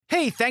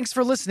Hey, thanks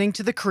for listening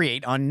to The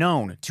Create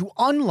Unknown. To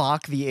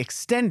unlock the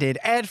extended,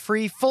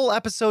 ad-free, full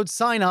episode,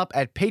 sign up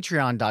at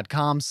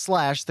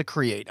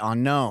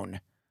patreon.com/thecreateunknown.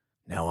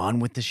 Now on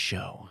with the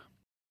show.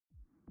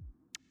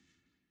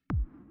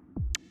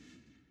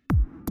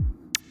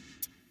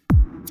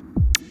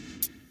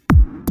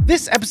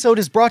 This episode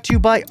is brought to you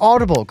by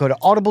Audible. Go to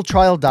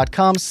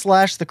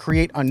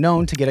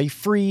audibletrial.com/thecreateunknown to get a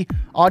free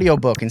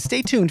audiobook, and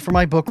stay tuned for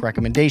my book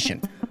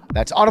recommendation.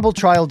 That's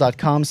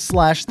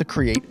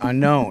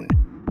audibletrial.com/thecreateunknown.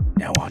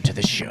 Now on to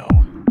the show.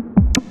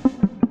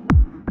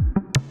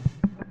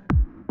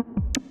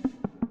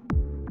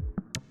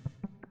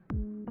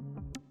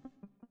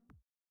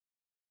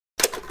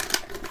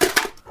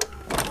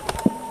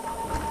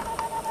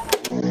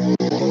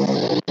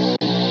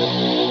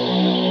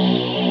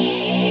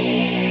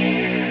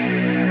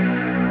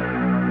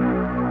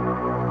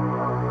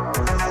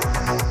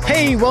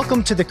 Hey,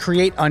 welcome to The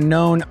Create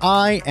Unknown.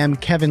 I am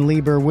Kevin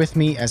Lieber. With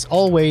me, as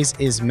always,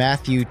 is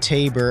Matthew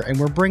Tabor, and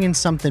we're bringing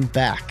something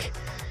back.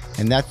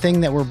 And that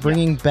thing that we're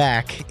bringing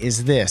back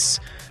is this.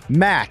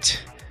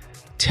 Matt,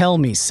 tell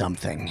me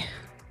something.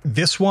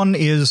 This one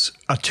is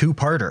a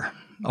two-parter,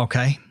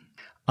 okay?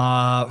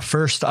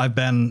 First, I've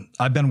been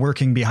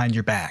working behind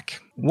your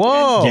back.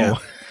 Whoa!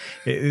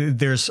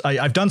 Yeah.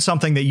 I've done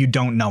something that you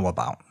don't know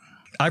about.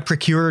 I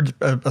procured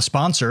a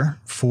sponsor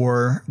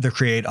for the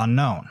Create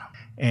Unknown,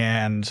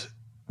 and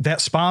that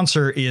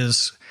sponsor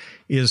is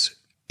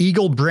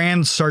Eagle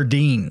Brand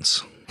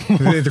Sardines.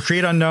 The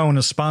Create Unknown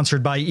is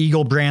sponsored by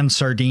Eagle Brand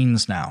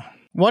Sardines now.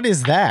 What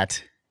is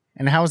that?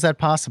 And how is that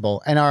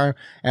possible? And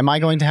am I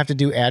going to have to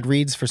do ad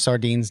reads for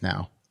sardines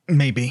now?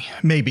 Maybe,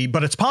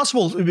 but it's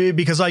possible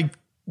because I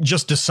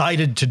just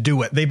decided to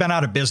do it. They've been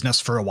out of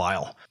business for a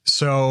while.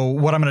 So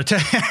what I'm going to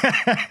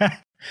tell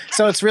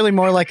So it's really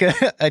more like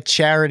a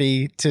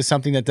charity to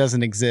something that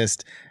doesn't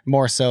exist,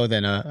 more so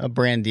than a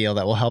brand deal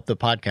that will help the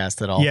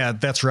podcast at all. Yeah,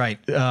 that's right.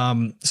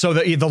 So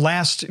the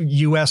last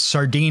U.S.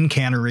 sardine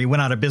cannery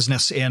went out of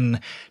business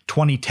in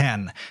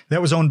 2010. That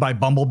was owned by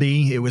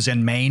Bumblebee. It was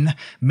in Maine.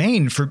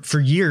 Maine for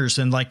years,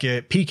 and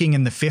peaking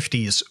in the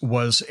 50s,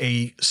 was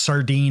a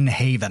sardine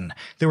haven.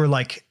 There were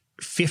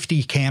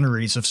 50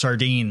 canneries of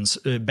sardines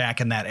back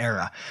in that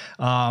era.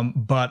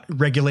 But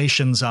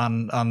regulations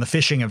on the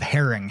fishing of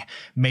herring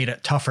made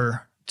it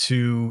tougher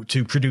to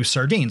produce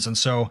sardines. And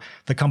so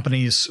the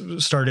companies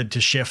started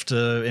to shift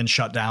and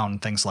shut down,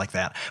 things like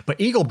that. But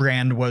Eagle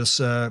Brand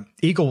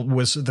Eagle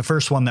was the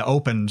first one that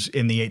opened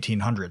in the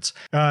 1800s.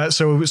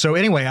 So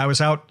anyway, I was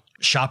out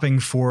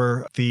shopping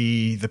for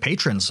the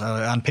patrons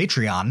on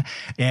Patreon,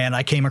 and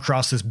I came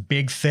across this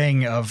big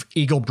thing of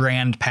Eagle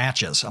Brand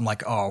patches. I'm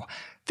like, oh,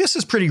 this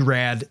is pretty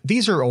rad.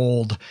 These are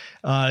old.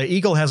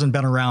 Eagle hasn't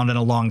been around in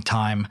a long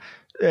time.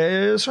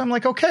 So I'm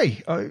like,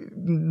 okay,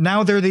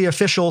 now they're the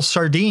official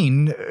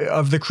sardine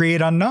of the Create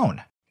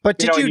Unknown. But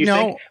did you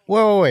know?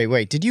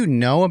 Wait. Did you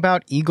know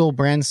about Eagle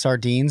Brand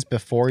sardines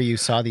before you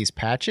saw these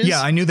patches?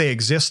 Yeah, I knew they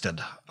existed.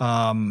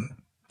 I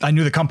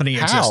knew the company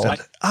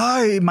existed.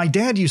 My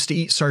dad used to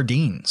eat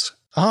sardines.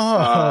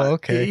 Oh,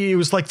 okay. It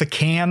was like the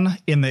can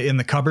in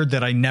the cupboard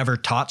that I never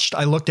touched.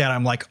 I looked at it,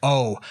 I'm like,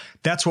 oh,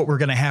 that's what we're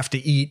going to have to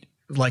eat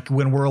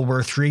when World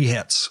War III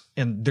hits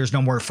and there's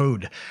no more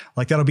food.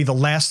 That'll be the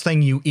last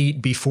thing you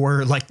eat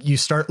before you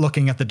start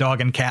looking at the dog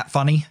and cat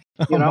funny.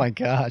 Oh my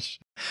gosh.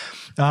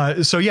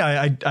 So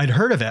yeah, I'd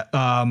heard of it.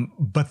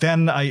 But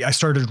then I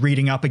started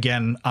reading up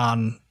again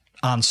on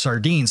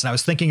sardines, and I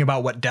was thinking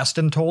about what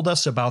Destin told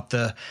us about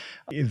the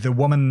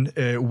woman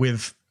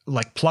with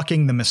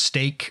plucking the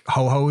mistake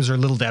ho-hos or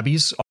Little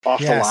Debbies off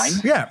the line.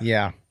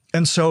 Yeah.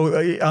 And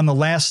so on the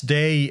last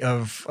day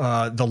of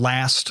the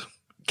last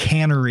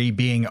cannery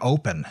being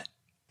open,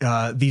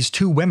 these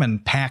two women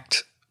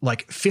packed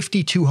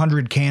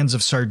 5,200 cans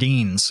of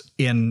sardines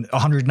in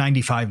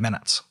 195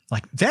 minutes.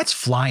 That's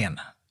flying.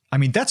 I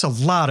mean, that's a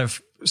lot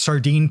of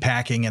sardine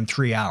packing in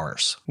 3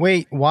 hours.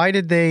 Wait, why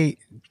did they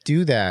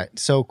do that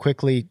so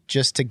quickly,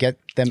 just to get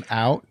them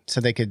out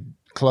so they could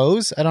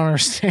close? I don't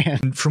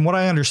understand. From what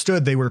I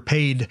understood, they were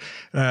paid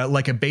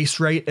a base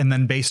rate and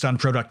then based on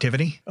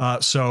productivity.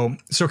 So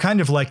kind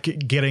of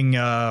like getting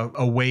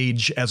a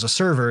wage as a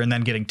server and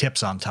then getting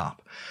tips on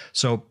top.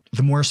 So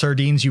the more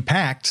sardines you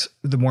packed,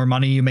 the more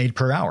money you made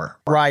per hour.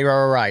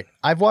 Right.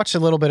 I've watched a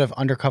little bit of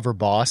Undercover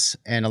Boss,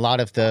 and a lot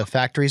of the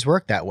factories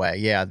work that way.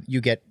 Yeah,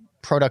 you get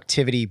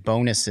productivity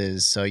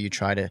bonuses, so you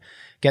try to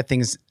get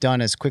things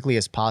done as quickly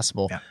as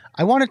possible. Yeah.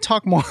 I want to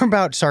talk more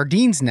about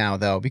sardines now,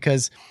 though,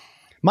 because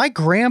my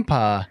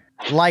grandpa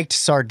liked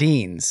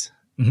sardines,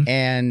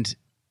 and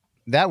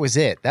that was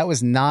it. That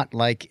was not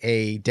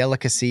a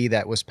delicacy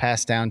that was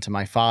passed down to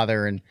my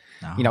father, and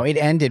it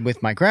ended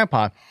with my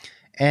grandpa.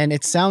 And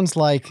it sounds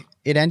like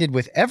it ended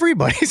with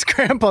everybody's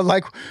grandpa.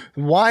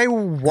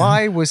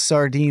 Why was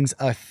sardines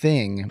a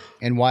thing,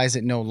 and why is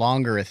it no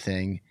longer a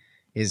thing?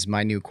 Is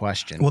my new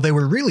question. Well, they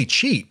were really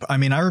cheap. I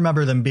mean, I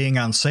remember them being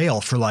on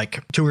sale for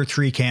 2 or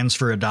 3 cans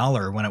for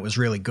 $1 when it was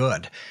really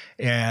good.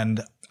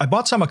 And I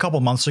bought some a couple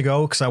months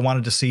ago because I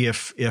wanted to see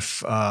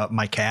if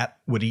my cat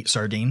would eat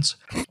sardines,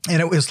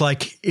 and it was like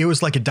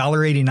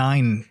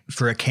 $1.89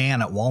 for a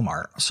can at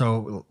Walmart.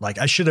 So like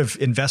I should have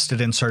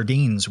invested in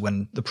sardines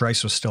when the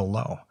price was still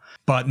low.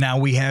 But now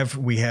we have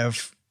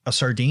a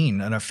sardine,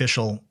 an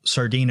official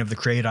sardine of the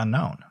Create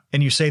Unknown.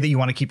 And you say that you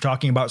want to keep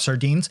talking about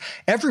sardines.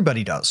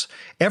 Everybody does.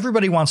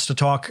 Everybody wants to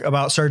talk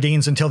about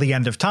sardines until the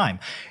end of time.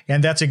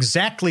 And that's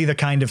exactly the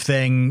kind of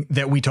thing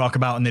that we talk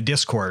about in the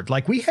Discord.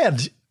 Like we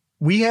had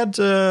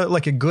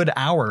like a good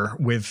hour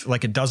with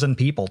like a dozen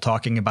people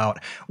talking about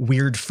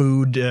weird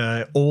food,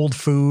 old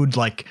food,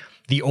 like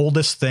the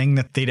oldest thing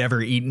that they'd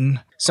ever eaten.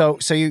 So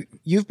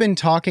you've been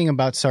talking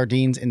about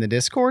sardines in the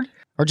Discord?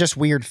 Or just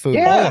weird food?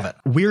 Yeah. All of it.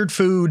 Weird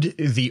food,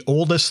 the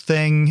oldest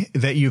thing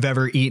that you've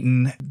ever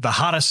eaten, the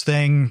hottest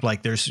thing,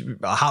 like there's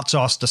a hot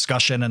sauce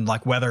discussion and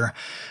like whether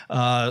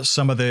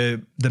some of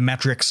the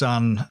metrics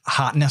on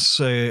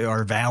hotness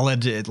are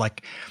valid.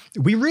 Like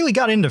we really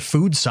got into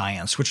food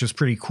science, which was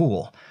pretty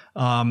cool.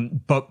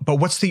 But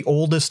what's the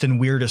oldest and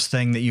weirdest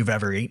thing that you've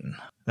ever eaten?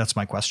 That's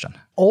my question.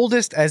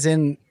 Oldest as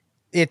in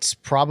it's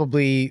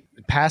probably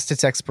past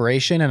its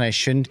expiration and I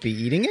shouldn't be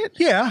eating it?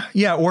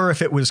 Yeah. Or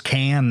if it was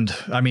canned.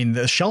 I mean,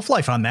 the shelf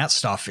life on that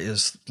stuff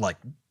is like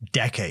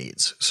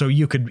decades. So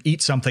you could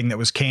eat something that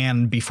was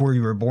canned before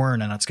you were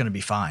born and it's going to be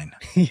fine.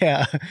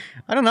 Yeah.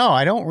 I don't know.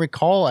 I don't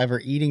recall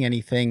ever eating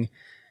anything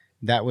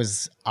that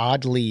was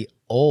oddly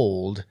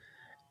old.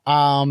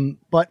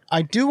 But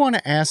I do want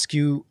to ask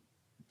you,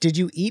 did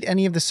you eat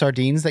any of the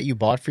sardines that you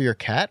bought for your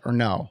cat or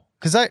no?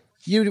 Because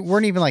you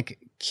weren't even like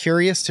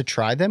curious to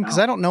try them because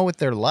I don't know what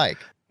they're like,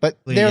 but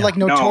they're like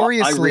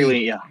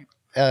notoriously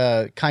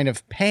kind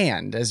of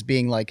panned as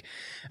being like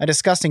a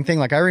disgusting thing.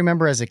 Like I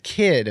remember as a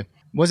kid,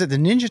 was it the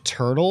Ninja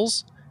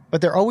Turtles?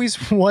 But there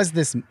always was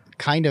this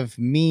kind of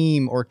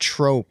meme or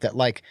trope that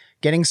like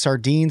getting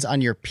sardines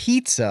on your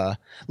pizza.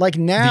 Like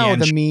now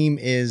the meme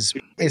is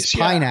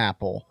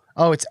pineapple.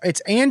 Oh,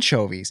 it's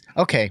anchovies.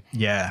 Okay.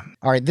 Yeah.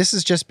 All right. This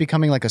is just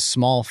becoming like a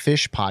small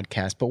fish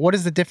podcast, but what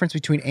is the difference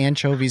between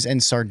anchovies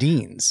and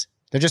sardines?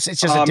 It's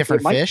just a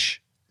different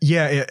fish.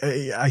 Yeah,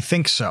 I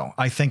think so.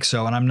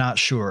 And I'm not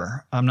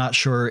sure. I'm not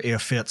sure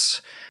if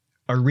it's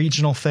a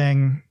regional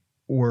thing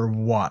or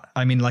what.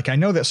 I mean, like I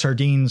know that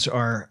sardines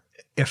are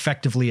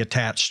effectively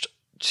attached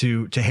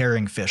to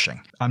herring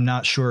fishing. I'm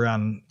not sure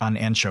on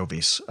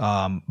anchovies,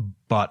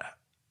 but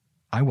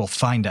I will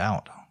find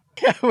out.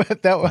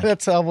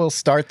 That's how we'll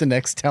start the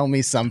next Tell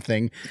Me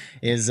Something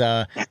is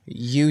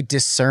you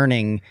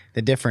discerning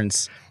the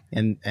difference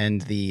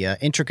and the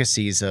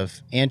intricacies of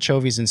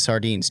anchovies and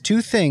sardines.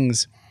 Two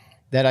things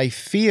that I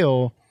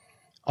feel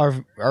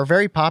are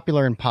very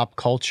popular in pop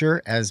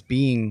culture as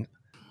being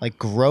like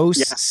gross,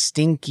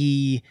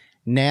 stinky,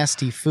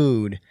 nasty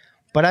food.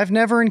 But I've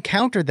never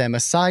encountered them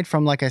aside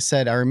from, like I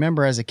said, I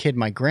remember as a kid,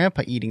 my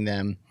grandpa eating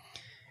them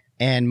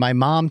and my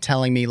mom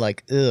telling me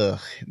like,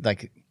 ugh,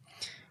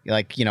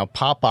 like, you know,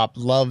 Pop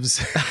loves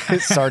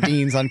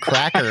sardines on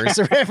crackers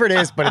or whatever it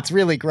is, but it's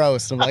really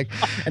gross. I'm like,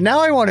 and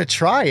now I want to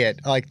try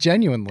it, like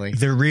genuinely.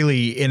 They're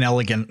really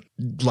inelegant,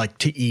 like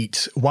to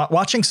eat.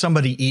 Watching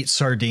somebody eat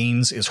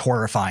sardines is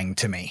horrifying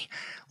to me.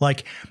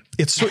 Like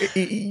it's,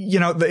 you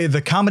know,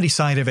 the comedy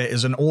side of it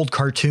is an old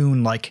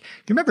cartoon. Like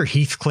you remember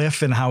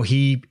Heathcliff and how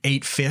he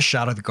ate fish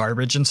out of the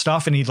garbage and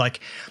stuff. And he'd like,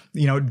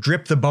 you know,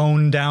 drip the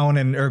bone down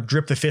or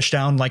drip the fish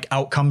down, like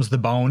out comes the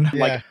bone.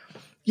 Yeah. Like,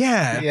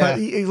 yeah, but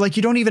like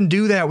you don't even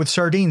do that with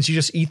sardines. You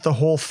just eat the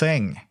whole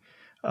thing.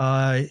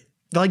 Like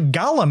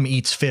Gollum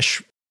eats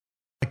fish,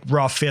 like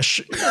raw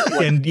fish,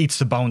 and eats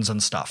the bones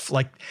and stuff.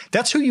 Like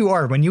that's who you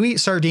are. When you eat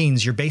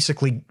sardines, you're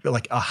basically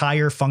like a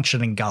higher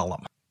functioning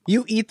Gollum.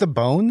 You eat the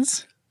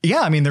bones?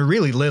 Yeah, I mean, they're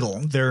really little.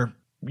 They're,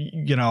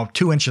 you know,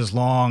 2 inches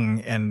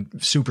long and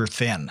super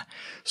thin.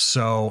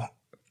 So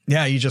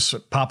yeah, you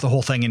just pop the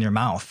whole thing in your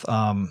mouth.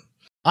 I'm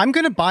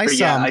going to buy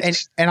some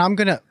and I'm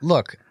going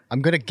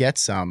to get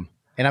some.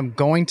 And I'm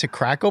going to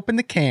crack open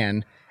the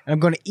can and I'm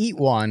going to eat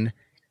one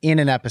in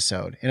an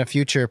episode, in a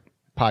future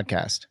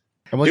podcast.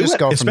 And we'll just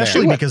go from there.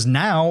 Especially because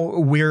now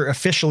we're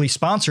officially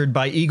sponsored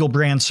by Eagle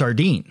Brand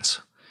Sardines.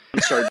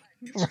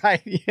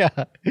 Right,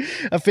 yeah.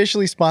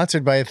 Officially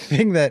sponsored by a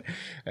thing that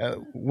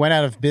went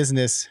out of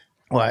business,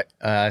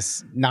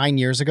 9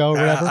 years ago or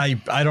whatever?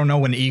 I don't know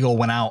when Eagle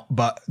went out,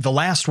 but the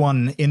last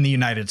one in the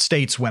United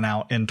States went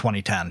out in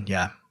 2010,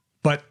 yeah.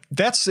 But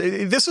this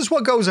is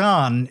what goes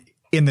on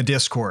in the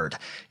Discord,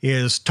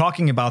 is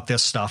talking about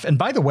this stuff. And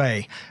by the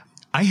way,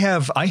 I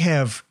have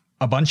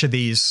a bunch of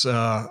these.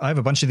 I have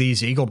a bunch of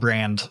these Eagle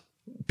Brand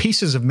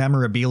pieces of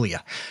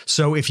memorabilia.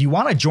 So if you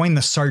want to join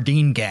the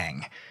sardine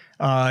gang,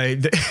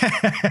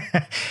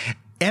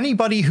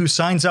 anybody who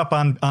signs up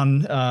on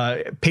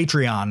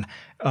Patreon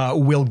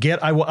will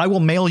get. I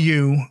will mail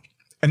you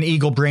an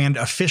Eagle Brand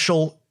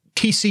official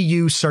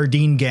TCU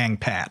Sardine Gang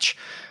patch.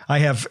 I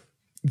have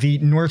the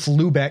North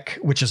Lubeck,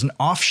 which is an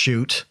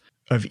offshoot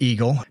of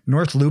Eagle,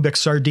 North Lubeck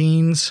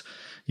sardines,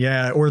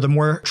 or the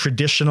more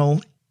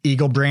traditional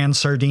Eagle Brand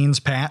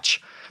sardines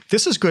patch.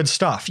 This is good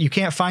stuff. You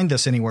can't find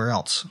this anywhere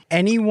else.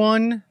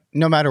 Anyone,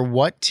 no matter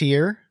what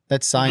tier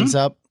that signs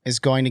up is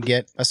going to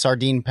get a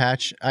sardine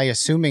patch, I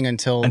assuming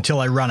until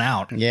I run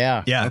out.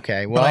 Yeah. Yeah.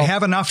 Okay. Well, but I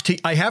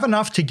have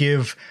enough to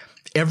give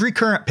every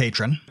current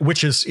patron,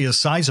 which is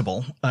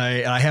sizable.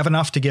 I have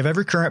enough to give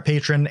every current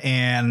patron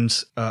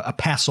and a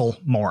passel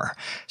more.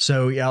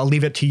 So I'll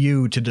leave it to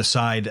you to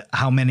decide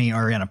how many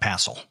are in a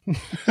passel.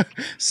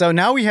 So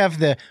now we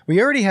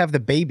already have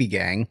the baby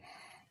gang.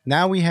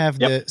 Now we have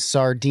the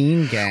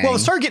sardine gang. Well,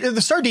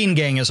 the sardine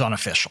gang is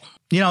unofficial.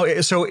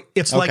 So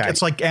it's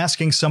like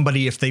asking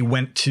somebody if they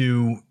went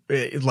to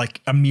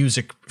like a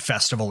music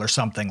festival or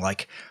something,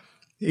 like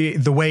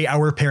the way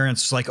our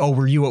parents like, oh,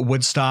 were you at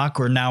Woodstock?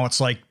 Or now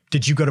it's like,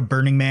 did you go to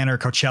Burning Man or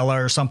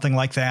Coachella or something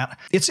like that?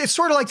 It's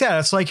sort of like that.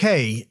 It's like,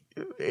 hey,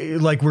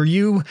 like, were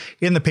you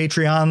in the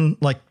Patreon,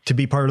 like, to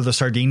be part of the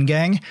sardine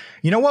gang?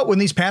 You know what? When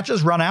these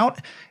patches run out,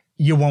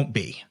 you won't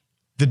be.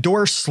 The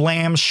door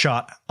slams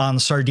shut on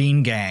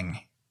sardine gang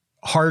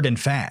hard and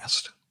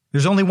fast.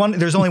 There's only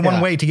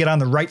one way to get on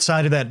the right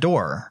side of that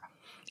door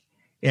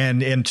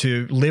and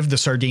to live the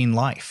sardine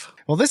life.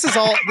 Well, this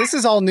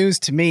is all news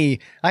to me.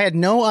 I had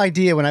no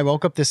idea when I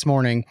woke up this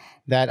morning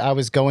that I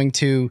was going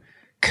to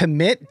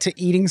commit to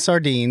eating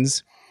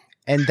sardines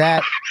and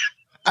that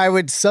I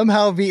would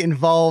somehow be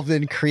involved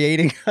in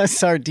creating a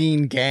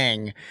sardine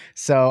gang.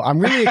 So I'm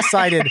really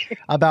excited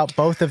about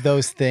both of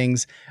those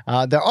things.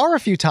 There are a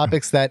few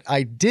topics that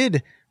I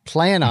did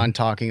plan on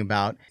talking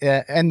about.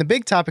 And the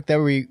big topic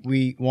that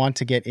we want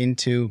to get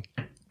into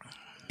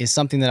is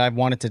something that I've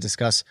wanted to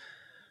discuss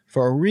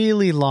for a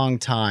really long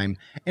time.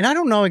 And I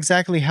don't know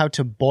exactly how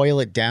to boil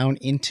it down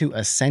into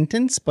a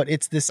sentence, but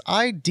it's this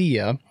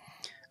idea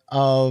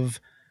of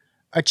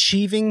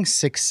achieving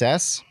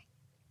success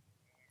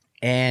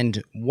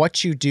and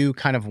what you do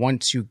kind of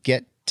once you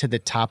get to the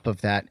top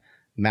of that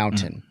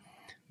mountain,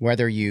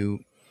 whether you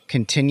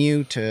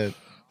continue to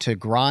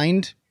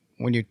grind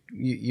when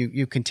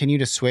you continue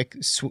to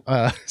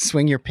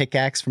swing your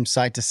pickaxe from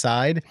side to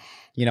side,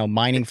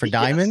 mining for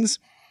diamonds,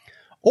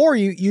 or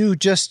you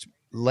just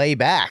lay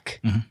back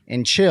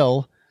and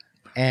chill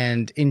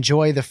and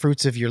enjoy the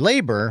fruits of your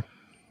labor.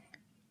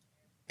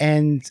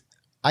 And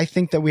I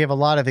think that we have a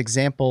lot of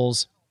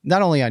examples,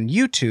 not only on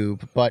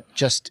YouTube, but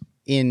just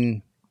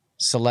in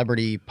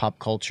celebrity, pop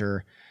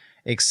culture,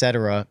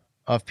 etc.,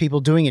 of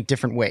people doing it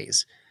different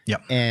ways.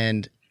 Yep.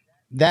 And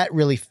that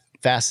really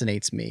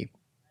fascinates me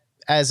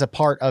as a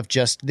part of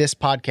just this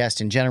podcast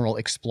in general,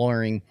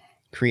 exploring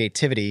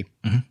creativity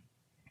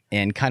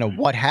and kind of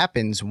what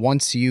happens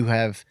once you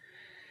have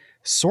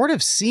sort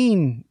of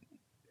seen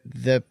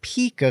the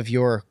peak of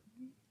your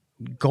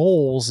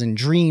goals and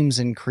dreams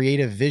and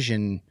creative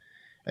vision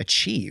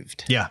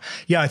achieved. Yeah.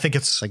 I think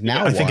it's like,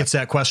 now I think it's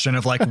that question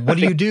of like, what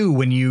do you do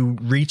when you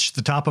reach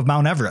the top of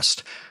Mount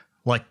Everest?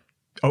 Like,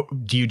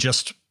 do you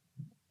just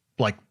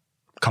like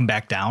come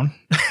back down?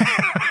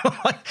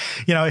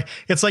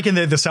 It's like in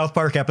the South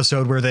Park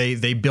episode where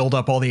they build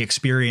up all the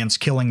experience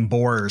killing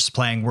boars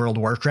playing World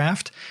of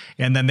Warcraft,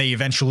 and then they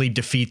eventually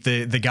defeat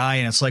the guy,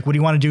 and it's like, what do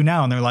you want to do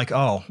now? And they're like,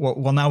 oh,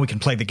 well now we can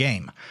play the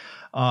game.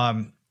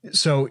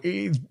 So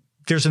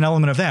there's an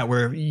element of that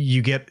where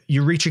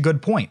you reach a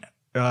good point.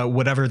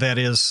 Whatever that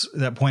is,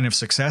 that point of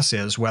success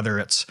is, whether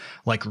it's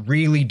like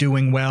really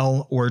doing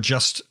well or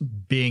just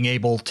being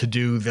able to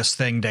do this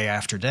thing day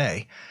after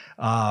day.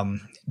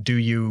 Do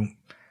you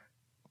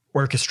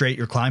orchestrate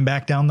your climb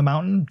back down the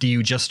mountain? Do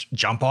you just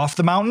jump off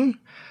the mountain?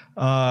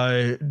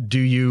 Do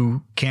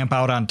you camp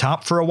out on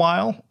top for a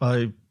while?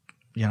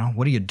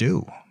 What do you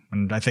do?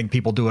 And I think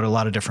people do it a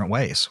lot of different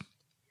ways.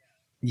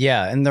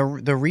 Yeah. And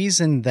the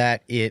reason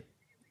that it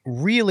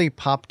really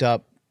popped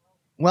up,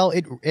 well,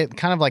 it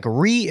kind of like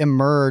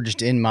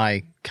re-emerged in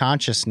my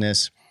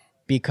consciousness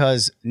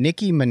because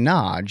Nicki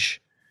Minaj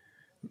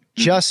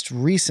just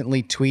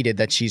recently tweeted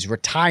that she's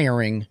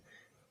retiring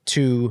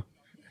to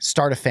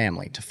start a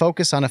family, to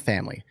focus on a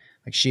family.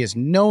 Like, she is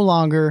no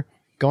longer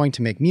going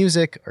to make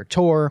music or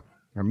tour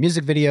or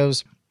music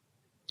videos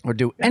or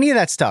do any of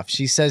that stuff.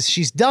 She says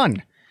she's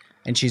done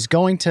and she's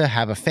going to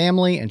have a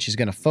family and she's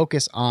going to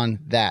focus on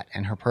that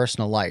and her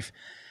personal life.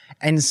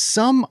 And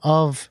some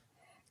of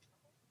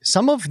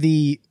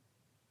the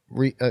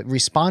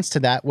response to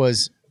that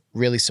was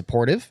really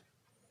supportive,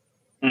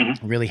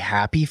 really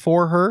happy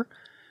for her,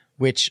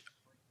 which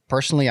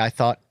personally I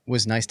thought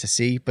was nice to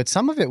see. But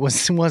some of it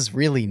was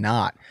really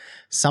not.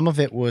 Some of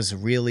it was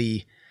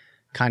really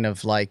kind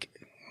of like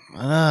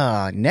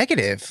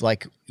negative,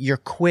 like you're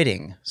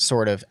quitting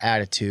sort of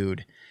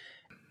attitude.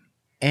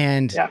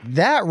 And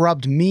that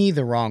rubbed me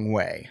the wrong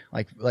way.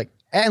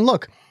 And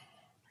look,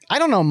 I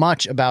don't know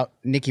much about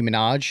Nicki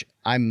Minaj.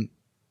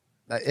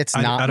 It's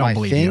not my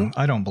thing.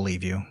 I don't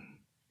believe you.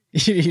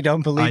 You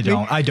don't believe me?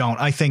 I don't.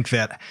 I think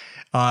that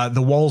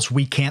the walls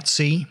we can't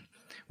see,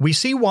 we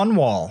see one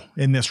wall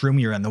in this room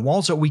you're in. The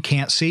walls that we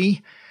can't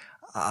see,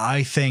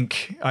 I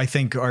think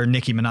are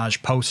Nicki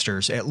Minaj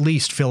posters, at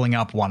least filling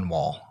up one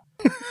wall.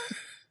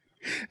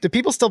 Do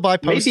people still buy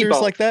posters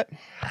like that?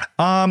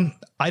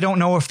 I don't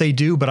know if they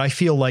do, but I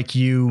feel like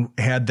you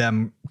had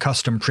them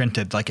custom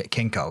printed like at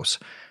Kinko's.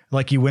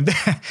 Like you went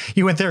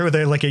there with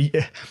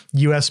a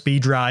USB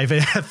drive,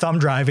 a thumb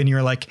drive, and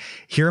you're like,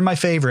 here are my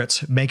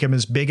favorites. Make them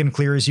as big and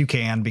clear as you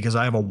can because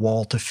I have a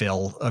wall to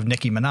fill of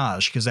Nicki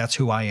Minaj because that's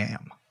who I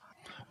am.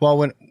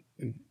 Well,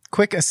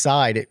 quick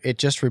aside, it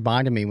just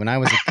reminded me when I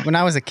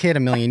was a kid a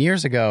million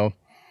years ago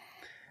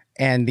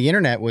and the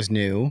internet was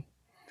new,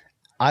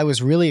 I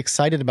was really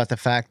excited about the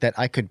fact that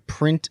I could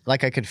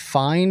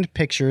find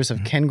pictures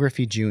of Ken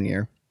Griffey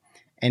Jr.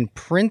 and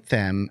print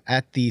them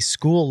at the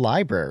school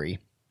library.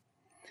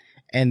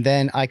 And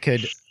then I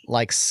could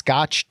like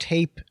scotch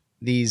tape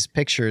these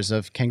pictures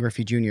of Ken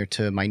Griffey Jr.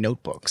 to my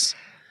notebooks.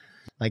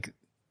 Like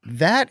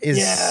that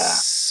is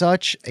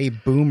such a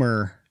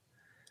boomer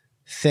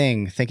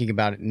thing thinking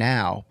about it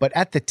now. But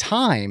at the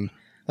time,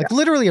 like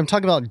literally I'm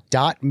talking about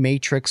dot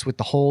matrix with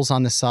the holes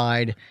on the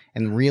side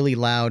and really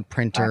loud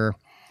printer.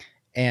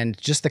 And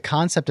just the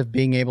concept of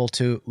being able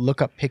to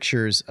look up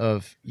pictures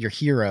of your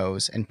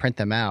heroes and print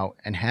them out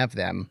and have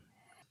them.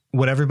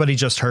 What everybody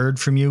just heard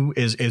from you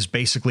is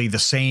basically the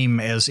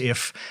same as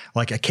if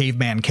like a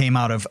caveman came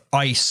out of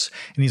ice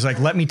and he's like,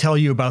 let me tell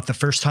you about the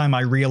first time I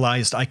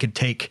realized I could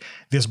take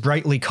this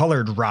brightly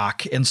colored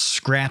rock and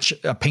scratch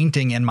a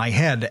painting in my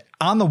head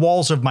on the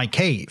walls of my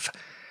cave.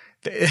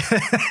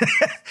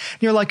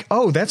 You're like,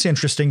 oh, that's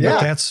interesting,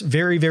 but that's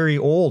very, very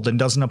old and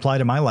doesn't apply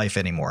to my life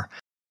anymore.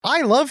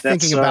 I love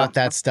thinking about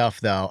that stuff,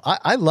 though.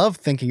 I love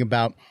thinking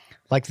about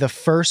like the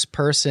first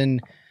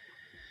person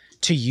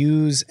to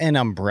use an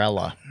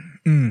umbrella.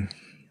 You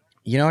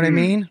know what I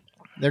mean?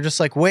 They're just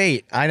like,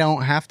 wait, I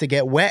don't have to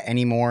get wet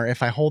anymore.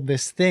 If I hold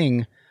this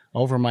thing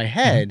over my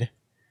head,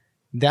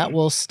 that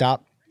will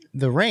stop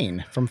the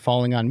rain from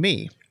falling on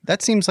me.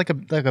 That seems like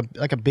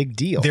a big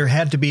deal. There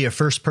had to be a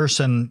first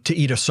person to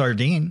eat a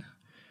sardine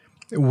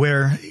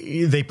where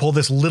they pull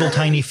this little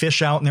tiny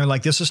fish out and they're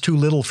like, this is too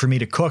little for me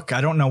to cook.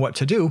 I don't know what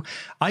to do.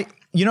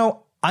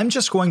 I'm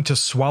just going to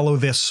swallow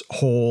this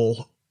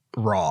whole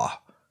raw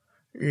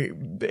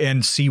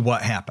and see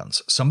what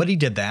happens. Somebody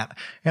did that.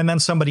 And then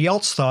somebody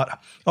else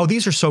thought, oh,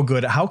 these are so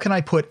good. How can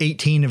I put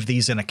 18 of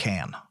these in a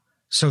can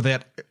so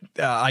that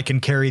I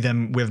can carry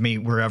them with me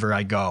wherever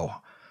I go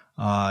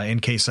in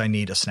case I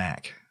need a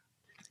snack?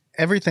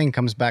 Everything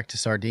comes back to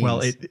sardines.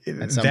 Well,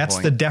 that's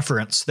the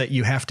deference that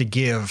you have to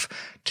give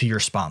to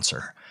your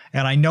sponsor.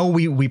 And I know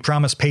we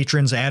promise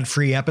patrons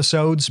ad-free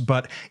episodes,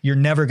 but you're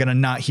never going to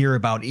not hear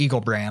about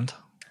Eagle Brand.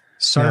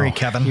 Sorry, no,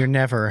 Kevin. You're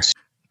never.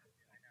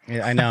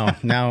 I know.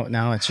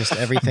 Now it's just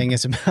everything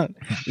is about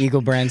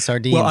Eagle Brand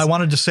sardines. Well, I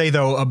wanted to say,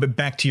 though,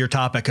 back to your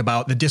topic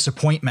about the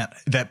disappointment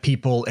that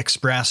people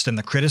expressed and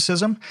the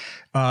criticism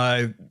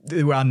on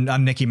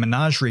Nicki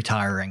Minaj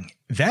retiring.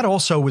 That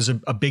also was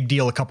a big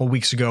deal a couple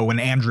weeks ago when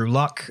Andrew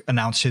Luck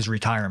announced his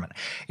retirement.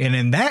 And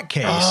in that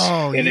case,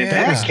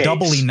 that was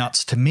doubly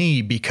nuts to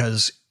me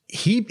because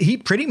he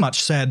pretty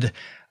much said,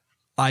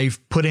 I've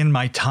put in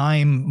my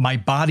time. My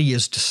body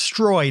is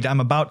destroyed. I'm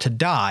about to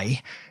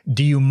die.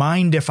 Do you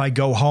mind if I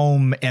go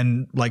home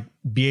and like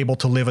be able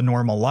to live a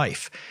normal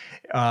life?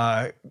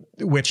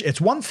 Which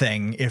it's one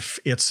thing if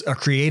it's a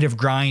creative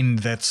grind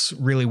that's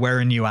really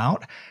wearing you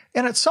out.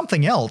 And it's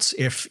something else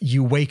if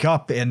you wake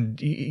up and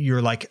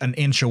you're like an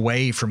inch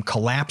away from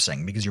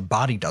collapsing because your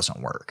body doesn't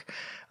work.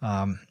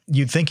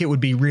 You'd think it would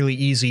be really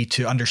easy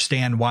to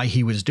understand why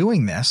he was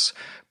doing this,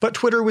 but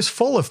Twitter was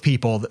full of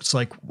people that's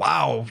like,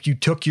 wow, you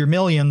took your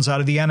millions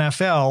out of the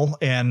NFL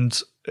and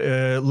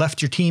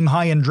left your team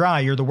high and dry.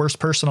 You're the worst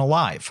person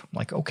alive. I'm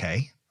like,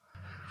 okay.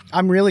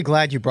 I'm really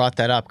glad you brought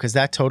that up because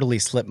that totally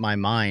slipped my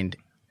mind.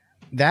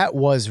 That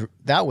was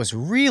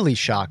really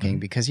shocking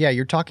because, yeah,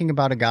 you're talking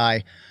about a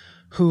guy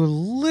who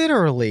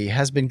literally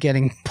has been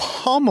getting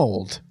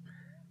pummeled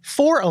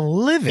for a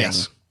living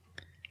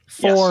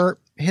for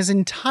his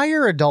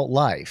entire adult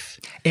life.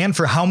 And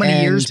for how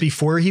many years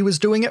before he was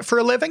doing it for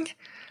a living?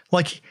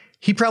 Like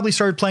he probably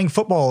started playing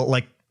football at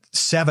like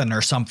 7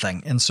 or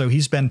something. And so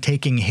he's been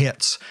taking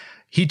hits.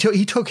 He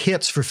took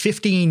hits for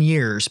 15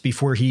 years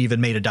before he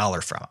even made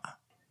 $1 from it.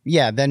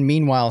 Yeah. Then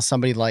meanwhile,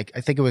 somebody like,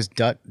 I think it was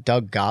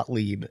Doug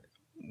Gottlieb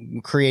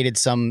created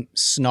some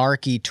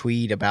snarky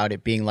tweet about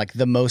it being like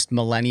the most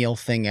millennial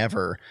thing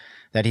ever,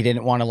 that he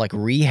didn't want to like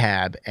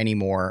rehab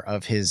anymore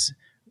of his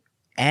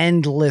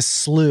endless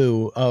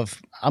slew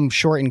of, I'm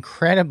sure,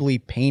 incredibly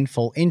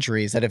painful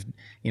injuries that have,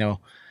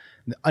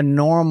 a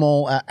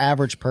normal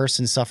average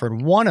person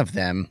suffered one of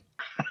them.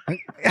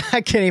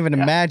 I can't even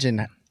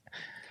imagine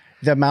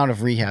the amount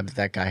of rehab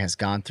that guy has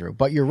gone through,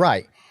 but you're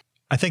right.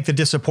 I think the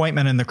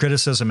disappointment and the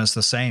criticism is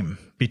the same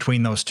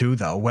between those two,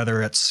 though,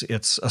 whether it's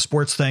a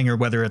sports thing or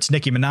whether it's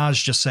Nicki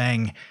Minaj just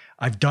saying,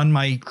 I've done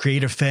my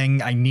creative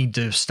thing. I need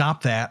to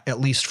stop that at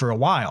least for a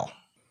while.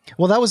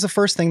 Well, that was the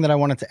first thing that I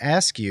wanted to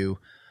ask you,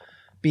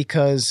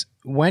 because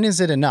when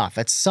is it enough?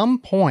 At some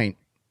point,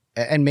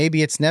 and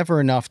maybe it's never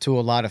enough to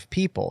a lot of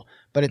people,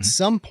 but at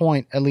some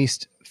point, at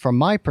least from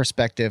my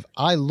perspective,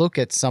 I look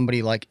at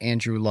somebody like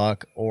Andrew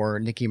Luck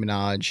or Nicki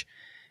Minaj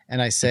and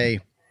I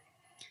say,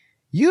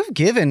 you've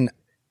given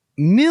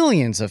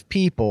millions of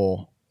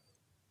people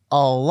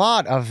a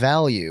lot of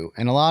value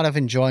and a lot of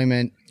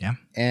enjoyment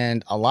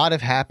and a lot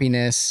of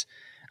happiness.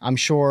 I'm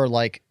sure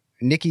like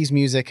Nicki's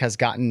music has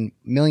gotten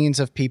millions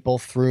of people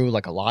through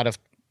like a lot of,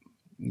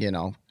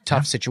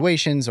 tough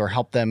situations, or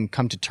help them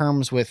come to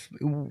terms with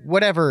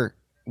whatever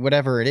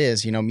it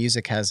is.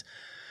 Music has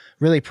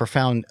really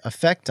profound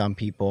effect on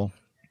people.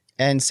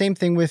 And same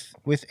thing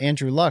with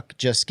Andrew Luck,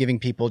 just giving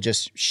people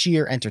just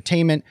sheer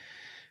entertainment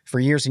for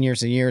years and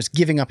years and years,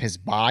 giving up his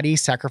body,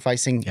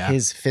 sacrificing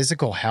his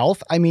physical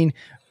health. I mean,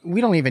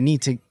 we don't even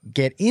need to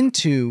get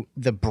into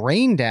the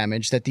brain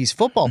damage that these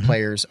football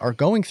players are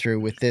going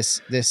through with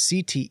this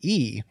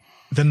CTE.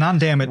 The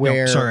non-damage.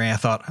 No, sorry, I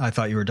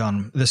thought you were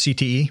done. The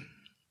CTE.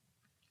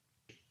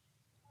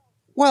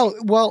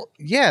 Well,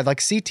 yeah, like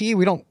CTE,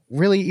 we don't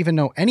really even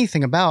know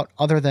anything about,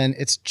 other than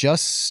it's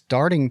just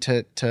starting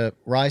to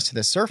rise to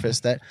the surface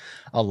that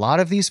a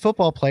lot of these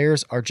football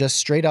players are just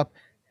straight up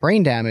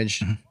brain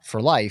damaged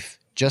for life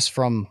just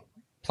from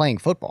playing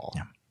football.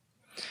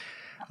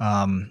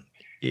 Even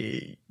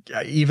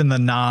the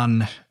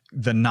non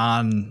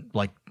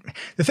like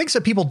the things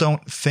that people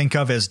don't think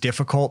of as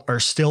difficult are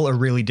still a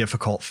really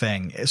difficult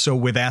thing. So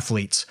with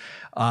athletes,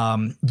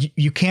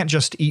 you can't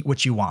just eat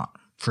what you want,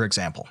 for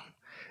example.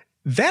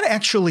 That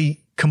actually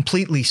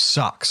completely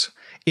sucks.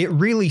 It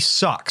really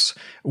sucks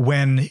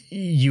when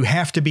you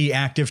have to be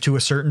active to a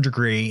certain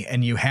degree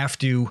and you have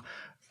to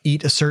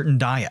eat a certain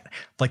diet.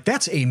 Like,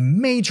 that's a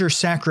major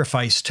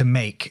sacrifice to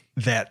make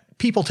that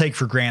people take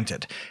for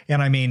granted.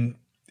 And I mean,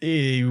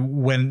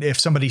 if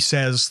somebody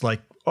says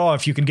like, oh,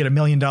 if you can get $1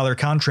 million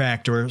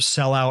contract or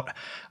sell out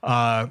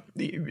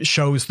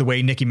shows the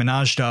way Nicki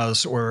Minaj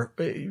does, or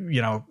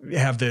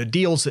have the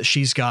deals that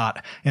she's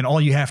got, and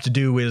all you have to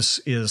do is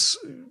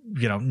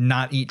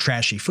not eat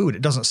trashy food.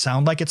 It doesn't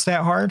sound like it's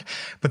that hard,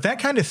 but that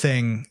kind of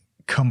thing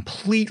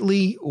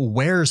completely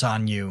wears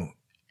on you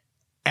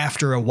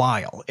after a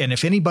while. And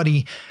if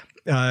anybody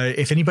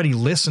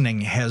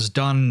listening has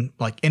done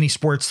like any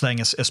sports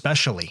thing,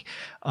 especially,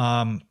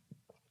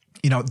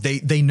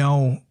 they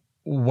know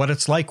what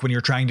it's like when you're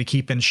trying to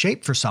keep in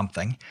shape for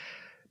something.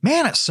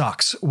 Man, it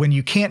sucks when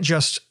you can't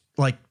just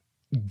like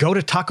go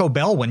to Taco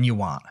Bell when you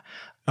want.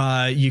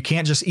 You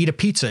can't just eat a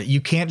pizza.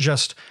 You can't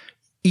just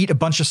eat a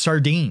bunch of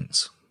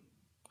sardines.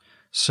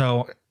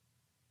 So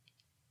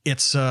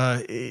it's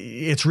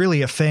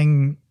really a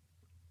thing.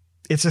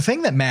 It's a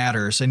thing that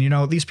matters.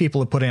 And, these people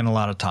have put in a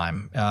lot of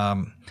time.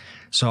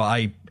 So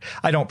I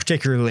don't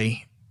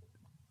particularly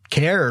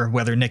care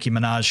whether Nicki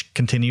Minaj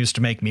continues to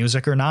make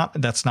music or not.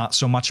 That's not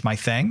so much my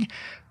thing,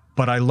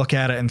 but I look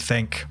at it and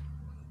think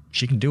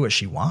she can do what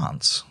she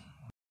wants.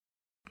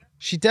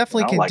 She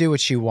definitely can do what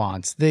she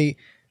wants. The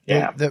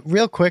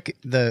real quick,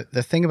 the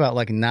thing about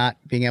like not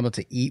being able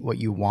to eat what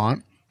you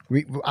want.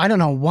 I don't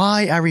know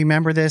why I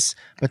remember this,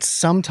 but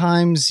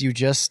sometimes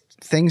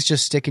things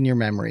just stick in your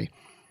memory.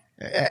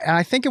 And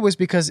I think it was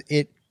because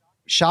it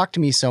shocked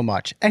me so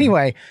much.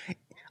 Anyway,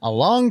 a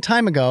long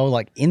time ago,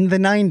 like in the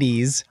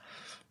 90s,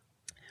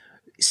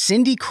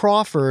 Cindy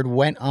Crawford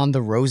went on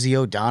the Rosie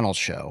O'Donnell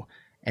show,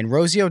 and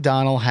Rosie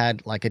O'Donnell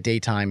had like a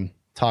daytime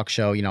talk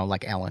show,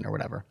 like Ellen or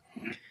whatever.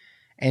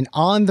 And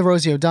on the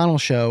Rosie O'Donnell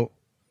show,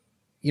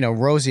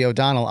 Rosie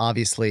O'Donnell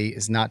obviously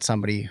is not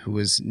somebody who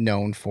is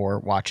known for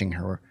watching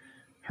her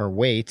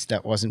weight.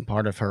 That wasn't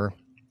part of her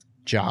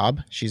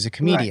job. She's a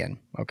comedian.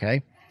 Right.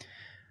 Okay.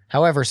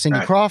 However,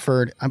 Cindy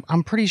Crawford,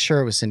 I'm pretty sure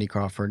it was Cindy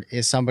Crawford,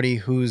 is somebody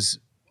whose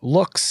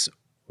looks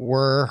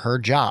were her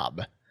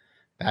job.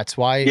 That's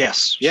why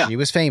she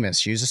was famous.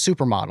 She was a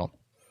supermodel.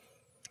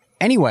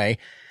 Anyway,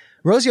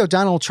 Rosie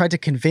O'Donnell tried to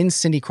convince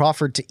Cindy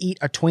Crawford to eat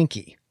a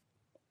Twinkie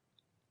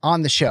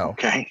on the show.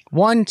 Okay.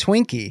 One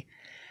Twinkie.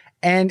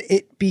 And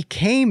it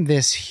became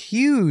this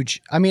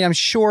huge, I mean, I'm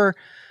sure,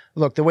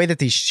 look, the way that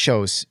these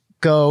shows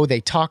go, they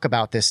talk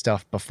about this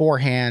stuff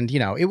beforehand.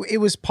 It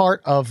was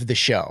part of the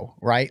show,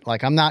 right?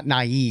 Like, I'm not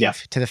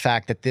naive to the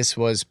fact that this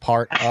was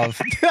part of,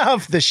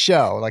 of the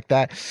show like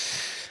that.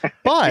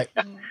 But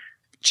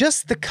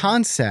just the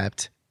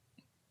concept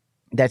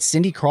that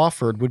Cindy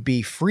Crawford would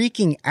be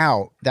freaking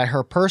out that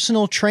her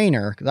personal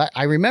trainer,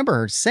 I remember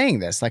her saying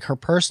this, like her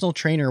personal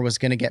trainer was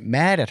going to get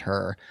mad at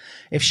her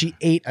if she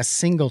ate a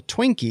single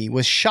Twinkie,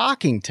 was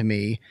shocking to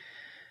me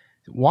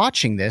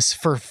watching this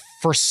for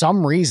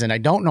some reason. I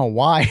don't know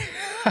why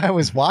I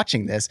was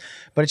watching this,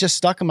 but it just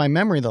stuck in my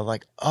memory though.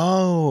 Like,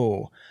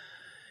 oh,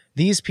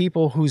 these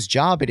people whose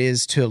job it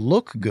is to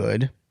look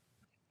good,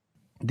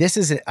 this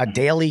is a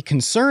daily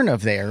concern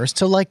of theirs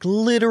to like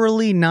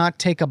literally not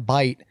take a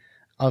bite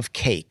of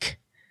cake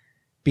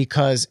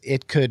because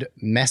it could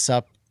mess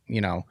up,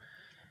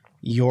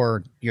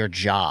 your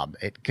job.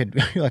 It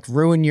could like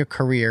ruin your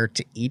career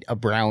to eat a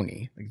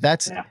brownie.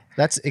 That's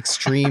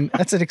extreme.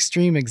 That's an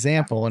extreme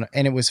example.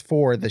 And it was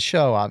for the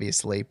show,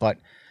 obviously, but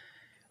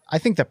I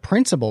think the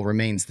principle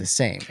remains the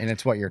same. And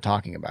it's what you're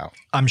talking about.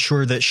 I'm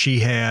sure that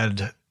she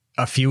had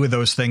a few of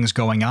those things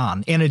going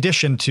on, in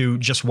addition to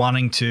just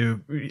wanting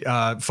to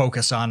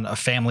focus on a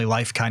family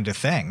life kind of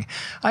thing.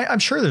 I'm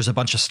sure there's a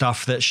bunch of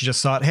stuff that she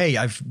just thought, hey,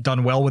 I've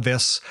done well with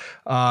this.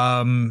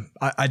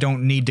 I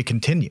don't need to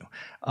continue.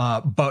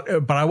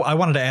 But I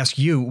wanted to ask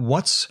you,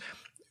 what's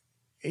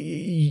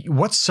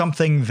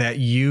something that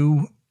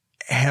you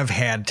have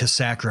had to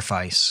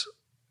sacrifice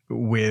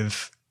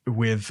with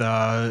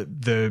the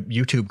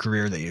YouTube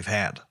career that you've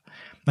had?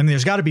 I mean,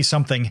 there's got to be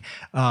something.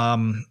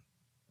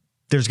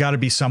 There's got to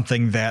be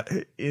something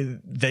that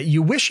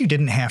you wish you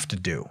didn't have to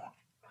do.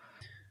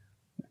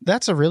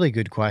 That's a really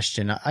good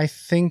question. I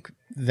think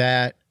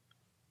that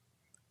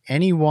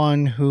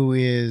anyone who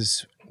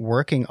is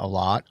working a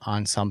lot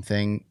on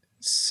something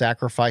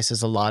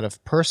sacrifices a lot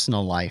of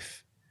personal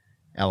life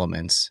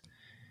elements.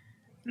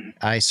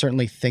 I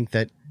certainly think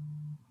that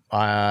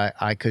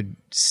I could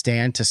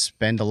stand to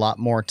spend a lot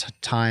more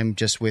time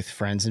just with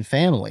friends and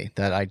family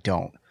that I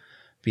don't,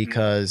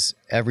 because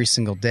every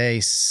single day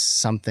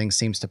something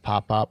seems to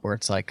pop up where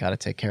it's like, got to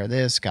take care of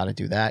this, got to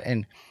do that.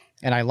 And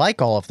I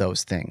like all of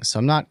those things. So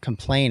I'm not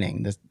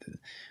complaining.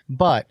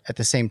 But at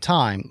the same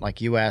time,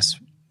 like you asked,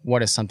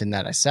 what is something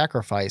that I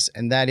sacrifice?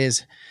 And that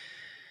is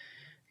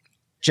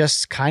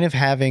just kind of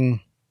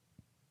having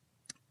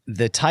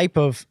the type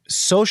of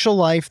social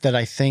life that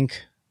I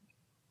think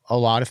a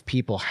lot of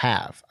people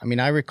have. I mean,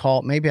 I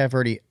recall, I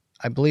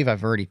believe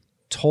I've already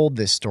told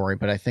this story,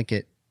 but I think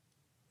it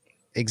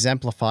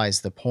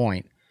exemplifies the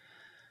point.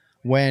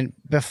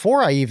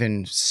 Before I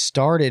even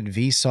started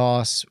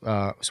Vsauce,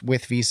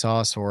 with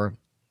Vsauce or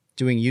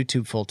doing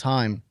YouTube full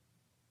time,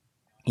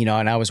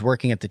 and I was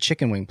working at the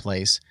chicken wing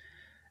place,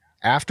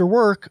 after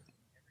work,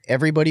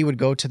 everybody would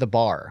go to the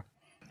bar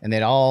and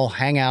they'd all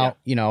hang out,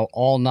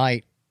 all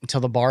night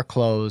until the bar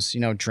closed,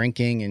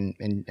 drinking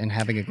and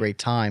having a great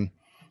time.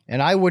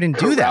 And I wouldn't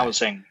do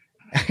that.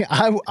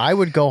 I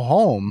would go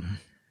home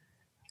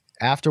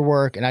after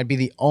work and I'd be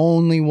the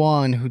only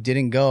one who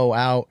didn't go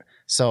out.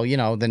 So,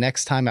 the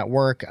next time at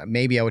work,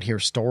 maybe I would hear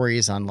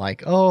stories on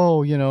like,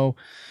 oh,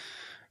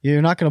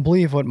 you're not going to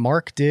believe what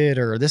Mark did,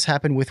 or this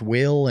happened with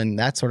Will and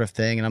that sort of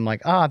thing. And I'm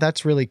like,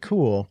 that's really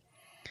cool.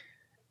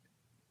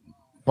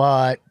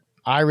 But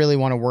I really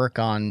want to work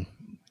on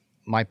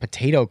my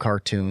potato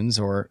cartoons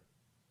or,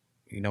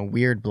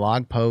 weird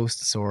blog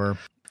posts or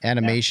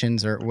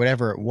animations or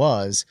whatever it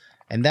was.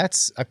 And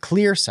that's a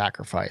clear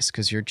sacrifice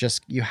because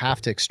you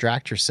have to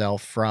extract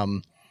yourself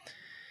from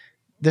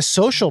the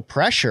social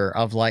pressure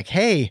of like,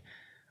 hey,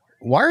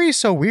 why are you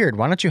so weird?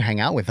 Why don't you hang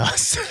out with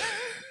us?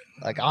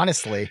 Like,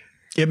 honestly.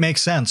 It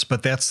makes sense,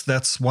 but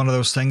that's one of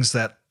those things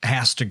that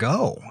has to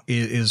go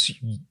is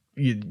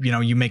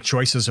you make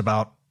choices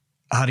about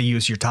how to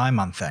use your time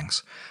on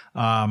things.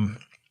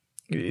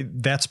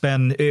 That's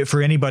been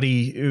for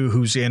anybody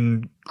who's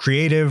in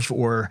creative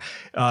or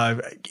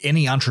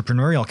any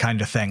entrepreneurial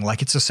kind of thing.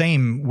 Like it's the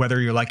same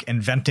whether you're like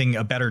inventing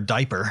a better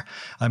diaper.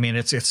 I mean,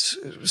 it's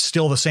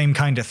still the same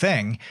kind of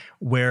thing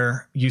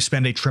where you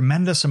spend a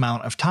tremendous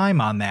amount of time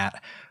on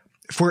that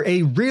for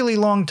a really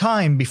long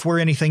time before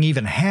anything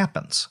even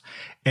happens.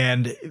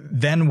 And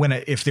then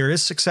if there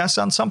is success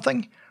on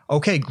something,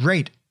 okay,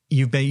 great.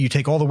 You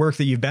take all the work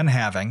that you've been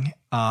having,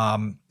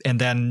 and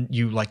then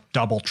you like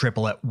double,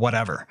 triple it,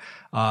 whatever.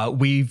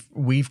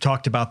 We've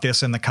talked about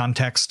this in the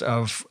context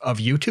of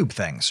YouTube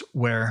things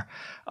where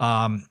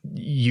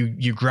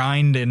you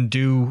grind and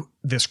do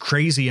this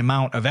crazy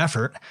amount of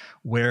effort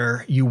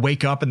where you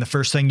wake up and the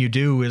first thing you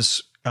do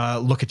is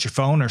look at your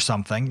phone or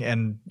something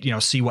and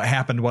see what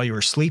happened while you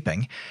were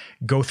sleeping.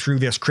 Go through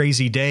this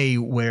crazy day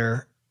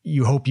where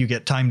you hope you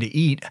get time to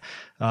eat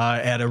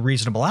at a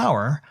reasonable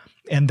hour.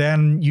 And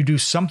then you do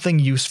something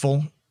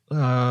useful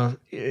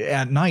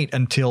at night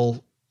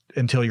until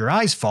your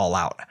eyes fall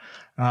out,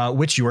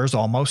 which yours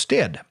almost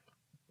did.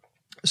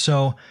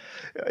 So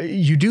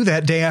you do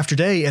that day after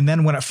day. And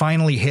then when it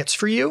finally hits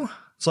for you,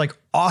 it's like,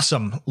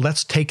 awesome.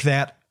 Let's take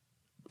that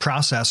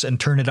process and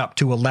turn it up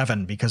to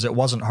 11 because it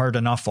wasn't hard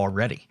enough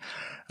already.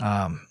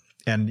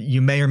 And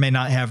you may or may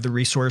not have the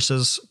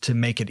resources to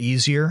make it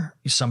easier.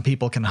 Some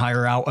people can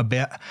hire out a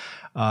bit.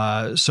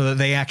 So that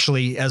they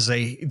actually, as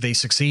they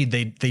succeed,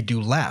 they do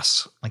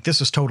less. Like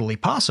this is totally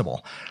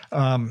possible.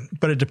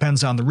 But it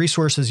depends on the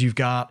resources you've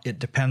got. It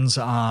depends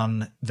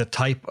on the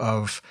type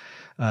of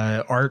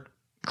art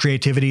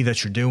creativity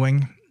that you're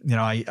doing.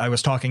 I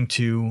was talking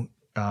to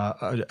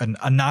an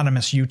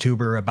anonymous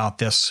YouTuber about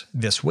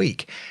this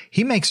week.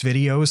 He makes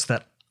videos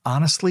that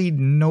honestly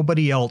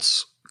nobody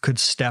else could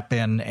step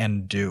in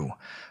and do.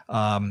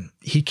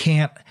 He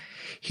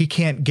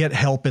can't get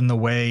help in the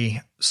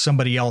way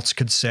somebody else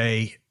could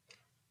say,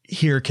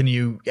 here, can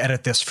you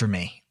edit this for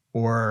me?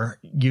 Or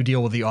you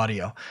deal with the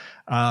audio.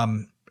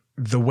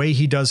 The way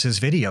he does his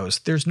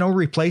videos, there's no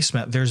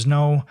replacement. There's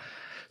no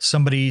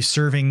somebody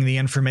serving the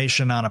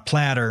information on a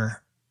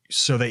platter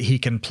so that he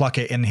can pluck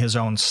it in his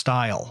own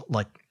style.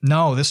 Like,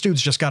 no, this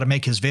dude's just got to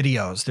make his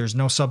videos. There's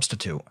no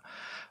substitute.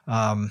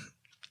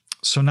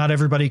 So not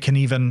everybody can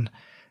even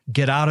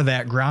get out of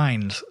that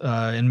grind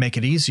and make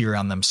it easier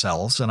on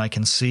themselves. And I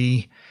can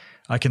see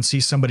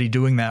somebody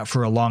doing that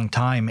for a long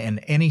time in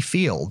any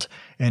field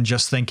and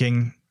just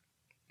thinking,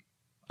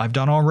 I've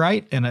done all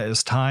right, and it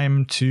is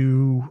time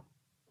to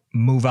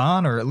move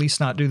on or at least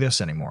not do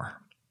this anymore.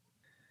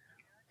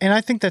 And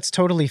I think that's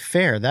totally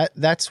fair.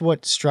 That's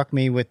what struck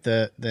me with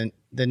the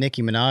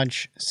Nicki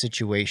Minaj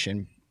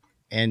situation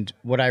and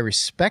what I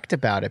respect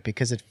about it,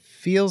 because it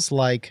feels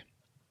like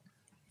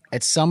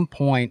at some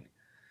point,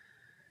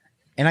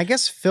 and I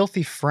guess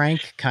Filthy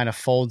Frank kind of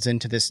folds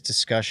into this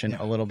discussion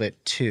a little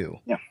bit too.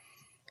 Yeah.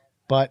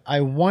 But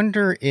I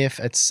wonder if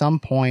at some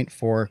point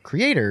for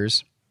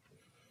creators,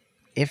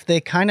 if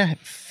they kind of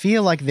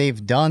feel like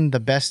they've done the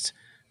best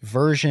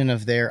version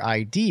of their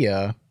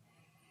idea,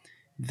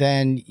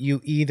 then you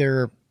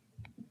either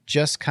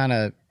just kind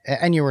of,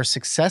 and you were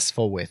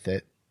successful with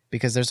it,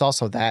 because there's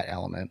also that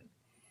element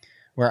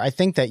where I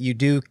think that you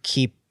do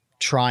keep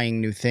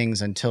trying new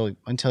things until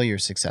you're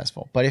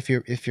successful. But if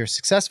you're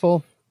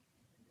successful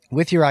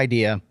with your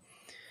idea,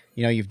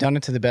 you know, you've done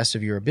it to the best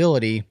of your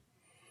ability.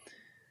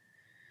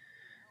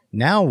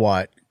 Now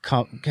what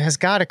has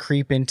got to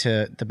creep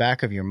into the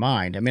back of your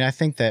mind? I mean, I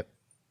think that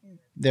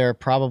there are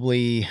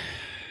probably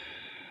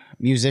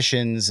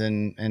musicians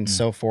and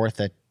so forth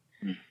that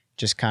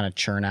just kind of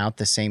churn out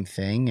the same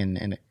thing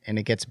and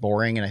it gets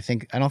boring. And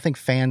I don't think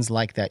fans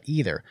like that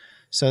either.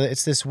 So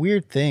it's this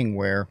weird thing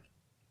where,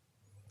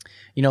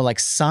 you know, like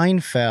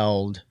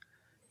Seinfeld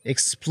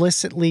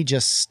explicitly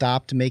just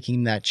stopped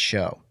making that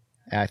show.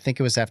 I think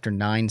it was after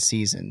 9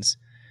 seasons.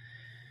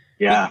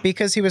 Yeah.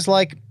 Because he was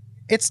like,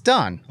 it's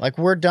done. Like,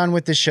 we're done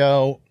with the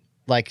show.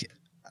 Like,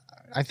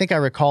 I think I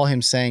recall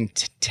him saying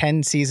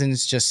 10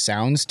 seasons just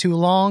sounds too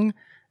long.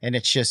 And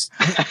it's just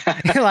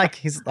like,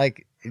 he's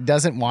like,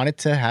 doesn't want it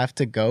to have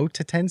to go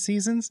to 10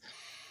 seasons.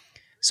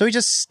 So he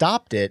just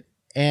stopped it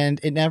and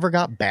it never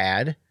got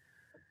bad.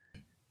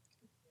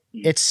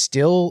 It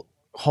still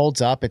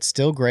holds up. It's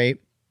still great.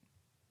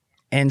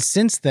 And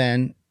since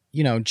then,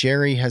 you know,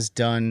 Jerry has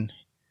done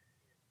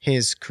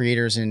his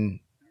comedians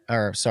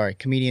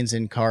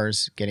in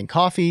cars getting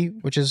coffee,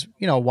 which is,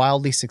 you know,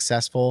 wildly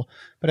successful,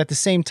 but at the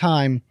same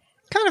time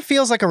kind of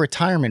feels like a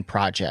retirement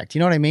project. You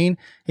know what I mean?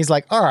 He's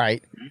like, all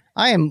right,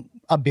 I am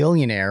a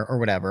billionaire or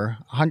whatever,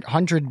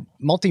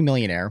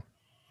 multimillionaire.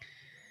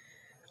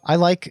 I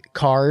like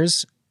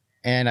cars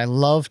and I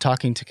love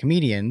talking to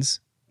comedians.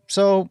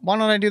 So why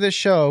don't I do this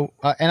show?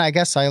 And I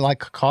guess I like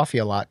coffee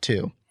a lot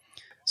too.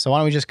 So why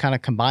don't we just kind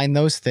of combine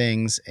those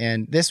things,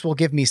 and this will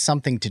give me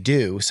something to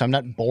do. So I'm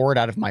not bored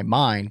out of my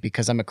mind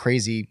because I'm a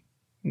crazy,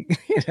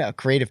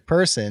 creative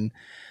person,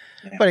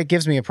 but it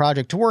gives me a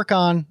project to work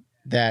on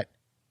that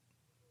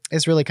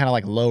is really kind of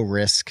like low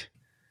risk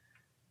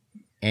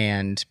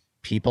and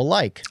people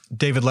like.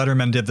 David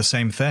Letterman did the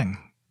same thing,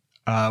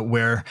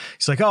 where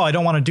he's like, oh, I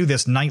don't want to do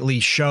this nightly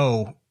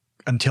show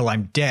until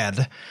I'm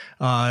dead.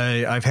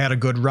 I've had a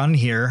good run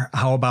here.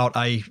 How about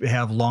I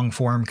have long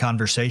form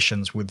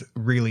conversations with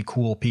really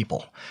cool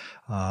people?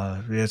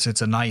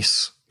 It's a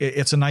nice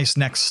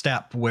next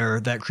step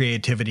where that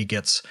creativity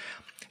gets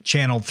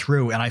channeled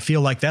through. And I feel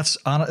like that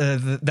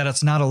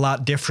it's not a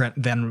lot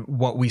different than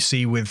what we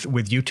see with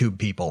YouTube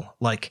people.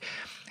 Like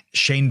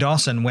Shane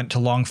Dawson went to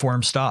long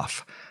form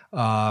stuff.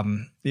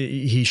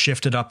 He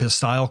shifted up his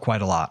style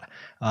quite a lot.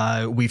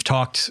 We've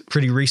talked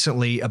pretty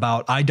recently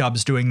about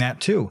iDubbbz doing that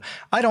too.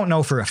 I don't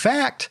know for a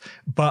fact,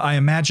 but I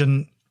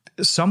imagine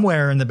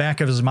somewhere in the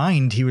back of his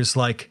mind, he was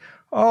like,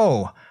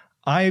 oh,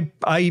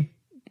 I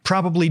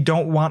probably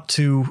don't want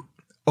to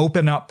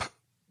open up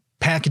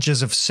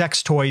packages of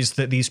sex toys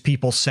that these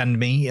people send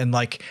me and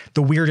like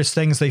the weirdest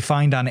things they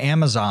find on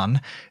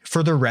Amazon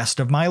for the rest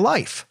of my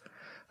life.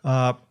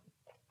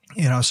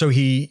 So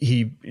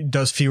he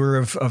does fewer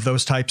of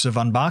those types of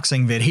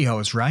unboxing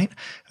videos, right?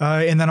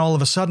 And then all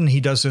of a sudden he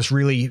does this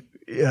really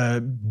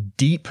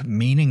deep,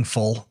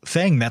 meaningful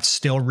thing that's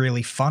still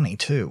really funny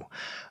too.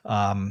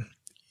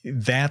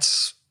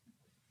 That's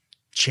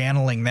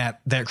channeling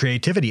that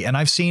creativity. And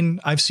I've seen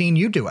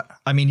you do it.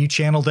 I mean, you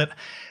channeled it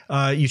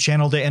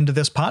into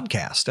this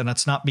podcast, and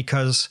it's not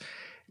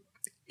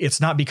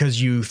because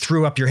you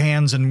threw up your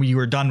hands and you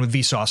were done with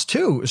Vsauce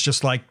 2. It's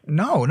just like,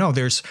 no,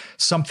 there's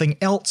something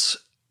else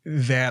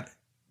that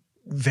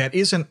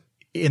isn't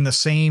in the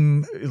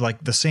same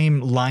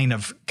line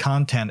of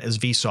content as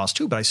Vsauce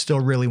 2, but I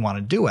still really want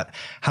to do it.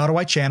 How do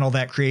I channel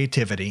that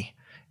creativity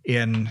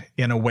in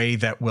a way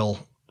that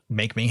will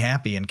make me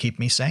happy and keep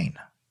me sane?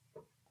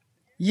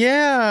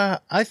 Yeah,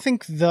 I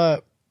think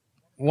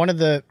one of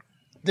the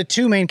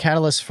two main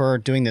catalysts for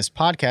doing this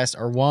podcast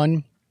are,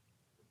 one,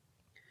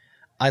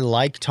 I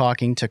like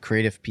talking to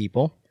creative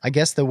people. I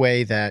guess the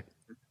way that,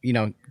 you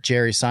know,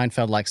 Jerry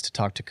Seinfeld likes to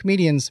talk to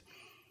comedians,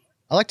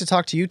 I like to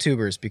talk to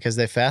YouTubers because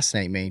they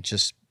fascinate me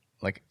just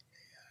like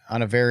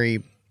on a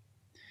very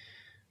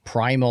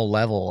primal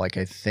level. Like,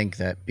 I think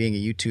that being a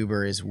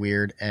YouTuber is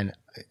weird,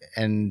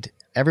 and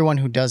everyone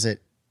who does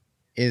it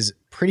is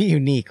pretty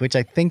unique, which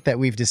I think that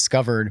we've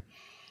discovered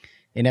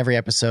in every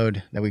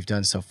episode that we've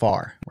done so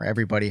far, where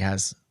everybody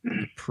has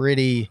a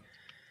pretty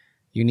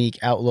unique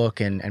outlook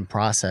and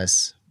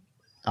process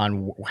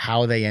on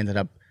how they ended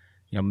up,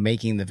 you know,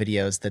 making the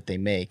videos that they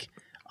make.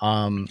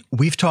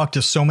 We've talked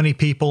to so many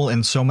people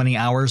in so many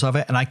hours of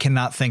it, and I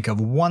cannot think of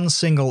one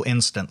single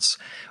instance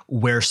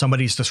where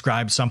somebody's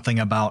described something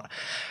about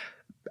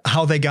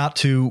how they got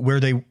to where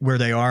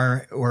they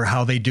are or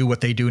how they do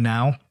what they do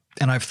now.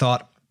 And I've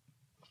thought,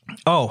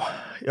 oh,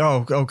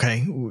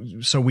 okay.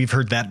 So we've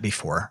heard that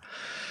before.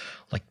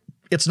 Like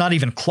it's not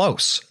even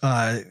close.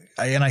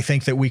 And I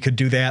think that we could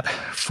do that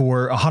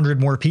for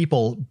 100 more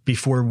people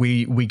before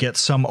we get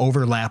some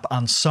overlap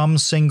on some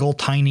single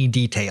tiny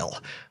detail.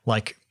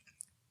 Like,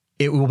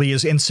 it will be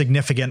as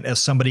insignificant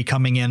as somebody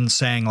coming in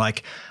saying,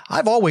 like,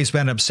 I've always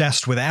been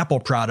obsessed with Apple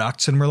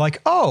products. And we're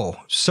like, oh,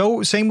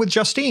 so same with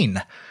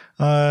Justine.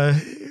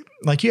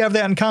 Like, you have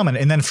that in common.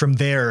 And then from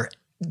there,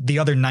 the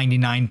other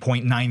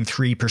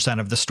 99.93%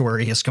 of the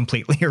story is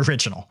completely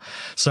original.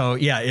 So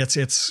yeah,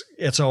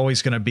 it's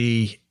always going to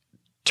be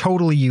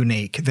totally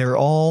unique. They're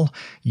all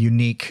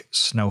unique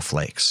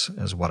snowflakes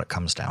is what it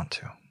comes down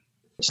to.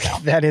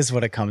 That is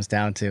what it comes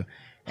down to.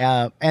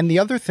 And the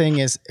other thing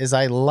is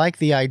I like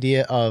the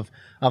idea of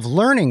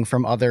learning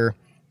from other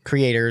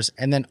creators,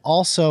 and then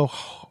also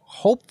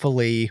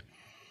hopefully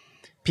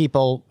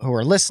people who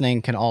are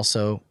listening can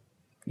also,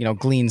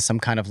 glean some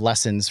kind of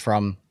lessons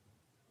from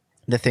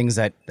the things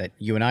that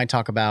you and I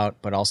talk about,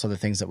 but also the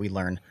things that we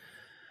learn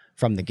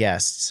from the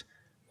guests.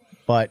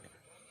 But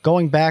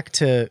going back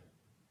to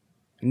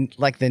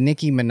like the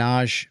Nicki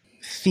Minaj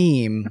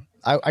theme,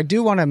 I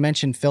do want to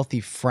mention Filthy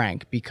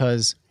Frank,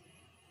 because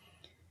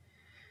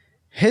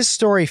his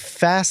story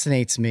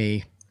fascinates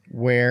me,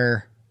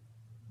 where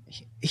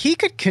he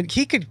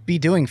could be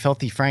doing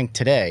Filthy Frank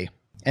today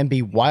and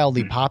be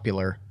wildly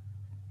popular.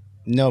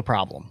 No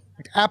problem.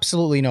 Like,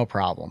 absolutely no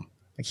problem.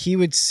 Like, he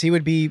would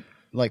be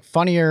like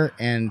funnier,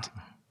 and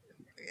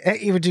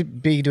he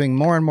would be doing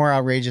more and more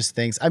outrageous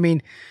things. I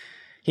mean,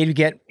 he'd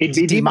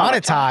be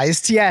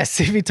demonetized. Yes,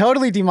 he'd be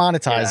totally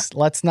demonetized. Yeah.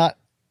 Let's not,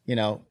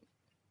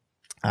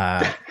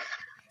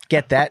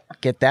 get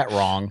that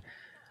wrong.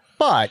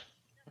 But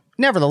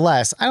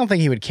nevertheless, I don't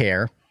think he would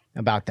care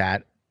about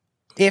that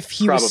if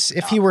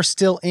he were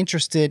still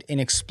interested in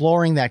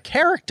exploring that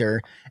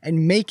character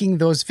and making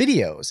those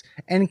videos.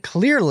 And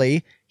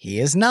clearly he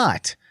is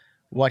not.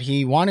 What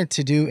he wanted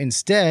to do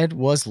instead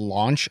was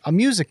launch a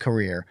music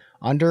career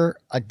under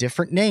a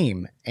different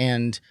name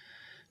and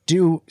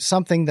do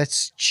something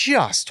that's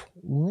just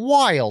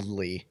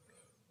wildly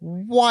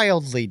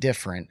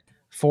different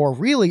for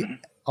really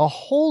a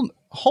whole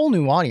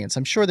new audience.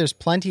 I'm sure there's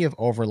plenty of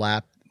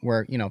overlap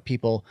where,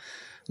 people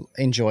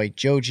enjoy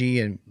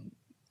Joji and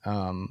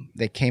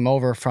they came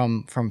over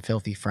from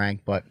Filthy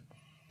Frank, but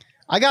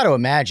I got to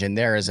imagine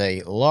there is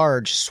a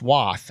large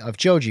swath of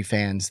Joji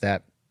fans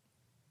that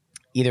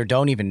either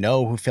don't even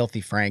know who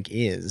Filthy Frank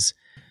is.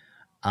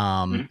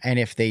 And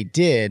if they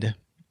did,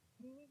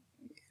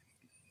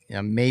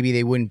 maybe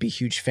they wouldn't be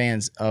huge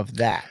fans of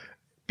that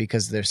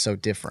because they're so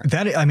different.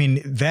 That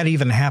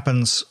even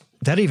happens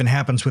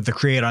with the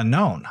Create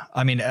Unknown.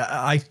 I mean,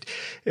 I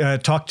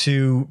talk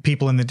to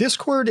people in the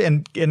Discord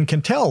and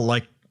can tell,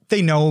 like,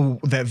 they know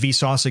that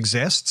Vsauce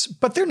exists,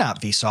 but they're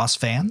not Vsauce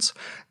fans.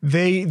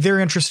 They're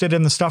interested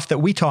in the stuff that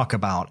we talk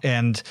about,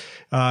 and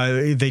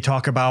they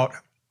talk about,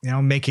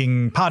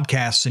 making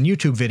podcasts and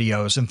YouTube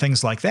videos and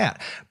things like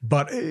that,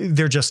 but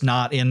they're just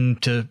not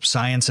into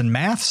science and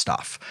math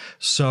stuff.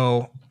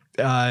 So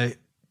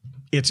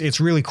it's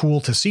really cool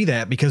to see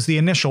that, because the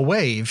initial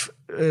wave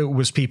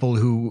was people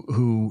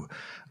who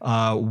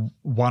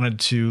wanted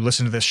to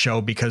listen to this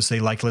show because they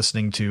like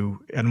listening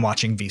to and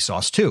watching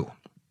Vsauce too.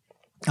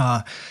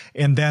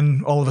 And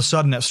then all of a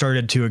sudden it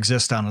started to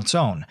exist on its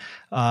own.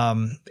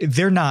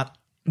 They're not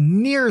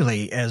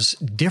nearly as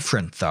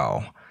different,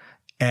 though,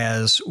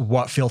 as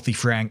what Filthy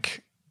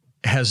Frank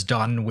has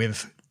done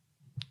with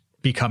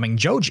becoming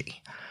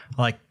Joji.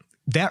 Like,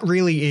 that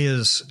really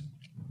is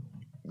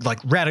like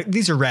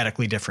these are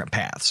radically different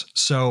paths.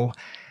 So,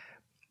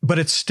 but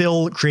it's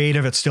still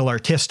creative. It's still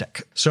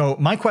artistic. So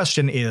my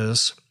question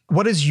is,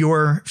 what is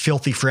your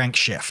Filthy Frank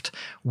shift?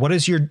 What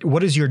is your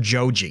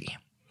Joji?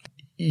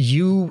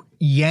 You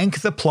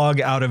yank the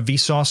plug out of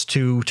Vsauce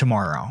 2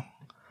 tomorrow.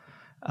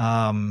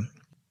 No,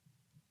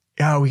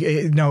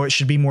 it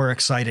should be more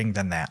exciting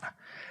than that.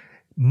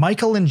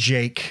 Michael and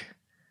Jake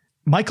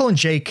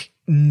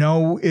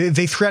know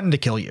they threaten to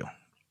kill you.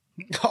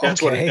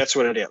 That's what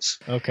it is.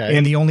 Okay.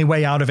 And the only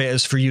way out of it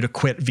is for you to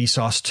quit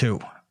Vsauce 2.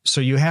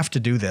 So you have to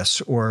do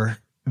this or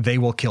they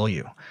will kill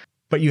you.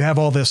 But you have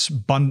all this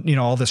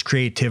all this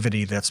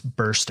creativity that's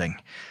bursting.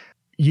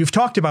 You've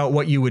talked about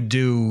what you would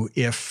do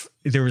if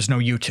there was no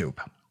YouTube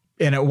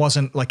and it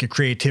wasn't like a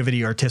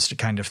creativity artistic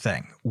kind of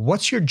thing.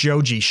 What's your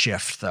Joji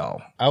shift,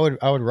 though? I would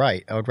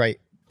write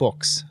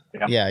books.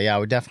 Yeah. I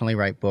would definitely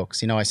write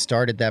books. I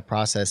started that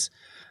process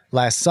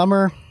last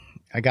summer.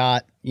 I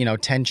got,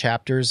 10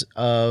 chapters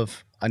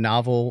of a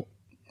novel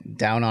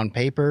down on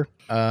paper.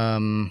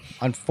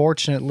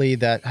 Unfortunately,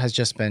 that has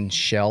just been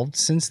shelved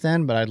since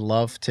then, but I'd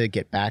love to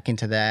get back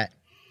into that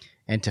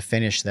and to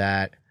finish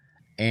that.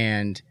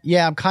 And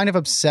yeah, I'm kind of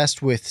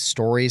obsessed with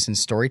stories and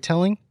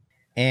storytelling,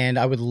 and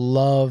I would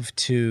love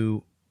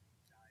to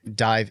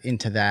dive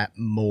into that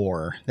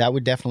more. That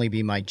would definitely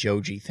be my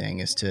Joji thing,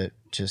 is to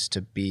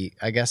be,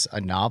 I guess,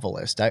 a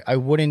novelist.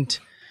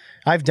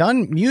 I've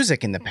done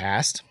music in the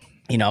past,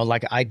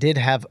 like I did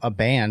have a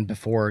band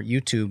before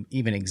YouTube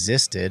even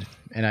existed,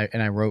 and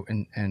I wrote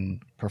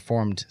and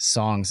performed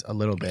songs a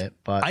little bit,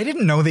 but I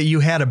didn't know that you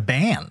had a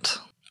band.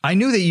 I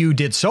knew that you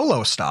did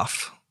solo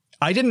stuff.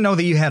 I didn't know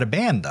that you had a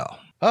band, though.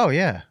 Oh,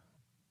 yeah.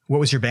 What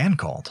was your band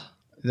called?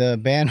 The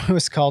band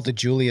was called the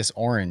Julius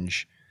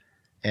Orange,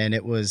 and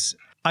it was...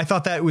 I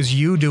thought that was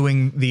you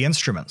doing the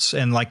instruments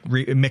and like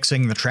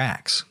mixing the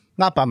tracks.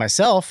 Not by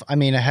myself. I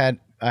mean, I had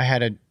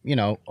a,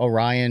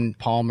 Orion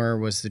Palmer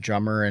was the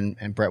drummer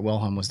and Brett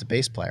Wilhelm was the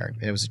bass player.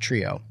 It was a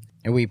trio.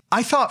 And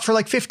I thought for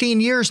like 15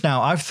 years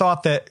now, I've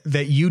thought that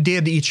you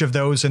did each of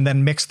those and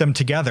then mixed them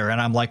together. And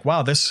I'm like,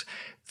 wow, this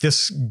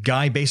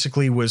guy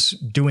basically was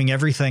doing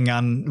everything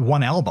on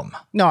one album.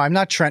 No, I'm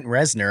not Trent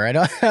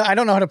Reznor. I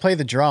don't know how to play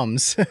the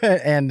drums,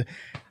 and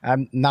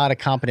I'm not a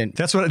competent.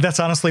 That's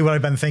honestly what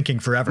I've been thinking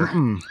forever.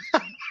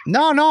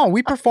 No,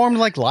 we performed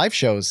like live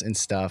shows and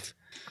stuff,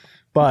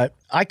 but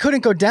I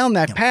couldn't go down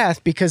that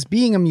path because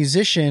being a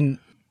musician,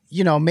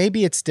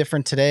 maybe it's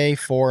different today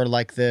for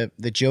like the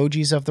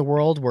Jojis of the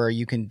world where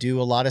you can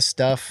do a lot of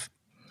stuff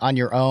on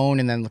your own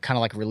and then kind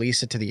of like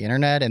release it to the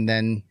internet and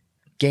then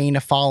gain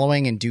a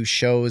following and do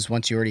shows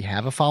once you already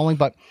have a following.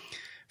 But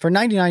for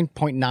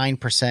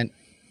 99.9%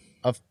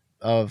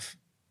 of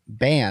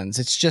bands,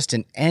 it's just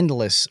an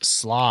endless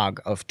slog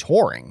of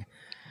touring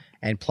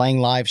and playing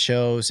live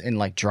shows and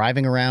like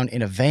driving around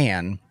in a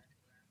van,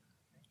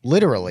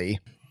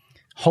 literally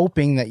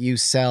hoping that you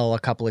sell a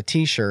couple of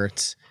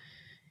t-shirts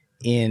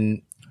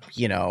in,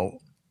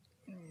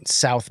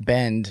 South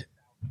Bend,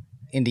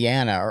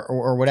 Indiana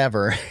or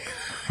whatever.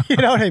 You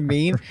know what I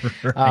mean?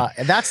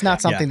 That's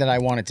not something that I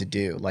wanted to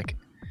do. Like,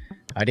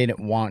 I didn't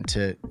want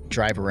to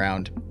drive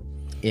around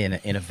in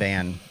a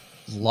van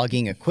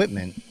lugging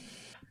equipment,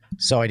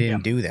 so I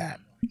didn't do that.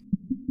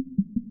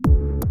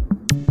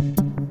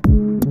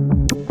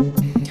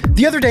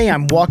 The other day,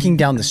 I'm walking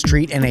down the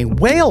street, and a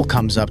whale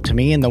comes up to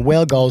me, and the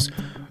whale goes,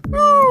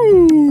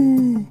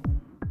 ooh,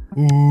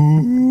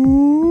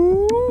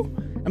 ooh.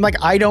 I'm like,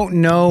 I don't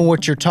know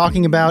what you're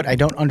talking about. I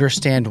don't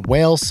understand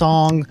whale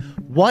song.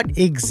 What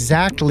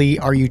exactly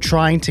are you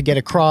trying to get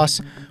across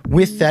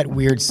with that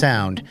weird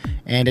sound?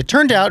 And it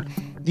turned out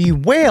the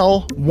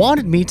whale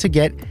wanted me to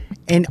get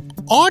an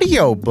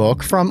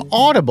audiobook from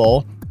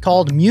Audible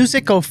called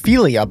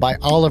Musicophilia by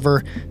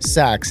Oliver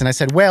Sacks. And I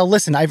said, well,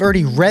 listen, I've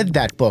already read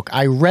that book.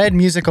 I read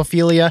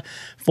Musicophilia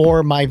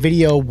for my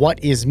video,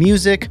 What is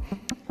Music?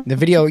 The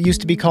video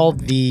used to be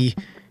called The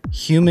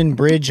Human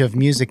Bridge of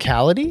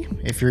Musicality,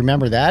 if you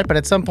remember that. But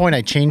at some point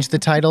I changed the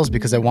titles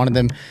because I wanted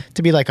them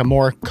to be like a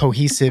more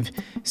cohesive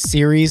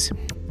series.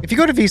 If you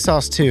go to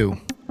Vsauce 2,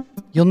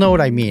 you'll know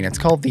what I mean. It's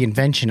called the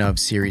Invention of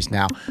series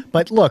now.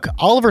 But look,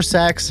 Oliver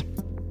Sacks,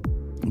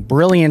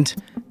 brilliant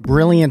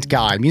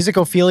guy.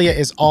 Musicophilia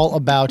is all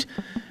about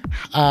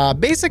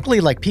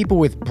basically like people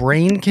with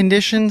brain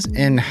conditions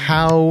and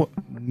how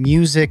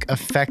music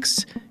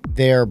affects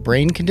their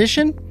brain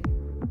condition.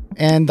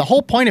 And the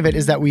whole point of it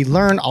is that we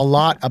learn a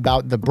lot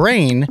about the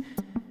brain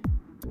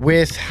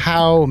with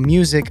how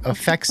music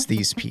affects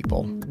these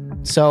people.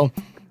 So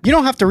you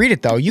don't have to read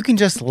it, though. You can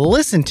just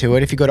listen to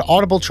it. If you go to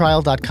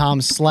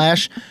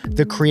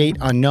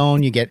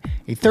audibletrial.com/thecreateunknown, you get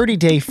a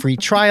 30-day free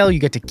trial. You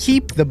get to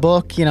keep the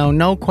book,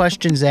 no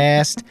questions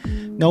asked.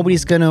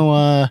 Nobody's going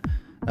to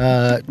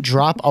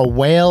drop a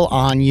whale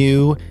on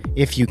you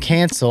if you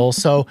cancel.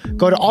 So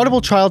go to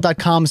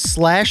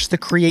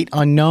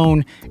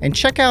audibletrial.com/thecreateunknown and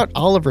check out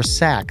Oliver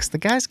Sacks. The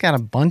guy's got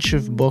a bunch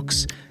of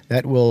books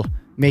that will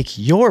make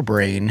your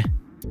brain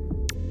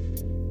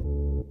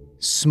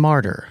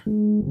smarter.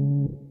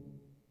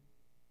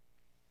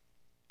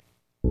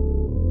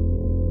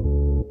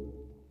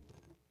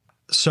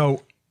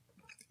 So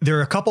there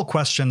are a couple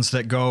questions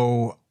that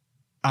go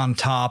on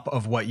top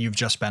of what you've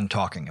just been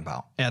talking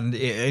about.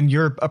 And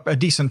you're a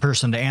decent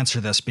person to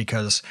answer this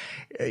because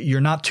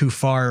you're not too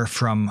far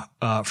from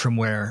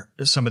where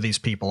some of these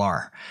people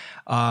are.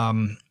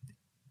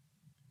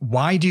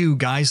 Why do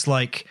guys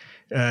like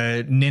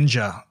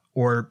Ninja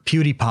or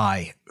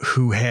PewDiePie,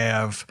 who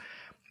have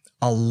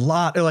a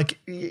lot, like,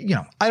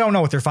 I don't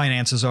know what their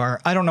finances are.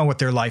 I don't know what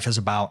their life is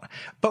about,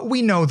 but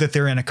we know that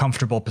they're in a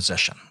comfortable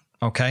position.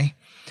 Okay.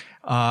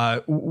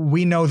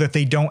 We know that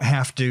they don't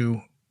have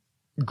to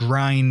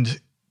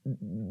grind,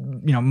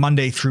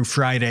 Monday through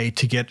Friday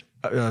to get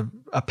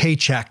a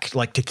paycheck,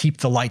 like to keep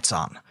the lights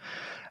on.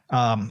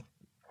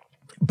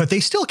 But they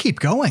still keep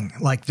going.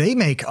 Like, they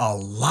make a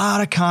lot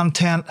of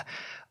content.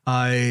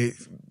 I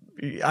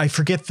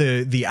forget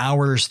the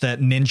hours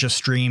that Ninja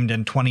streamed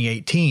in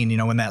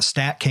 2018, when that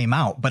stat came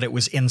out, but it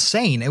was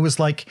insane. It was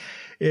like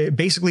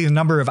basically the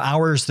number of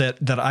hours that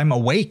I'm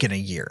awake in a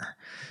year.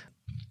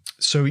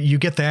 So you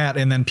get that,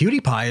 and then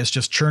PewDiePie is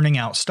just churning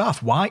out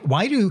stuff. Why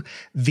do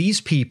these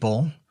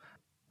people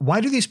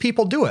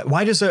do it?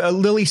 Why does a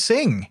Lily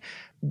Singh,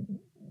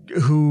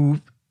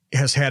 who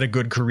has had a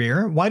good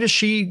career, why does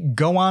she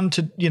go on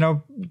to,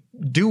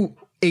 do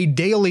a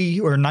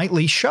daily or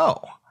nightly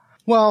show?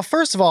 Well,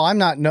 first of all, I'm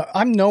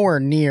nowhere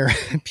near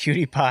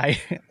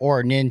PewDiePie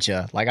or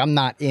Ninja. Like, I'm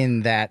not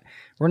in that.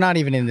 We're not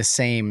even in the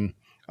same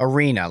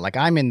arena. Like,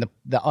 I'm in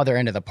the other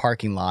end of the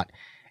parking lot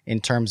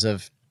in terms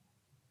of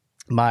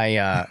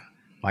my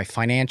my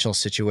financial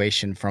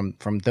situation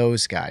from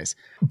those guys.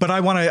 But I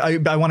want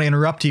to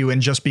interrupt you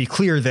and just be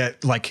clear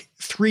that like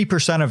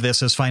 3% of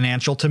this is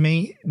financial to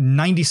me.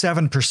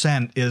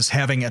 97% is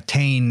having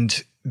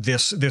attained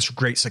this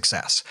great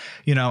success,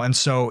 you know. And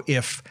so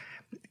if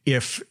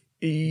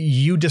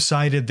you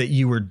decided that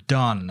you were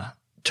done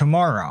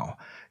tomorrow,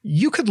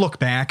 you could look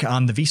back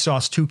on the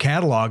Vsauce 2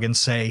 catalog and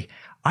say,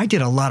 I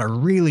did a lot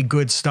of really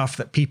good stuff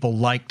that people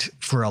liked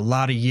for a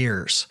lot of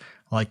years.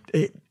 Like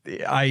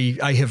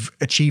I have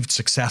achieved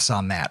success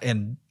on that,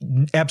 and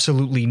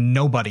absolutely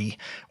nobody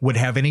would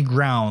have any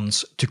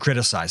grounds to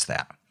criticize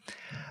that.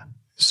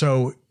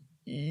 So,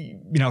 you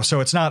know, so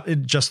it's not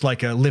just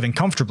like a living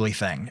comfortably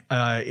thing.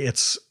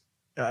 It's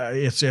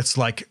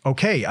like,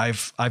 okay,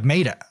 I've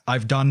made it.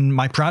 I've done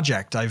my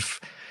project. I've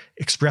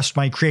expressed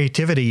my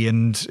creativity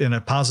in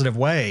a positive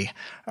way.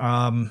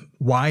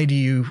 Why do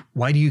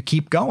you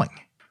keep going?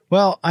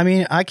 Well, I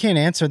mean, I can't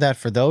answer that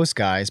for those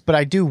guys, but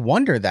I do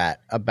wonder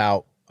that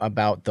about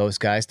those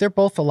guys. They're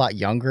both a lot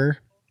younger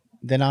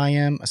than I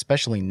am,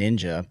 especially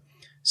Ninja.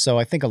 So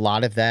I think a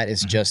lot of that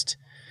is just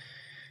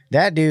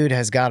that dude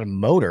has got a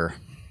motor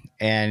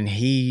and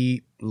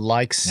he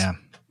likes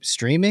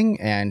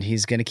streaming, and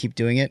he's going to keep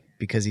doing it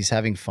because he's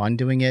having fun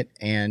doing it.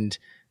 And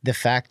the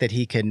fact that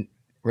he can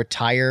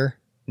retire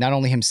not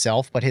only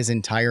himself, but his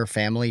entire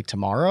family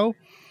tomorrow,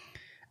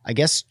 I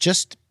guess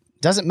just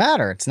doesn't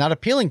matter. It's not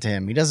appealing to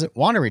him. He doesn't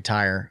want to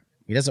retire.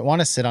 He doesn't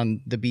want to sit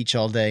on the beach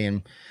all day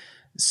and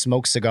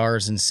smoke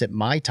cigars and sip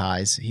Mai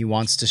Tais. He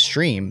wants to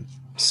stream.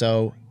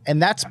 So,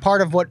 and that's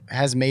part of what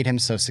has made him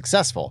so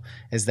successful,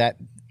 is that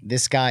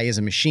this guy is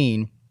a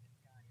machine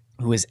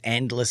who is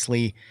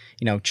endlessly,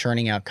 you know,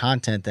 churning out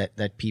content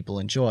that people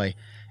enjoy.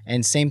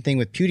 And same thing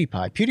with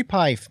PewDiePie.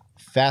 PewDiePie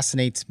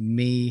fascinates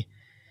me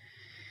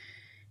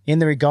in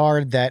the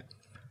regard that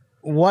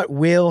what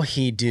will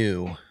he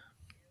do,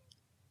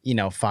 you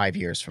know, 5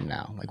 years from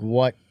now? Like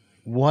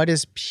what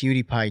is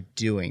PewDiePie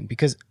doing?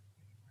 Because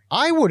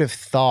I would have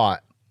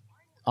thought,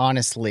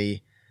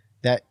 honestly,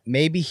 that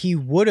maybe he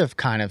would have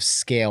kind of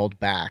scaled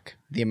back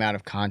the amount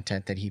of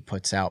content that he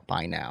puts out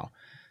by now.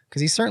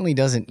 Because he certainly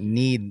doesn't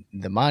need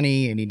the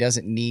money, and he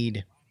doesn't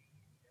need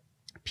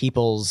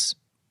people's,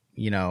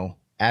 you know,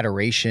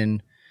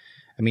 adoration.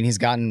 I mean, he's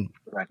gotten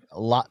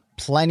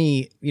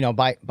plenty, you know,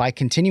 by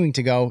continuing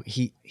to go,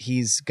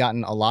 he's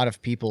gotten a lot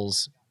of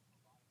people's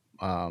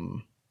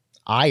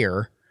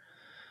ire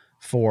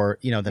for,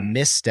 you know, the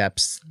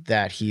missteps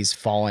that he's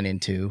fallen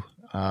into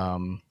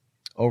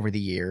over the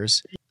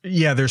years.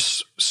 Yeah,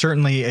 there's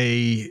certainly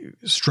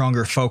a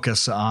stronger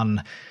focus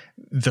on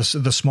the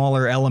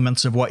smaller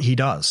elements of what he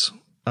does.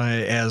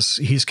 As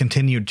he's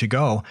continued to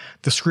go,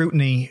 the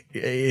scrutiny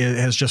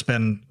has just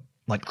been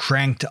like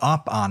cranked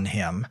up on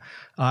him.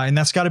 And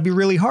that's got to be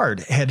really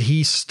hard. Had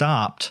he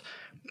stopped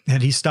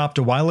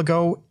a while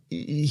ago,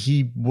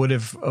 he would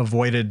have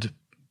avoided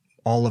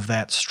all of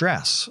that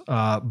stress.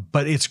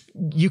 But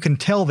you can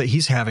tell that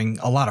he's having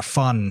a lot of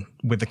fun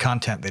with the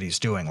content that he's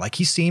doing. Like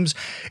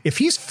if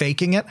he's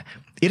faking it,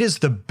 it is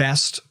the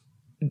best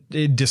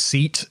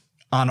deceit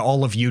on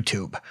all of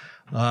YouTube.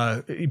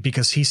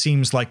 Because he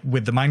seems like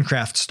with the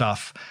Minecraft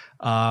stuff,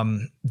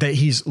 that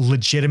he's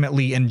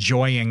legitimately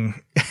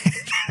enjoying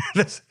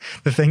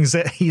the things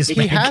that he's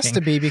making. He has to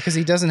be, because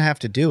he doesn't have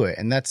to do it.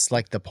 And that's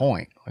like the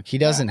point. Like, he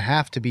doesn't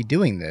have to be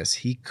doing this.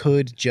 He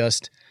could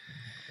just,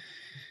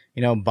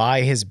 you know,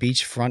 buy his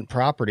beachfront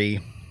property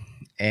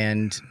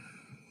and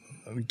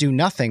do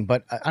nothing.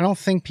 But I don't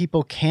think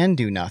people can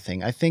do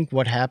nothing. I think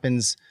what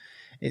happens,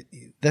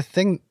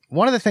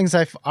 one of the things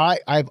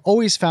I've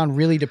always found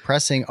really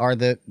depressing are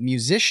the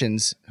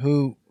musicians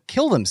who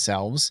kill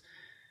themselves,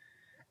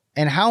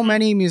 and how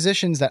many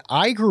musicians that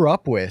I grew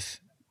up with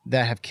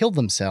that have killed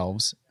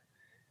themselves,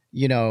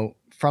 you know,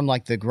 from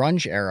like the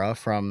grunge era,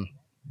 from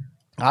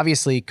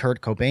obviously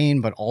Kurt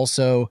Cobain, but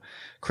also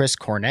Chris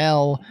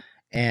Cornell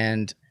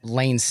and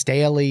Lane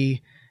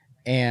Staley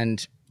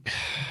and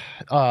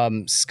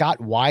Scott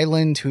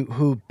Weiland,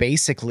 who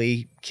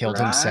basically killed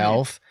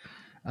himself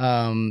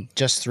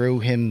just through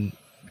him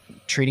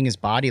treating his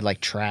body like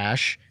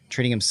trash,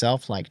 treating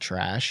himself like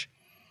trash.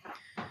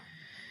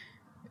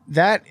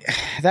 That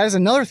is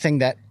another thing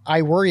that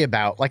I worry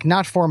about, like,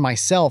 not for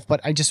myself, but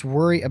I just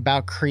worry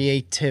about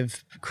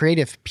creative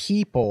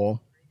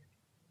people,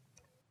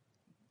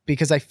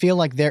 because I feel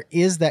like there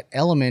is that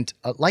element,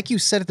 like you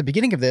said at the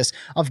beginning of this,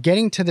 of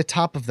getting to the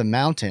top of the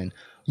mountain,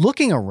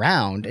 looking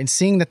around and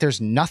seeing that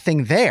there's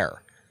nothing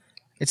there.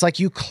 It's like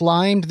you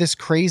climbed this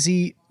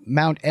crazy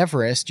Mount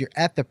Everest, you're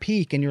at the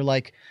peak, and you're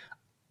like,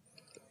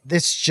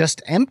 it's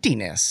just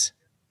emptiness.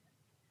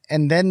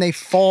 And then they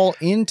fall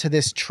into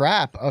this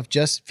trap of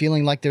just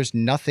feeling like there's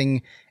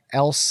nothing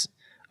else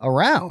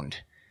around.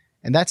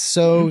 And that's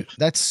so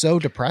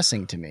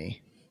depressing to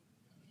me.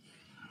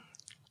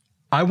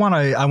 I want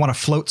to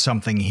float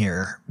something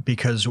here,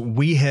 because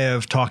we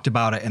have talked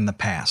about it in the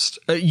past.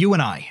 You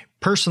and I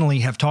personally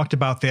have talked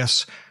about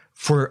this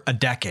for a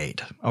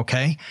decade.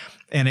 Okay.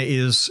 And it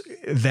is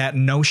that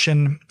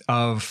notion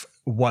of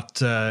what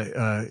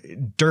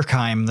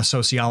Durkheim, the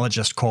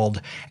sociologist,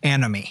 called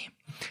anomie.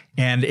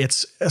 And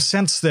it's a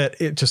sense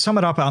that, to sum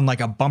it up on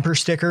like a bumper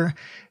sticker,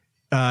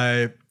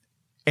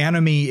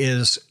 enemy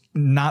is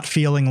not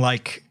feeling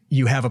like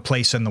you have a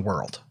place in the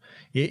world.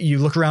 You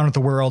look around at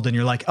the world and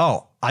you're like,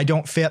 oh, I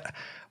don't fit.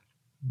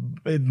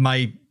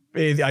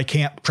 I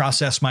can't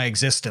process my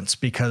existence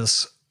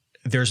because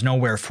there's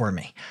nowhere for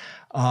me.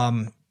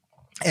 And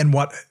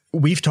what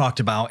we've talked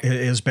about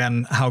has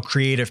been how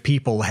creative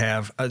people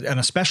have an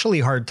especially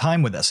hard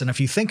time with this. And if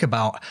you think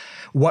about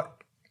what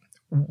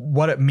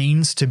it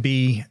means to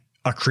be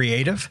a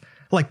creative,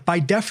 like by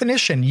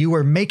definition, you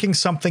are making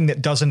something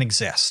that doesn't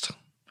exist.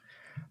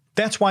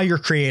 That's why you're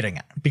creating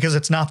it, because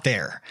it's not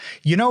there.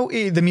 You know,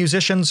 the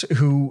musicians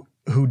who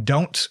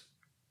don't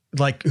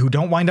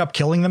wind up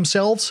killing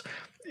themselves,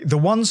 the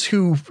ones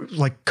who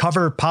like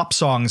cover pop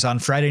songs on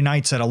Friday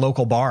nights at a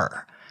local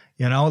bar,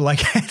 you know,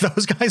 like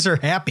those guys are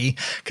happy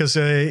because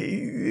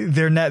they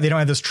don't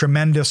have this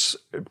tremendous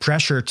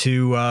pressure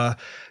to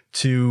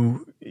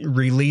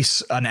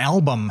release an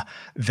album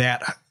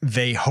that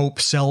they hope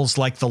sells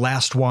like the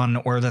last one,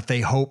 or that they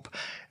hope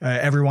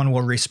everyone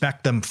will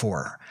respect them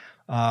for.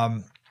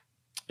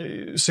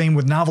 Same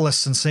with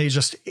novelists, and say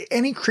just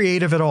any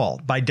creative at all,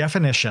 by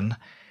definition,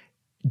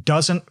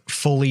 doesn't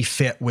fully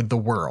fit with the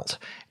world.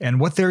 And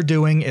what they're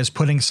doing is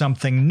putting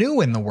something new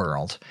in the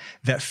world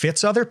that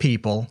fits other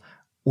people,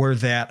 or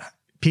that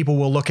people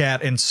will look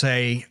at and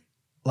say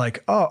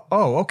like, oh,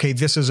 okay,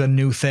 this is a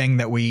new thing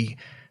that we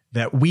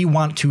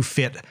want to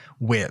fit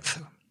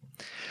with.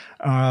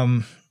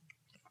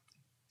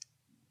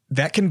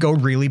 That can go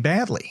really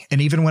badly.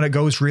 And even when it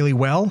goes really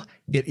well,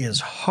 it is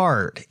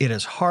hard. It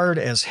is hard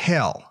as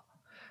hell.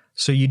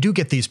 So you do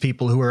get these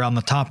people who are on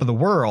the top of the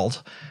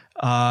world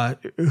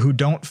who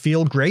don't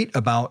feel great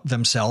about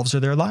themselves or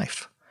their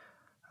life.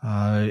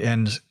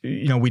 And,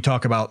 you know, we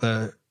talk about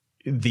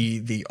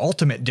the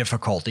ultimate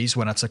difficulties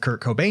when it's a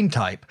Kurt Cobain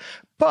type,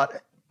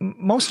 but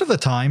most of the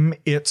time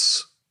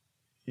it's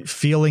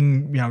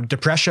feeling, you know,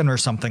 depression or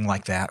something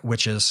like that,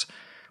 which is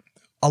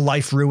a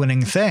life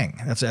ruining thing.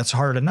 That's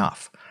hard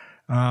enough.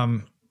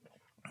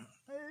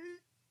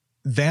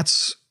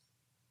 That's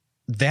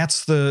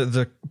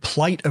the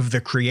plight of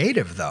the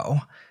creative,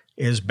 though,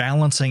 is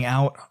balancing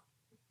out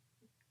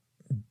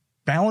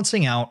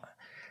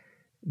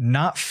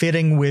not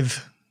fitting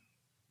with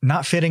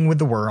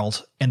the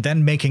world, and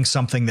then making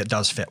something that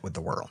does fit with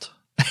the world.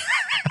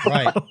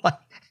 Right.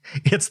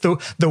 It's the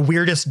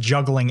weirdest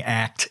juggling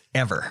act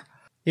ever.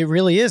 It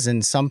really is.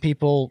 And some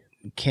people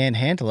can't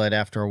handle it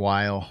after a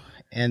while.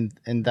 And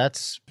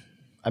that's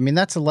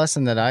a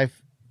lesson that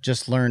I've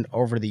just learned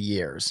over the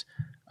years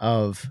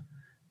of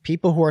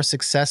people who are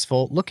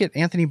successful. Look at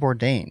Anthony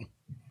Bourdain.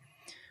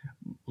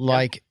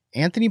 Like,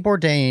 Anthony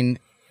Bourdain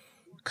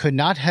could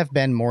not have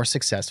been more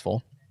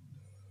successful.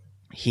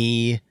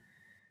 He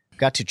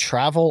got to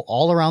travel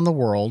all around the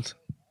world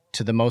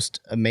to the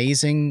most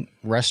amazing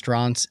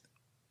restaurants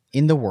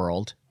in the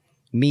world,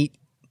 meet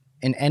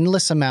an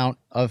endless amount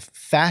of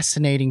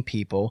fascinating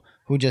people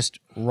who just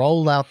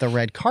roll out the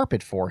red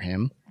carpet for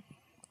him.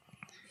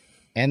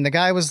 And the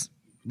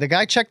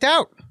guy checked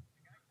out.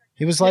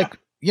 He was like,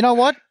 you know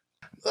what?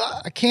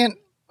 I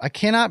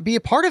cannot be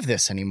a part of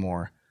this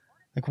anymore.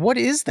 Like, what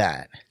is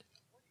that?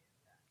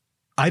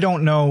 I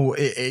don't know.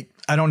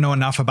 I don't know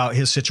enough about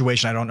his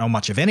situation. I don't know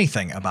much of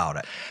anything about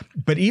it.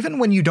 But even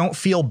when you don't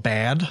feel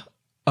bad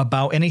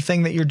about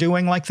anything that you're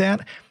doing like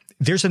that,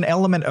 there's an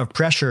element of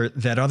pressure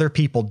that other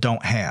people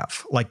don't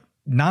have. Like,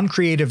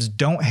 non-creatives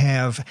don't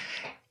have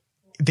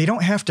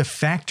to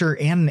factor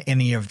in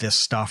any of this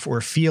stuff or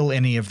feel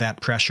any of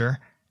that pressure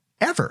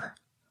ever.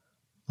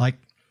 Like,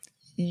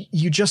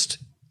 you just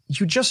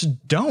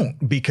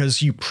don't,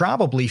 because you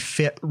probably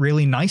fit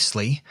really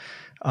nicely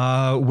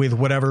with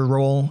whatever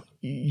role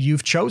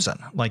you've chosen.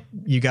 Like,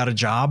 you got a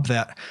job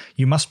that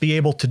you must be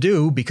able to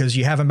do because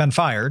you haven't been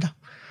fired,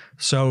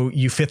 so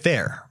you fit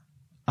there.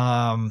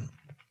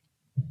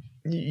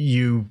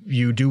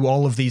 You do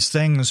all of these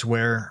things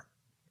where,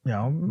 you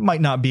know,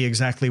 might not be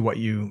exactly what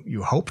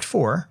you hoped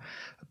for,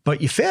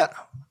 but you fit.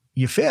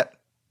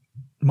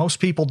 Most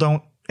people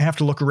don't have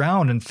to look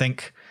around and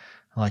think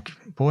like,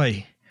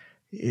 boy,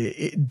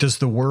 does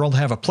the world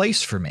have a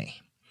place for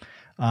me?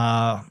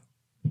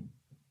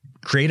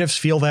 Creatives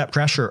feel that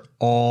pressure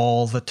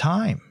all the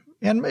time,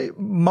 and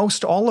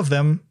most all of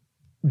them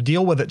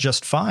deal with it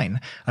just fine.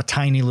 A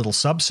tiny little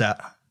subset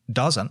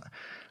doesn't,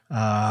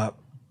 but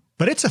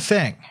it's a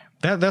thing.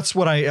 That's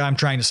what I'm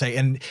trying to say.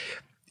 And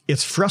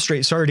it's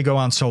frustrating. Sorry to go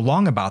on so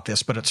long about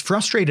this, but it's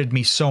frustrated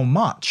me so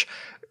much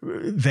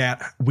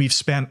that we've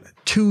spent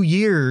 2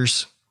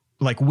 years,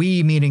 like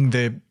we meaning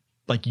the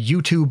like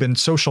YouTube and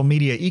social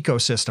media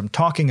ecosystem,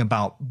 talking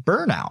about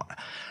burnout.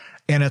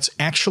 And it's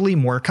actually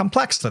more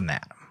complex than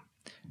that.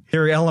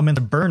 There are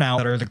elements of burnout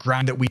that are the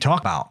grind that we talk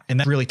about, and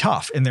that's really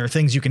tough. And there are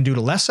things you can do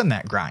to lessen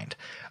that grind.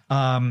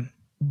 But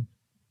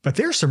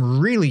there's some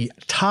really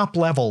top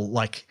level,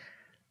 like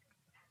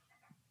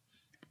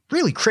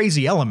really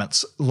crazy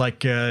elements, like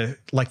the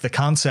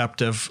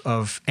concept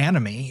of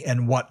anime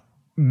and what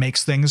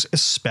makes things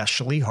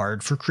especially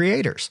hard for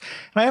creators.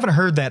 And I haven't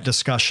heard that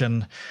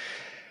discussion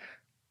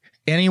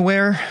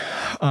Anywhere.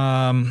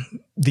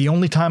 The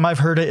only time I've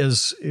heard it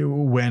is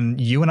when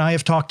you and I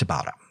have talked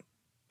about it.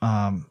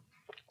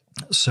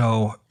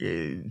 So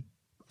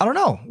I don't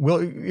know. Well,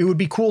 it would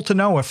be cool to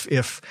know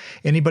if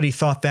anybody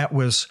thought that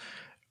was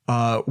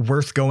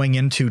worth going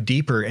into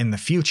deeper in the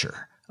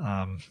future.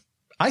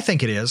 I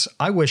think it is.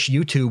 I wish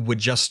YouTube would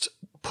just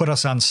put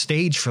us on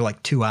stage for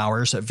like 2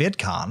 hours at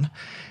VidCon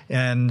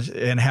and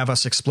have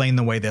us explain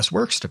the way this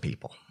works to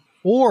people.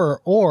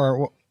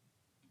 Or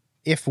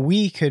if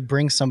we could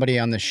bring somebody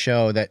on the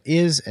show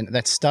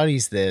that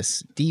studies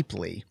this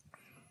deeply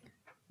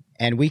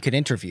and we could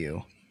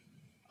interview,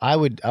 I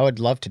would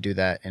love to do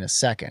that in a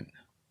second.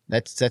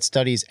 That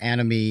studies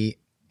anime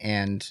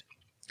and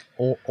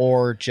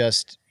or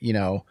just,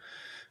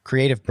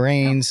 creative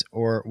brains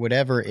or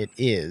whatever it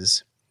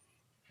is,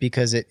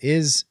 because it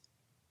is,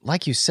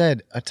 like you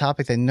said, a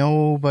topic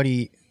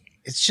that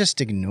it's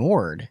just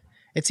ignored.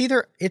 It's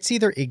either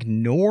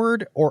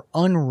ignored or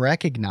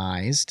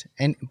unrecognized,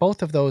 and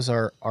both of those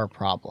are our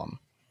problem.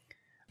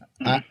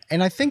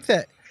 And I think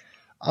that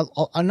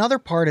another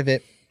part of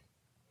it,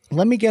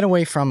 let me get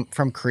away from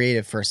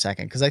creative for a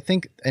second, because I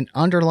think an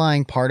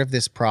underlying part of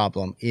this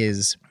problem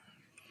is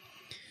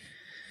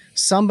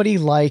somebody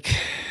like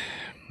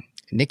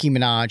Nicki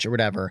Minaj or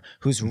whatever,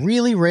 who's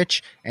really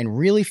rich and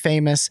really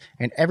famous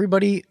and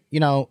everybody,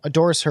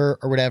 adores her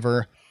or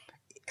whatever,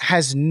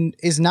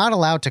 is not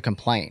allowed to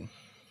complain.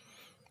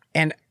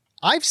 And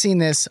I've seen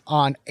this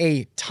on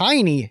a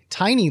tiny,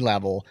 tiny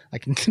level.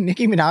 Like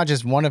Nicki Minaj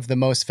is one of the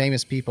most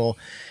famous people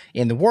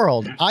in the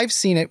world. I've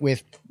seen it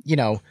with,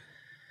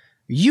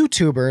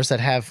 YouTubers that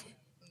have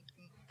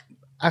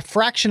a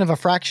fraction of a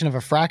fraction of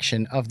a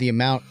fraction of the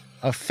amount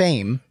of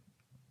fame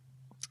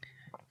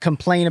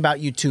complain about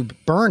YouTube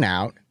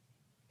burnout,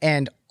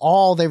 and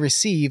all they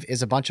receive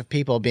is a bunch of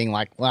people being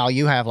like, well,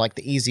 you have like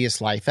the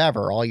easiest life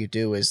ever. All you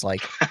do is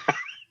like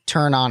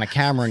turn on a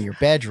camera in your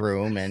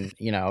bedroom, and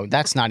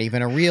that's not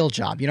even a real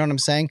job. You know what I'm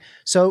saying?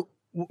 So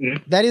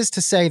that is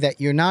to say that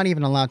you're not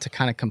even allowed to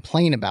kind of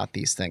complain about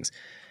these things.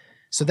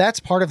 So that's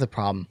part of the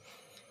problem.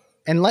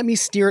 And let me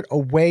steer it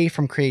away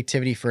from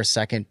creativity for a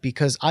second,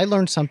 because I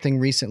learned something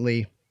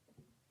recently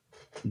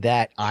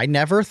that I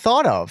never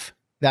thought of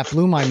that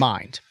blew my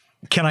mind.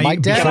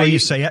 Before you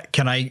say it,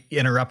 can I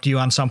interrupt you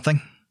on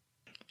something?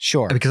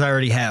 Sure. Because I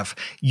already have.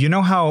 You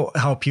know how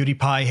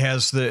PewDiePie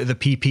has the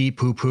pee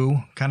poo poo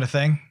kind of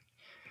thing?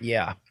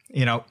 Yeah.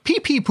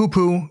 Pee poo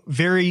poo,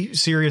 very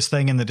serious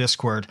thing in the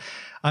Discord.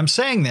 I'm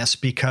saying this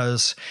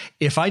because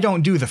if I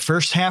don't do the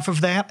first half of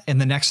that in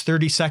the next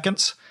 30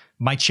 seconds,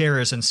 my chair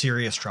is in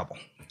serious trouble.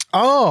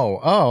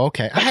 Oh,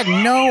 okay. I had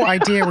no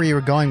idea where you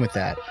were going with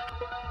that.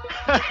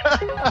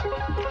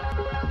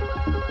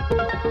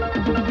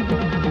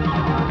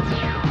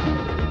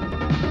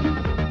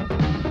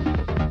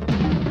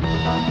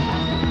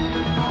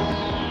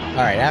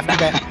 All right.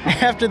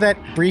 After that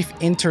brief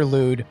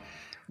interlude,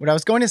 what I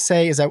was going to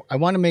say is I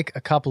want to make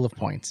a couple of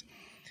points.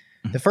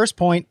 The first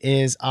point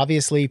is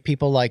obviously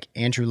people like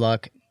Andrew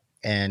Luck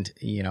and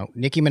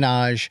Nicki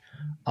Minaj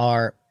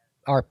are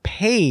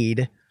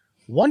paid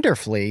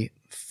wonderfully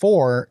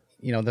for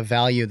the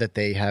value that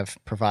they have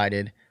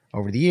provided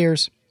over the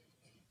years.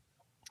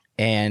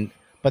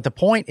 But the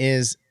point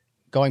is,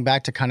 going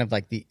back to kind of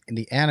like the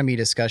anime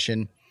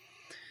discussion,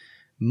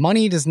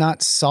 money does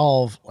not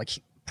solve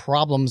like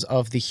problems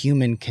of the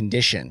human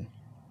condition.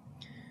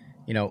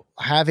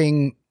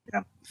 Having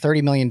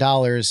 $30 million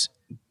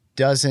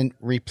doesn't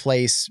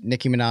replace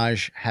Nicki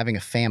Minaj having a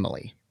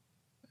family.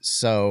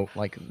 So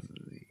like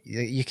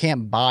you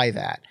can't buy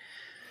that.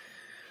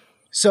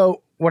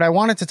 So what I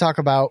wanted to talk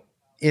about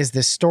is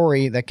this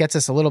story that gets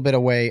us a little bit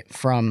away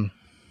from,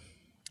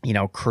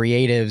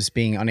 creatives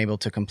being unable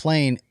to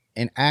complain,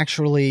 and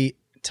actually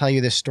tell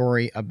you this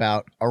story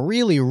about a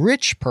really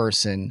rich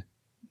person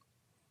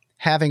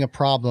having a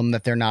problem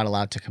that they're not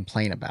allowed to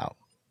complain about.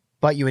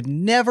 But you would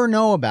never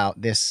know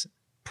about this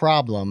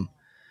problem.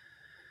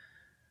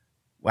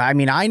 Well, I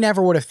mean, I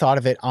never would have thought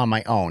of it on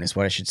my own, is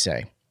what I should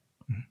say.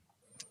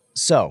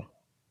 So,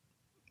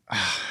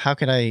 how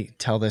could I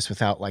tell this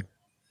without like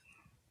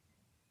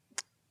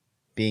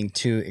being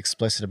too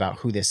explicit about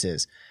who this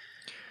is?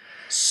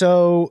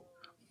 So,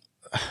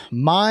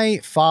 my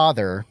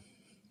father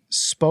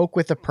spoke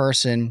with a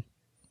person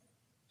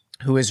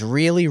who is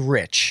really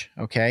rich,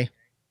 okay?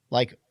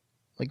 Like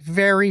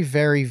very,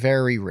 very,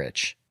 very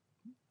rich.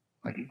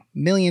 Like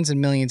millions and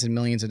millions and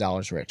millions of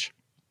dollars rich.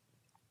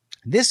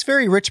 This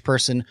very rich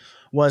person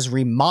was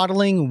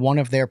remodeling one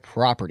of their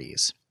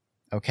properties,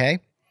 okay?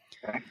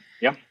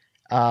 Yeah.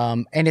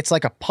 And it's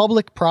like a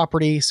public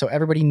property, so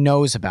everybody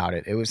knows about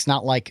it. It was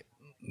not like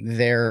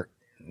their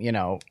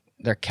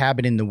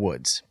cabin in the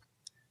woods.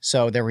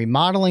 So they're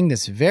remodeling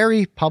this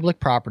very public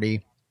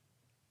property.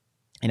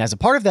 And as a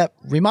part of that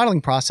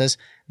remodeling process,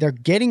 they're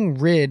getting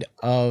rid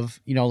of,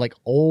 like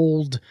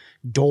old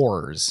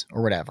doors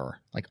or whatever,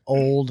 like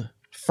old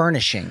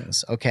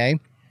furnishings. Okay.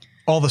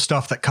 All the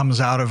stuff that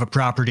comes out of a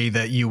property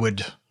that you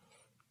would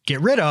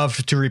get rid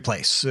of to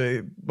replace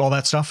all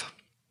that stuff.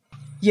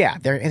 Yeah.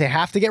 They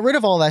have to get rid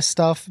of all that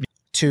stuff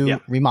to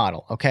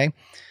remodel. Okay.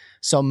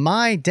 So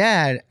my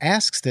dad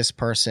asks this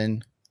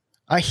person,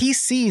 he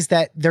sees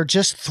that they're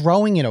just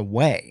throwing it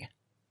away.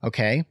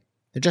 Okay.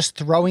 They're just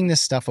throwing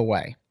this stuff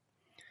away.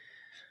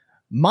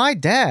 My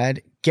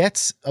dad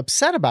gets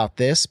upset about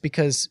this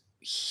because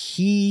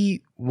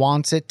he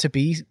wants it to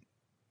be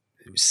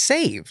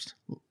saved.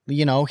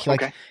 You know,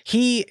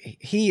 he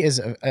is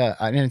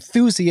an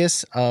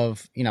enthusiast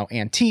of, you know,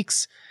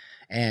 antiques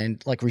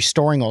and like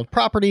restoring old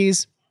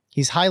properties.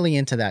 He's highly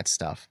into that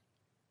stuff.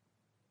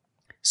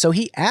 So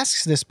he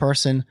asks this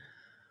person,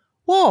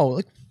 whoa,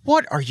 like,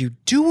 what are you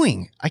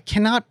doing? I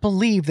cannot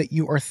believe that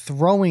you are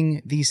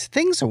throwing these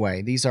things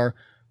away. These are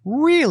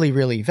really,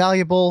 really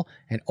valuable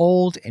and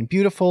old and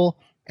beautiful.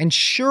 And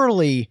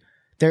surely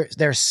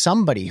there's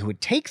somebody who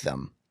would take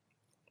them.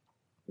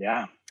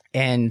 Yeah.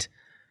 And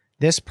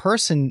this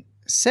person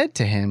said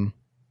to him,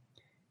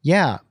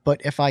 yeah,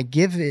 but if I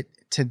give it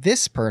to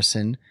this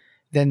person,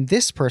 then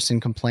this person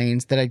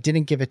complains that I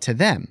didn't give it to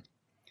them.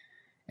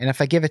 And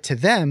if I give it to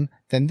them,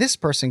 then this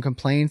person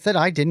complains that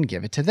I didn't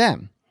give it to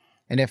them.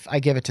 And if I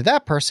give it to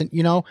that person,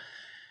 you know,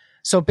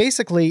 so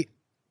basically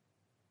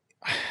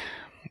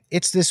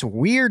it's this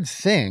weird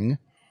thing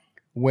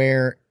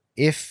where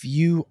if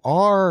you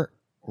are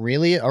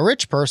really a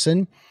rich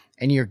person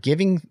and you're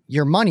giving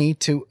your money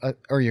to,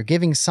 or you're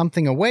giving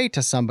something away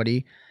to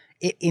somebody,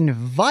 it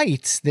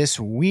invites this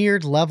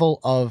weird level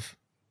of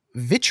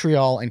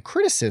vitriol and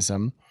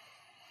criticism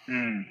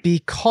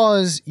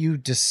because you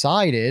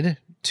decided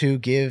to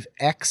give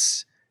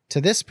X to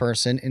this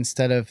person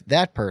instead of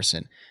that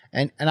person.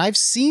 And I've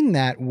seen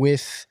that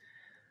with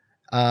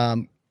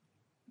Elon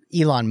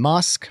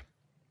Musk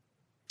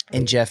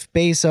and Jeff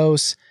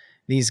Bezos,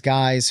 these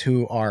guys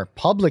who are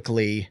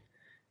publicly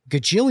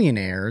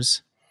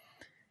gajillionaires.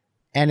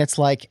 And it's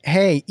like,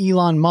 hey,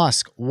 Elon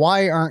Musk,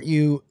 why aren't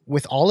you,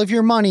 with all of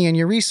your money and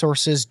your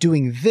resources,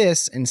 doing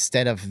this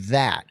instead of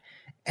that?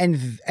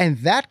 And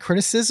that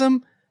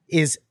criticism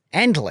is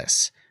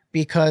endless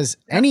because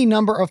any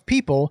number of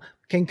people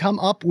can come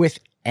up with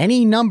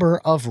any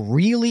number of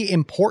really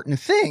important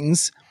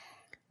things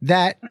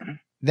that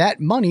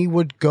money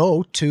would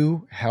go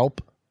to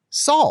help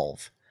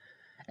solve.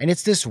 And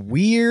it's this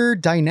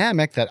weird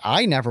dynamic that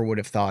I never would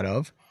have thought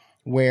of,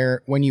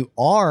 where when you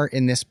are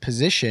in this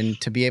position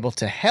to be able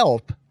to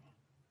help,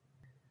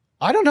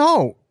 I don't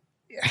know,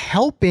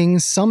 helping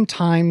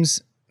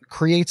sometimes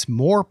creates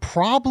more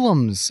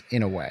problems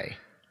in a way.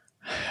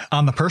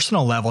 On the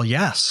personal level,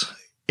 yes.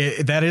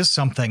 That is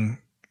something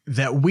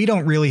that we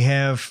don't really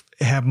have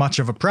much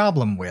of a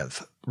problem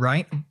with,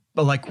 right?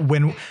 But like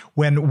when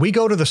we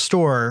go to the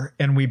store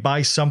and we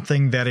buy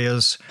something that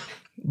is,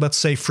 let's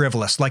say,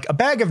 frivolous, like a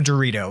bag of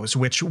Doritos,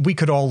 which we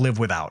could all live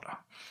without.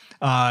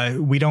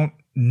 We don't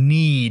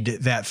need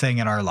that thing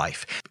in our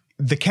life.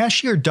 The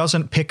cashier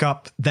doesn't pick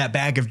up that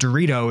bag of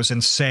Doritos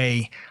and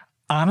say,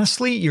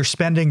 honestly, you're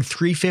spending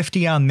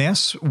 $3.50 on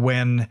this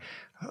when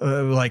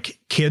like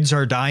kids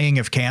are dying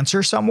of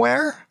cancer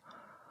somewhere.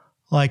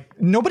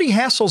 Like nobody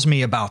hassles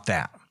me about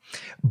that.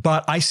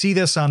 But I see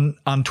this on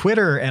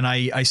Twitter, and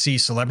I see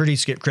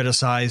celebrities get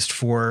criticized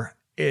for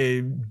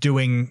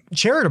doing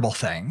charitable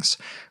things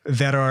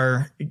that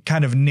are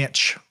kind of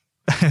niche,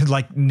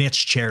 like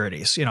niche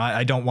charities. You know,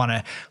 I don't want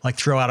to like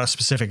throw out a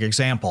specific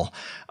example,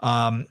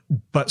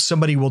 but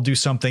somebody will do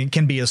something. It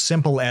can be as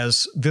simple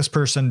as this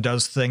person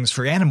does things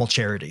for animal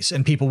charities,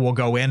 and people will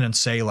go in and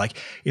say like,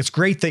 it's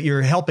great that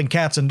you're helping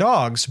cats and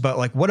dogs, but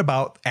like, what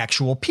about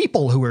actual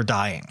people who are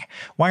dying?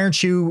 Why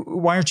aren't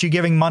you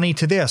giving money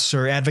to this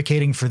or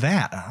advocating for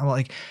that?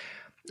 Like,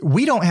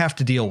 we don't have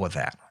to deal with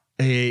that.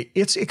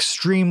 It's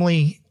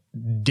extremely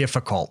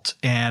difficult.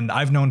 And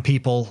I've known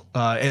people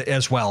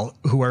as well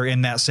who are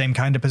in that same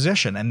kind of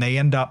position, and they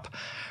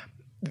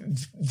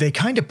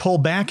kind of pull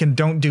back and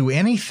don't do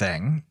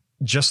anything,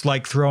 just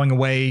like throwing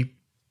away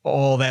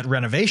all that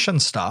renovation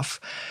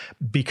stuff,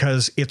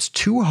 because it's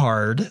too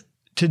hard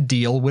to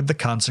deal with the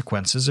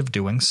consequences of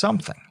doing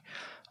something.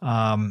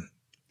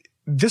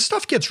 This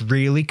stuff gets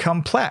really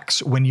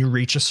complex when you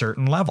reach a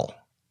certain level.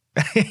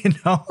 You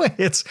know,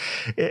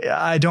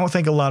 I don't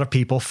think a lot of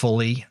people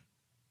fully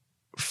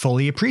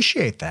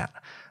appreciate that.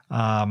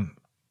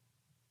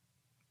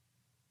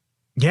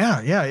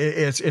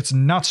 It's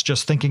nuts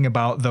just thinking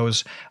about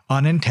those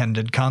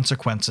unintended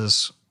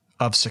consequences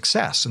of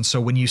success. And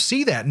so when you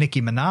see that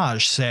Nicki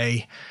Minaj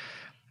say,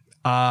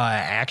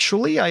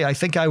 actually, I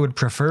think I would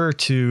prefer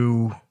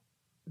to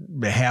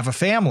have a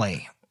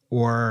family,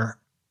 or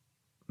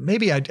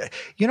maybe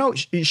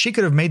she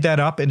could have made that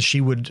up, and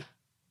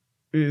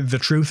the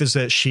truth is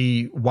that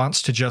she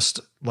wants to just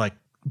like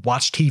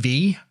watch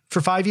TV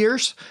for 5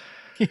 years.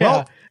 Yeah.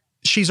 Well,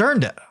 she's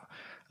earned it.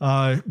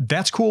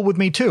 That's cool with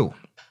me too.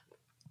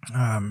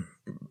 But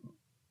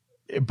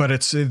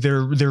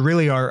there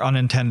really are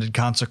unintended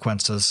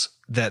consequences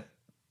that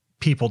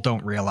people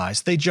don't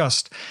realize. They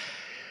just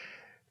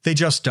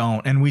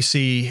don't. And we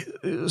see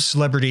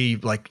celebrity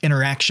like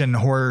interaction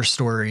horror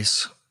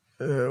stories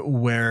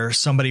where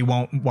somebody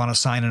won't want to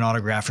sign an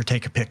autograph or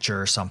take a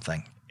picture or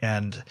something.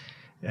 And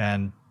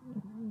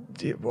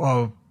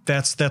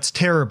That's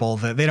terrible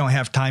that they don't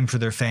have time for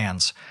their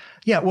fans.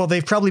 Yeah, well,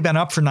 they've probably been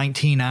up for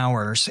 19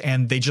 hours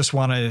and they just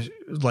want to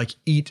like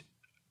eat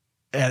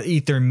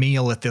their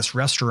meal at this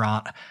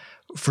restaurant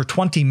for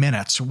 20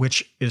 minutes,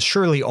 which is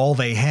surely all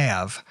they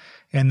have,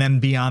 and then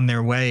be on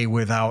their way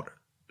without,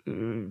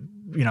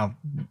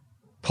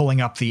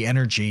 pulling up the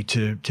energy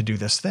to do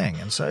this thing.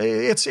 And so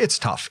it's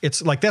tough.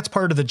 It's like, that's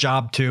part of the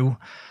job too.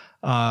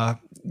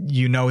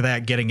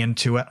 That getting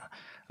into it,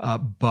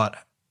 but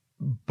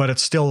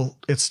it's still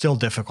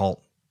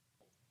difficult.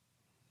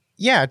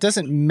 Yeah, it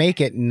doesn't make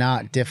it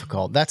not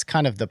difficult. That's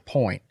kind of the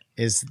point,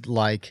 is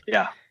like,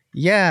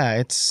 yeah,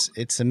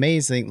 it's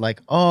amazing.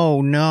 Like,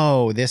 oh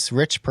no, this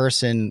rich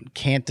person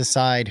can't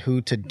decide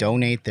who to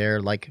donate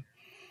their like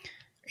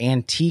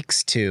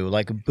antiques to,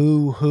 like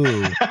boo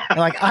hoo.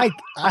 Like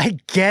I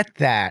get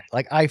that.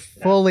 Like I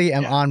fully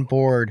am on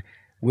board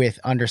with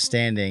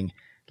understanding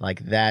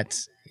like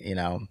that's,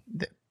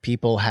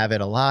 people have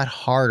it a lot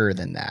harder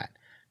than that.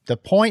 The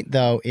point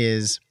though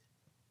is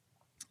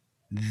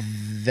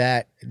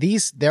that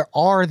there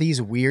are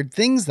these weird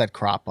things that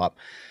crop up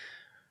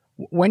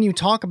when you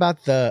talk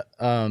about the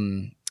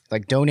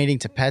like donating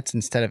to pets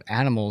instead of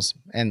animals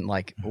and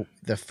like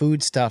the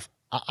food stuff.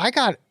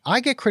 I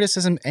get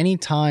criticism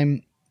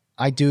anytime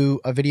I do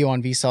a video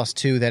on Vsauce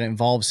 2 that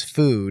involves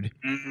food,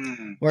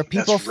 where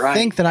people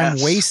think that I'm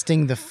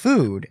wasting the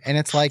food, and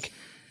it's like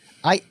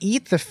I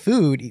eat the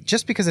food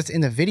just because it's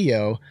in the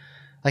video.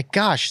 Like,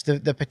 gosh,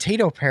 the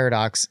potato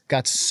paradox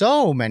got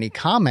so many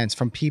comments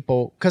from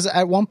people because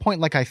at one point,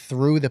 like, I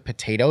threw the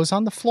potatoes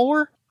on the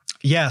floor.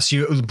 Yes,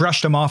 you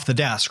brushed them off the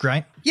desk,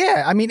 right?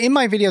 Yeah, I mean, in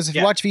my videos, if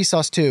you watch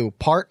Vsauce 2,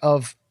 part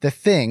of the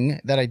thing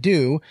that I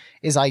do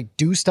is I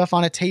do stuff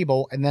on a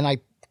table and then I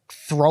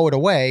throw it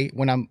away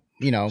when I'm,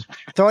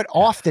 throw it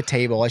off the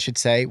table, I should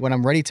say, when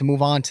I'm ready to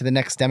move on to the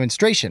next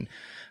demonstration.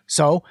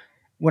 So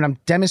when I'm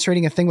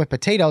demonstrating a thing with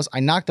potatoes,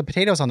 I knock the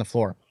potatoes on the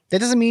floor. That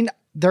doesn't mean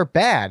they're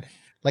bad.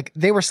 Like,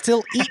 they were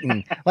still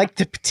eaten. Like,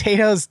 the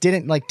potatoes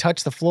didn't like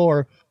touch the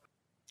floor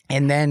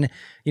and then,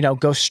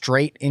 go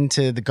straight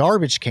into the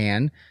garbage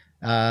can.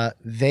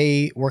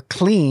 They were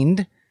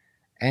cleaned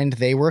and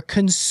they were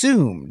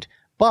consumed.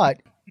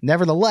 But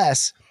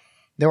nevertheless,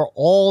 there were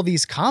all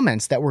these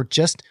comments that were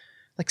just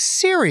like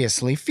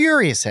seriously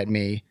furious at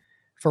me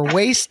for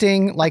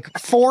wasting like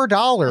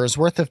 $4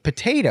 worth of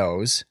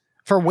potatoes.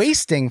 For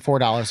wasting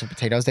 $4 of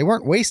potatoes. They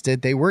weren't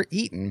wasted. They were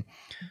eaten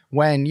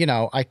when,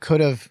 I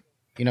could have,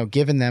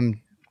 given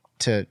them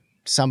to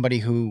somebody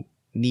who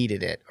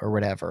needed it or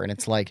whatever. And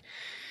it's like,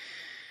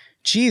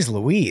 geez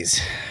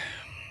Louise,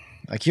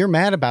 like you're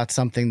mad about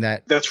something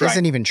that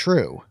isn't even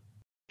true.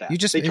 You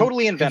just they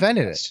totally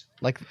invented it.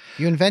 Like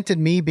you invented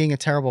me being a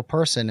terrible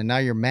person, and now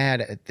you're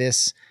mad at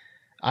this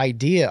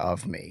idea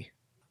of me.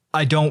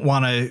 I don't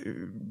want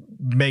to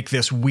make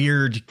this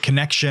weird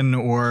connection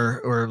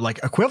or like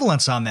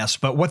equivalence on this,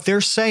 but what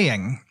they're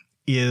saying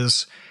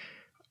is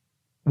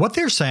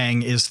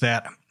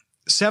that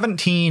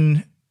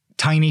 17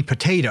 tiny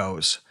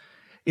potatoes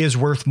is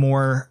worth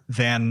more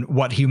than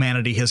what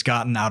humanity has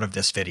gotten out of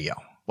this video.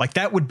 Like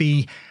that would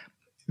be,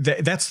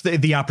 that's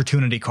the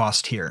opportunity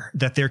cost here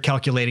that they're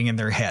calculating in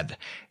their head.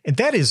 And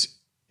that is,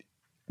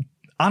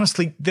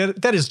 honestly,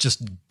 that is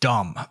just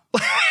dumb.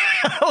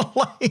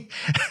 like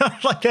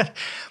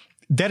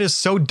that is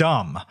so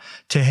dumb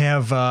to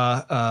have,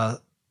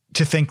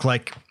 to think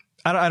like,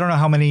 I don't know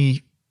how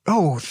many,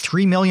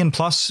 3 million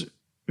plus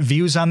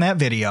views on that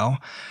video.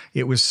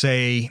 It was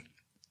say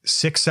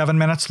 6-7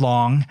 minutes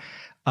long,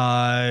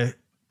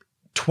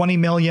 20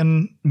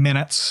 million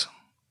minutes.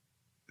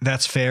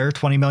 That's fair.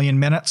 20 million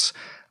minutes,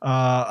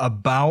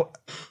 about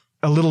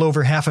a little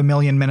over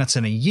 500,000 minutes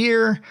in a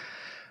year.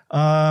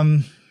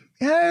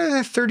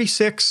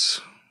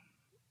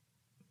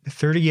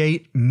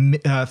 38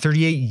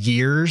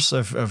 years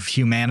of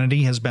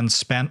humanity has been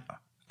spent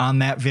on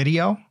that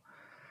video.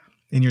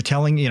 And you're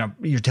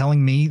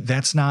telling me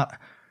that's not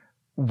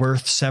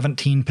worth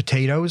 17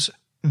 potatoes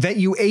that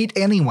you ate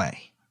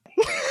anyway.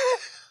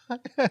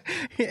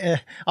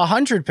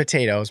 100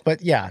 potatoes,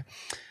 but yeah,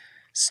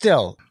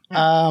 still,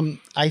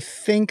 I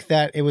think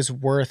that it was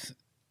worth,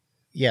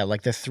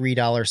 like the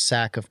 $3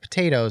 sack of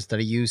potatoes that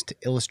I used to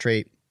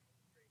illustrate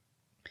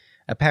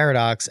a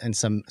paradox and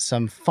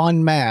some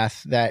fun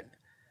math that,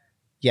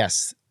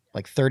 yes,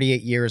 like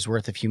 38 years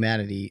worth of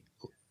humanity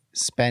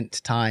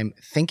spent time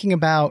thinking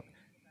about,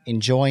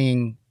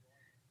 enjoying,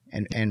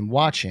 and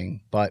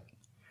watching, but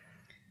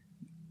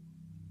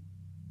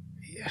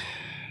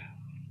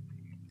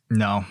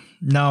No,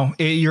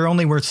 you're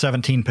only worth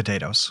 17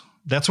 potatoes.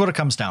 That's what it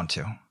comes down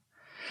to.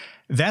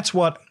 That's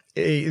what,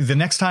 the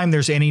next time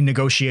there's any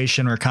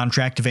negotiation or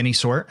contract of any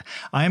sort,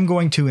 I am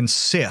going to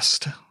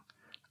insist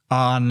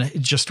on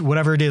just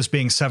whatever it is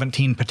being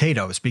 17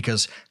 potatoes,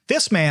 because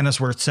this man is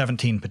worth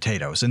 17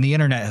 potatoes and the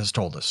internet has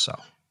told us so.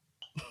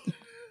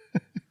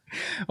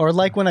 Or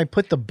like when I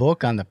put the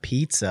book on the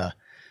pizza,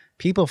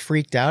 people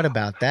freaked out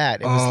about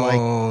that. It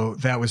was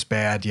that was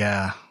bad.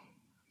 Yeah.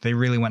 They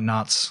really went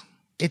nuts.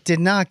 It did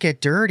not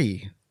get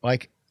dirty.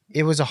 Like,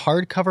 it was a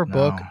hardcover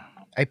book.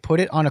 I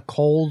put it on a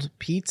cold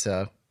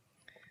pizza.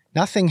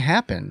 Nothing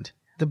happened.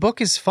 The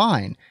book is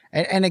fine.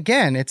 And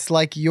again, it's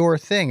like your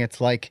thing. It's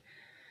like,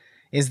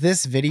 is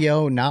this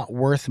video not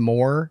worth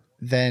more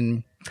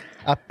than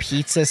a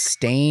pizza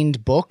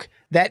stained book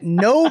that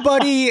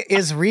nobody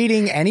is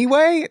reading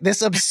anyway?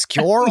 This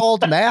obscure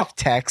old math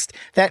text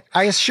that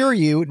I assure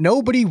you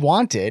nobody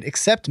wanted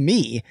except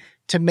me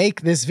to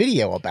make this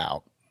video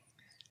about.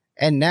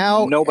 And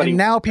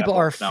now people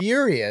are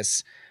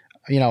furious,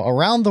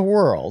 around the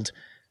world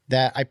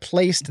that I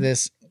placed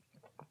this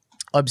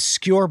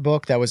obscure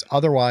book that was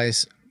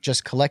otherwise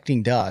just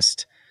collecting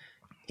dust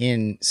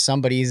in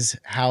somebody's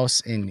house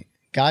in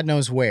God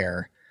knows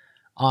where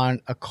on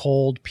a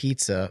cold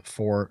pizza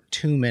for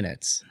 2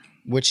 minutes,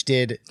 which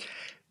did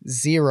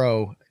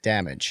 0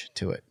 damage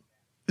to it.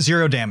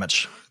 0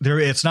 damage.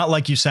 It's not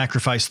like you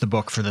sacrificed the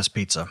book for this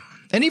pizza.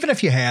 And even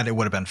if you had, it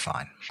would have been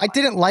fine. I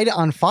didn't light it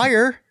on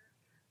fire.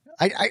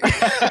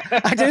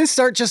 I didn't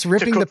start just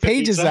ripping the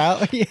pages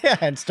out,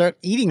 and start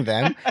eating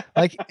them.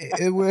 Like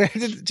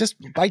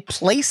I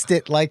placed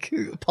it like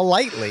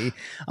politely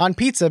on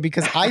pizza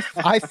because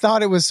I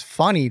thought it was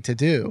funny to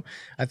do.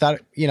 I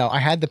thought, I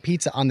had the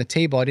pizza on the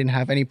table. I didn't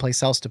have any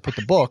place else to put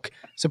the book,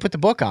 so put the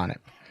book on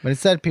it. But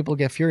instead, people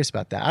get furious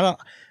about that. I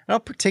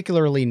don't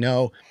particularly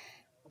know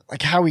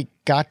like how we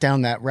got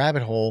down that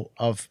rabbit hole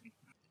of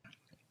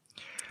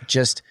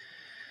just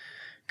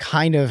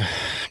kind of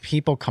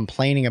people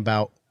complaining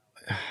about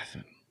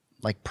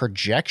like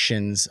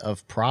projections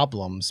of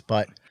problems,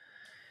 but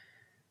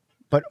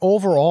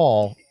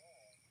overall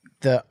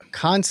the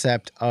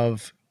concept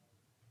of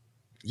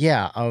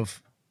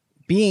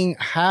being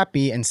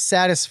happy and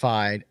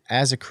satisfied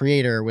as a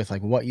creator with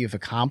like what you've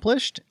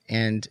accomplished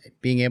and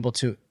being able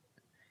to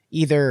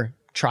either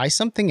try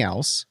something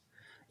else,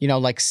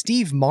 like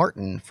Steve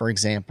Martin, for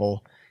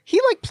example, he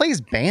like plays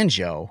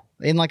banjo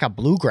in like a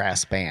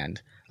bluegrass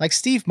band. Like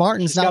Steve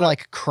Martin's not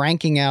like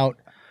cranking out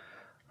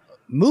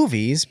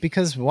movies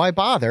because why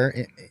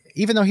bother?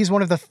 Even though he's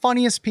one of the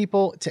funniest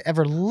people to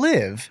ever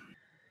live,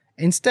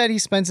 instead he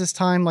spends his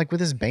time like with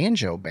his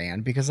banjo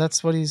band because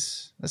that's what he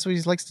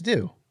likes to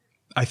do.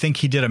 I think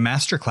he did a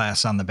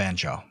masterclass on the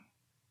banjo.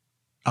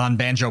 On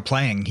banjo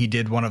playing, he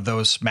did one of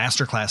those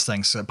masterclass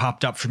things that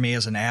popped up for me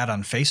as an ad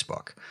on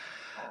Facebook.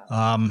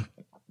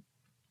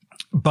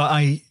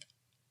 But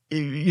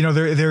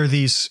there are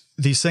these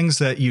things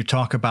that you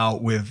talk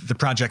about with the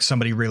project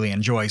somebody really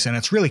enjoys, and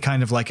it's really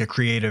kind of like a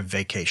creative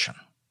vacation.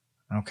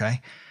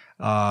 Okay.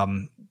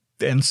 And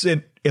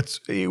it's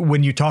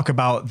when you talk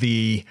about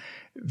the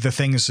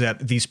things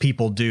that these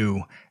people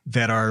do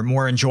that are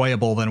more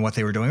enjoyable than what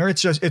they were doing, or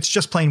it's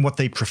just plain what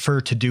they prefer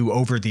to do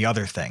over the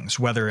other things,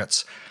 whether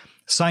it's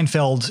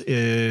Seinfeld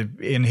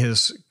in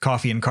his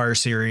Coffee and Car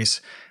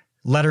series,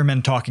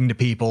 Letterman talking to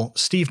people,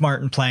 Steve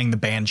Martin playing the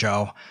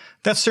banjo.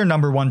 That's their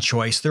number one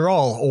choice. They're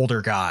all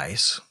older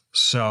guys,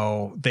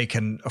 so they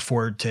can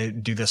afford to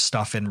do this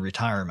stuff in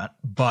retirement.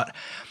 But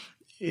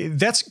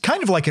that's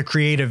kind of like a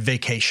creative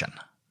vacation.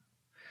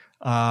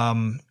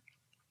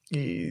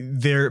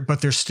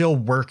 They're still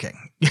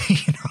working.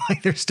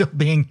 Like they're still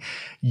being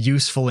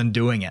useful in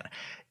doing it.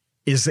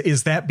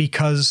 Is that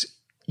because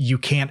you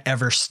can't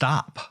ever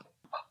stop?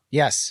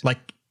 Yes.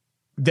 Like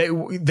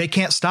they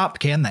can't stop,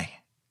 can they?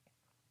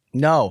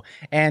 No.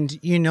 And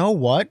you know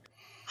what?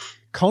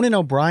 Conan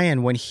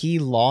O'Brien, when he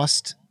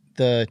lost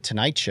the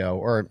Tonight Show,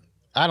 or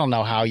I don't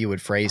know how you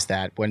would phrase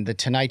that, when the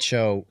Tonight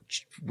Show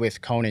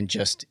with Conan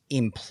just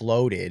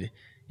imploded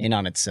in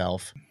on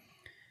itself,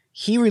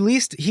 he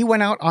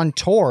went out on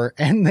tour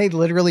and they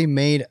literally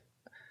made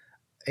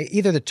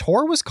either the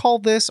tour was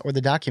called this or the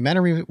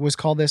documentary was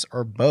called this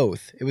or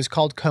both. It was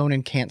called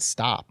Conan Can't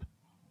Stop.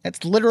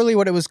 That's literally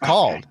what it was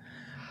called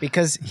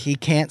because he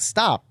can't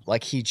stop.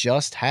 Like he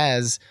just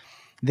has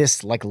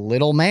this like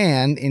little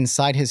man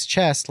inside his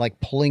chest, like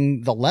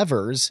pulling the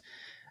levers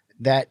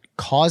that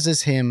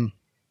causes him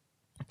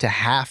to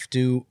have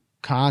to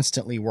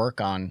constantly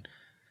work on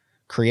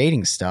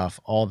creating stuff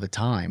all the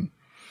time.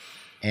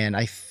 And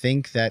I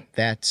think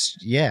that's,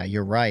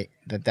 you're right.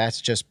 That's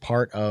just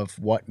part of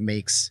what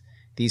makes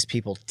these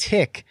people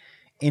tick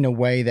in a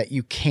way that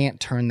you can't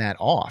turn that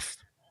off.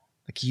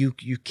 Like you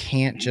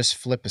can't just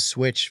flip a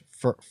switch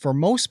for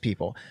most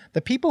people.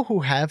 The people who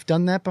have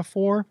done that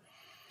before,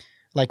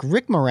 like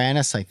Rick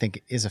Moranis, I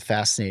think is a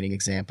fascinating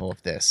example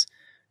of this.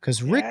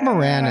 Because Rick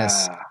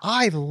Moranis,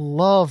 I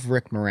love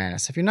Rick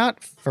Moranis. If you're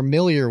not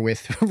familiar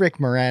with Rick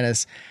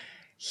Moranis,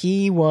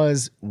 he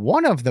was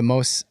one of the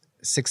most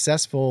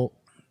successful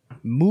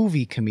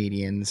movie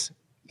comedians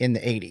in the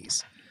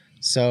 80s.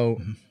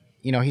 So,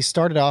 he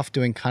started off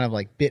doing kind of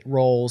like bit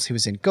roles. He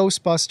was in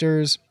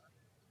Ghostbusters.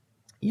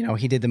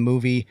 He did the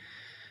movie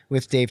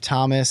with Dave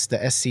Thomas, the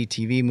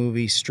SCTV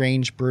movie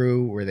Strange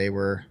Brew, where they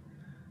were,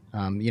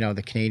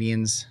 the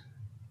Canadians,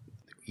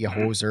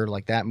 Yehozer,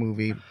 like that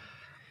movie.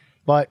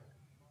 But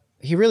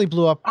he really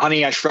blew up.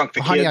 Honey, I Shrunk the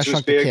Kids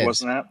was big,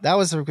 wasn't that? That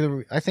was,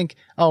 I think.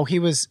 Oh, he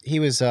was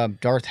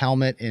Darth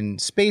Helmet in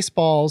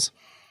Spaceballs,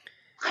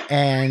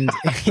 and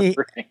I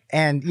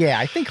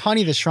think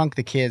Honey, the Shrunk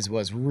the Kids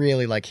was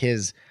really like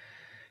his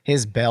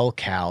his bell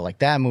cow, like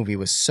that movie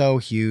was so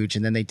huge.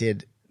 And then they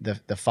did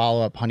the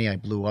follow up, Honey, I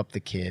Blew Up the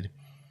Kid.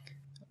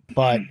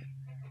 But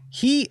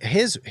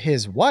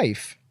his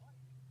wife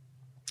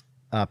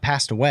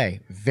passed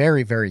away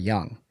very, very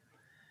young.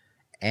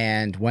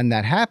 And when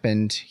that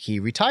happened, he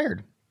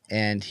retired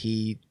and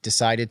he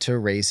decided to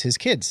raise his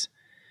kids.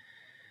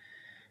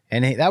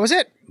 And that was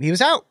it. He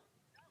was out.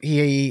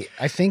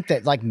 I think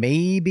that like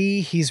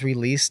maybe he's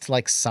released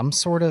like some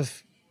sort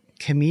of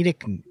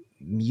comedic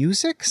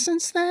music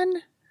since then,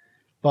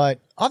 but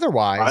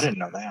otherwise, I didn't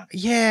know that.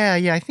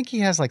 Yeah. I think he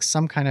has like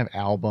some kind of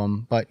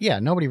album, but yeah,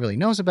 nobody really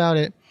knows about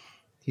it.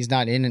 He's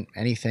not in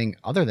anything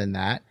other than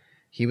that.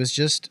 He was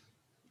just,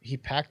 he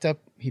packed up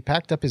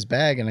his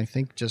bag and I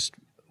think just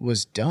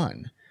was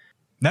done.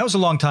 That was a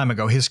long time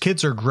ago. His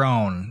kids are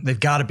grown. They've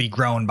got to be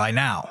grown by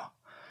now.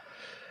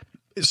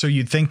 So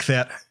you'd think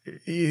that,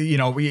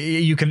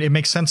 it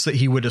makes sense that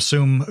he would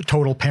assume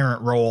total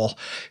parent role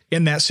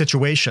in that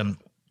situation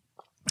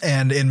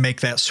and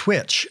make that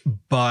switch.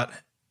 But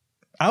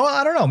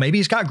I don't know, maybe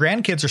he's got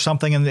grandkids or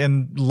something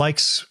and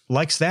likes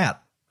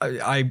that.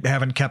 I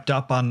haven't kept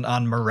up on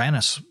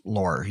Moranis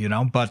lore,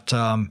 but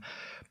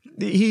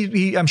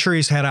he I'm sure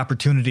he's had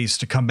opportunities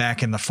to come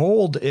back in the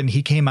fold, and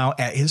he came out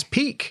at his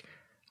peak.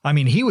 I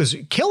mean, he was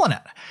killing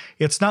it.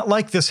 It's not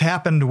like this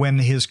happened when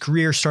his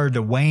career started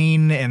to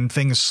wane and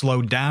things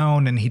slowed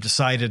down and he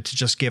decided to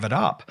just give it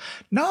up.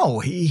 No,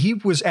 he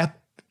was at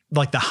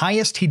like the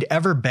highest he'd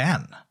ever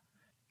been.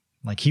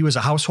 Like he was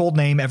a household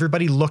name.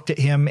 Everybody looked at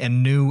him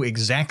and knew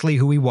exactly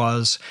who he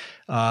was.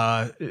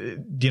 You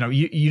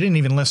didn't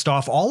even list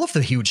off all of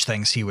the huge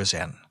things he was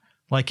in.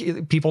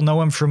 Like people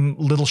know him from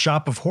Little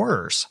Shop of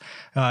Horrors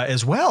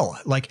as well.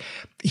 Like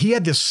he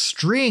had this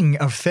string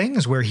of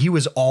things where he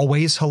was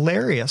always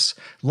hilarious.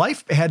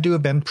 Life had to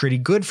have been pretty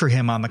good for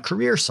him on the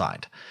career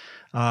side.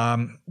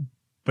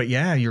 But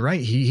yeah, you're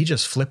right. He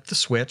just flipped the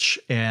switch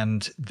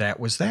and that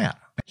was that.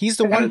 He's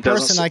the one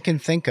person I can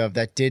think of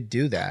that did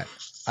do that.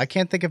 I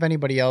can't think of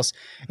anybody else.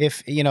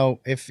 If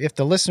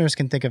the listeners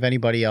can think of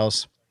anybody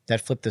else that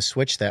flipped the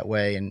switch that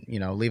way and,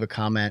 leave a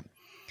comment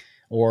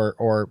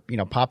or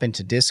pop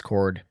into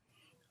Discord,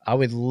 I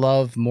would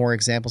love more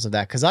examples of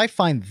that because I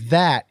find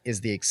that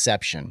is the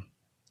exception.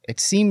 It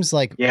seems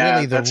like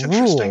really the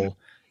rule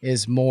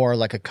is more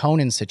like a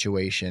Conan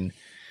situation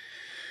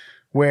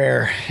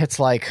where it's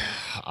like,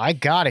 I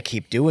got to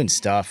keep doing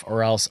stuff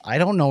or else I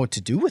don't know what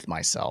to do with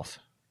myself.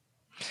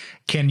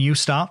 Can you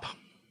stop?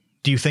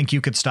 Do you think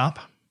you could stop?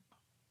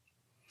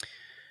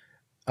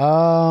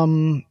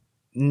 No,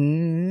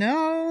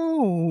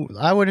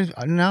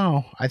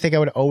 I think I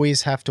would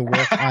always have to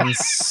work on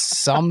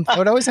something. I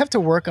would always have to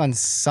work on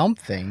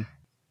something.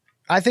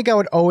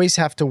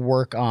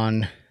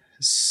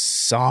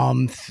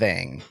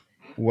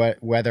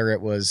 Whether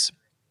it was,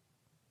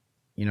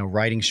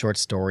 writing short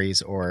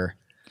stories or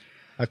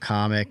a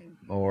comic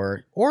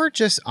or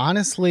just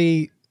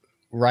honestly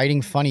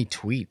writing funny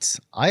tweets.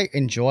 I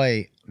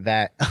enjoy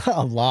that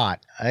a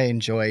lot. I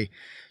enjoy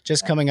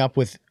just coming up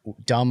with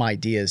dumb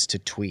ideas to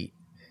tweet.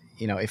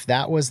 If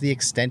that was the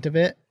extent of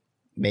it,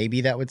 maybe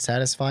that would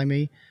satisfy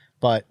me.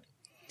 But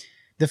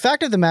the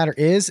fact of the matter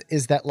is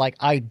that like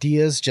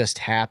ideas just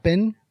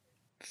happen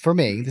for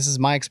me. This is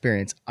my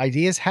experience.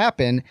 Ideas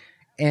happen.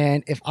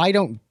 And if I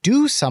don't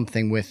do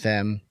something with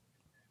them,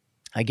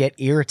 I get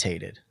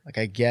irritated. Like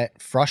I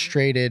get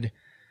frustrated.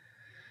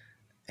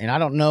 And I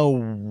don't know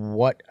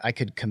what I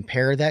could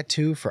compare that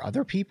to for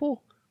other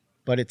people,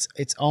 but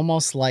it's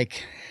almost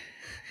like,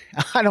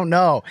 I don't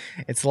know.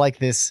 It's like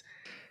this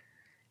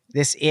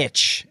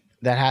itch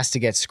that has to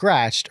get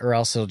scratched or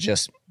else it'll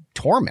just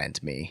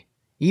torment me.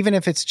 Even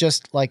if it's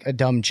just like a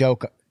dumb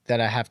joke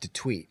that I have to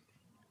tweet.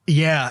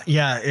 Yeah.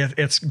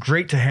 It's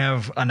great to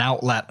have an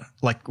outlet.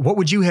 Like what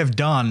would you have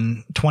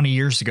done 20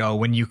 years ago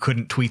when you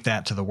couldn't tweet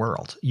that to the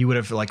world? You would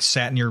have like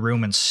sat in your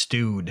room and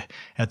stewed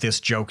at this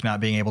joke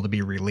not being able to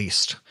be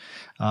released.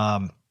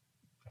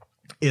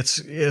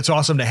 It's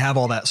awesome to have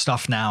all that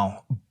stuff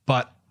now,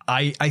 but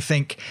I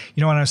think,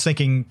 when I was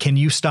thinking, can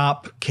you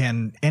stop?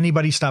 Can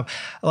anybody stop?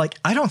 Like,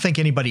 I don't think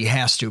anybody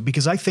has to,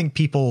 because I think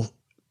creatives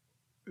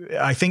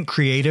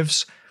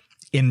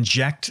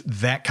inject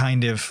that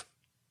kind of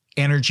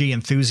energy,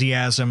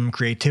 enthusiasm,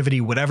 creativity,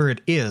 whatever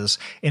it is,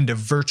 into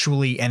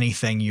virtually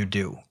anything you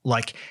do.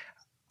 Like,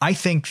 I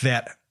think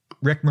that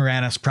Rick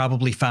Moranis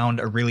probably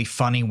found a really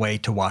funny way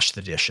to wash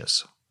the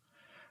dishes,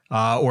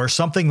 or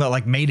something that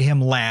like made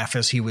him laugh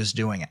as he was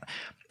doing it.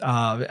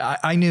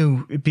 I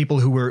knew people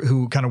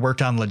who kind of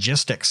worked on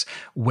logistics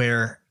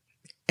where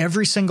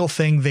every single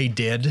thing they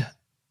did,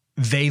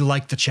 they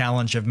liked the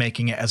challenge of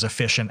making it as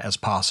efficient as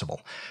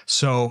possible.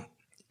 So,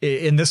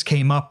 and this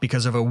came up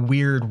because of a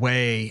weird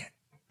way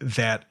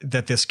that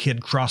this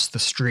kid crossed the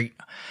street.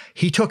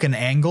 He took an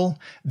angle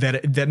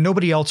that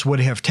nobody else would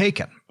have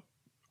taken.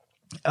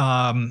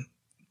 And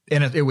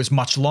it was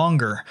much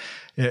longer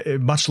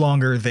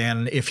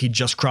than if he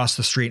just crossed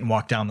the street and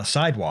walked down the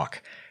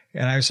sidewalk.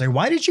 And I was like,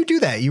 why did you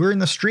do that? You were in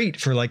the street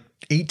for like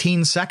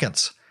 18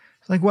 seconds.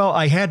 Like, well,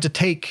 I had to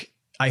take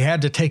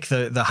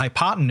the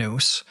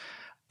hypotenuse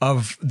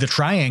of the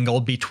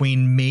triangle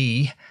between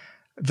me,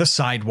 the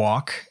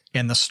sidewalk,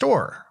 and the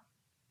store.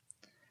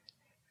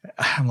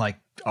 I'm like,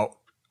 oh,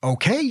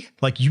 okay.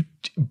 Like, you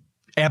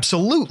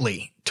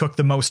absolutely took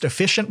the most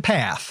efficient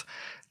path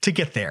to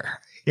get there.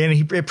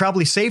 And it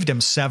probably saved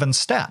him 7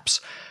 steps.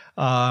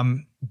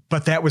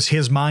 But that was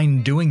his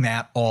mind doing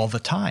that all the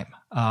time.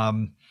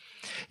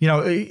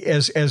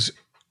 As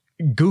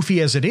goofy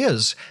as it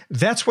is,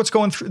 that's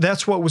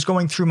what was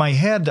going through my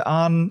head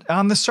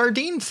on the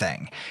sardine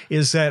thing,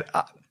 is that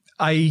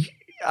I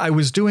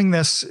was doing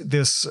this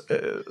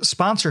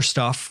sponsor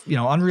stuff,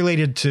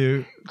 unrelated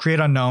to Create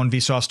Unknown,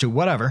 Vsauce 2,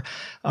 whatever.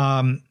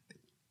 And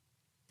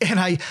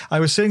I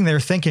was sitting there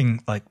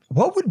thinking, like,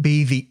 what would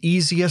be the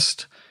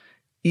easiest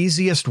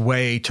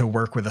way to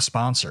work with a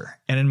sponsor?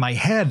 And in my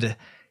head,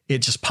 it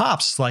just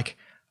pops like,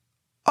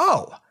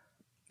 oh,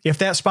 if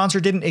that sponsor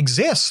didn't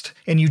exist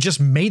and you just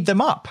made them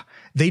up,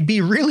 they'd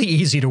be really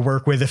easy to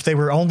work with if they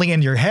were only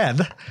in your head.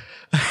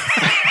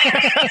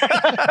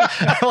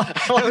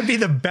 That would be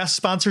the best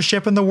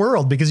sponsorship in the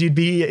world, because you'd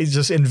be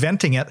just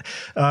inventing it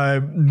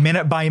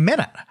minute by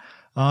minute.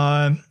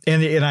 And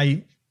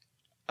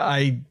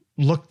I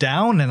look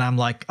down and I'm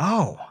like,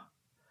 oh,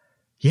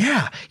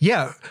 yeah,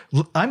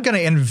 I'm going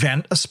to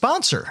invent a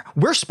sponsor.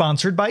 We're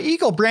sponsored by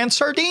Eagle Brand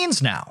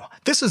Sardines now.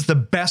 This is the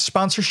best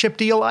sponsorship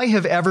deal I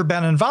have ever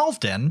been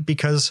involved in,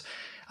 because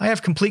I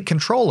have complete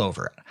control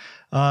over it.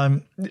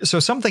 So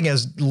something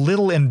as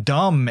little and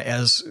dumb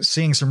as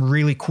seeing some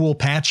really cool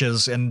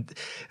patches and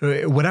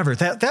whatever,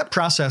 that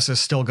process is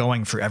still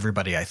going for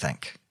everybody, I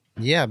think.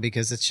 Yeah,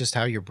 because it's just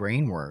how your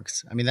brain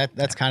works. I mean,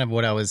 that's kind of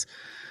what I was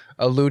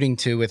alluding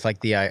to with like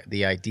the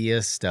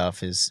idea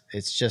stuff. Is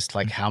it's just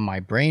like how my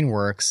brain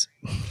works.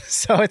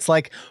 So it's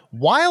like,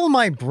 while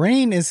my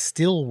brain is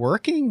still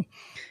working,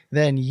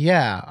 then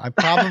yeah, I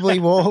probably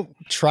will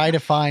try to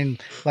find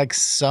like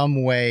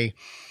some way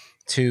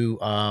to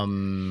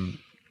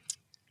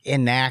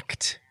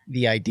enact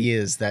the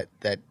ideas that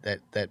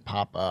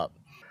pop up.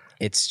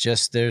 It's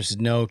just, there's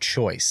no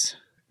choice.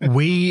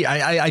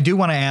 I do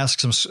want to ask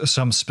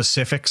some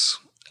specifics,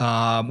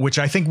 which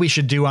I think we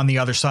should do on the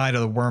other side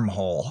of the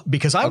wormhole,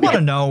 because I want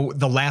to know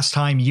the last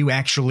time you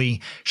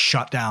actually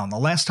shut down, the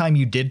last time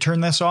you did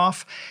turn this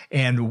off,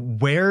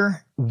 and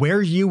where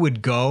you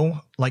would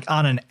go, like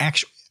on an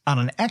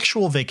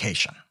actual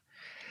vacation.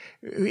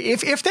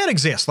 If that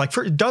exists, like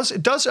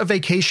does a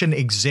vacation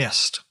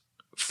exist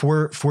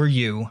for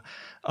you?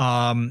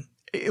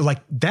 Like,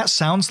 that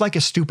sounds like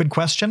a stupid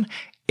question.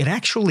 It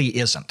actually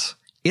isn't.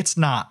 It's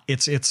not.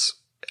 It's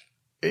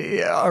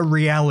a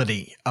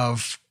reality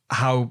of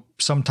how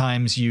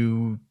sometimes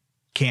you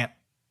can't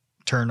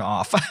turn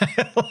off.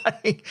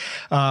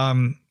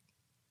 And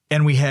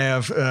we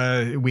have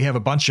a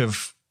bunch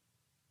of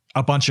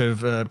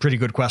pretty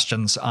good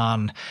questions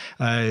on,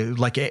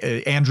 like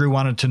Andrew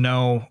wanted to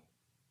know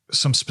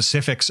some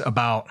specifics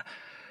about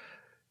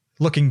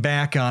looking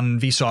back on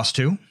Vsauce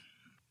 2,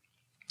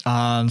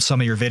 on some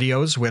of your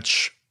videos,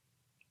 which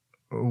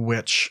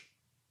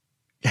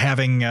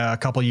having a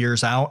couple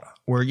years out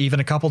or even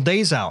a couple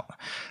days out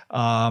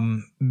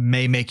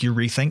may make you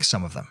rethink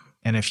some of them.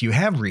 And if you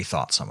have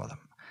rethought some of them,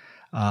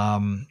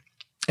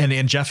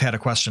 and Jeff had a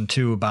question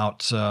too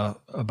about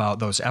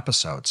those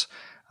episodes,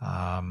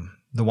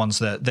 the ones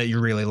that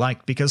you really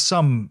liked, because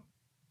some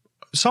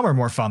are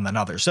more fun than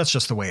others. That's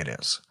just the way it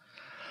is.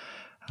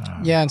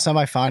 Yeah, and some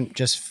I found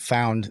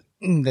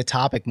the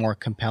topic more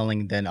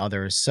compelling than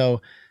others.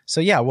 So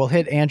yeah, we'll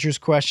hit Andrew's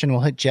question.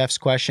 We'll hit Jeff's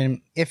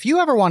question. If you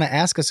ever want to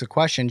ask us a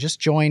question, just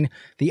join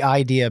the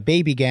Idea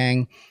Baby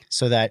Gang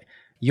so that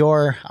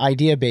your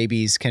idea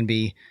babies can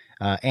be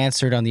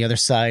answered on the other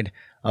side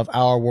of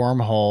our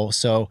wormhole.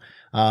 So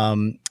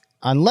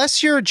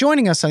unless you're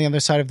joining us on the other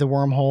side of the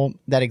wormhole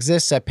that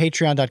exists at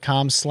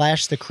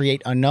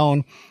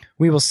patreon.com/thecreateunknown,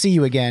 we will see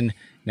you again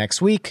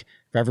next week.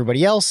 For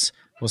everybody else,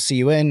 we'll see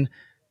you in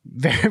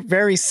very,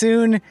 very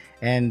soon.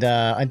 And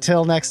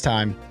until next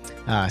time,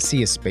 see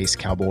you, Space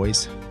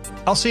Cowboys.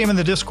 I'll see him in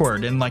the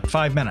Discord in like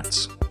 5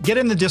 minutes. Get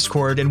in the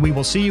Discord and we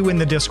will see you in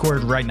the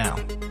Discord right now.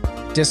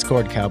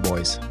 Discord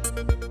Cowboys.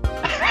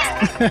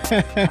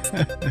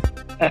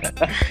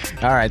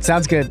 All right,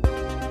 sounds good.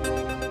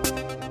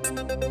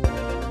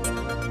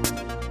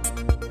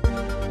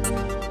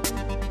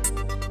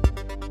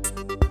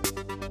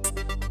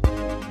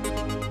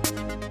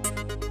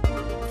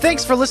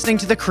 Thanks for listening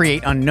to The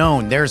Create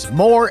Unknown. There's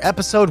more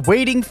episode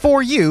waiting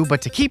for you,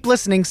 but to keep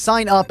listening,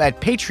 sign up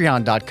at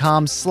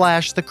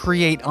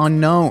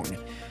patreon.com/thecreateunknown.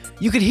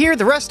 You could hear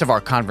the rest of our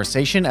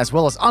conversation, as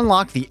well as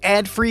unlock the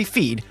ad-free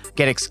feed,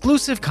 get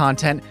exclusive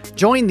content,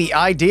 join the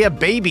Idea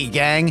Baby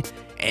Gang,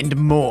 and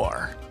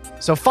more.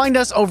 So find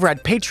us over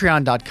at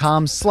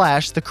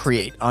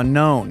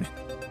patreon.com/thecreateunknown.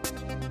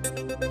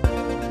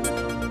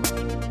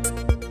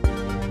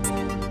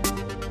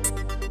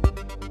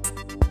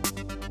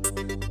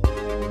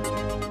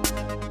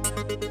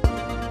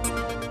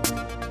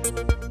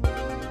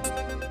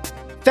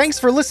 Thanks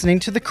for listening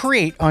to The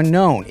Create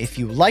Unknown. If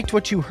you liked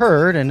what you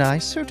heard, and I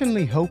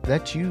certainly hope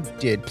that you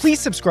did, please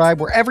subscribe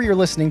wherever you're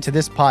listening to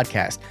this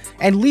podcast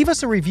and leave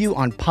us a review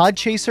on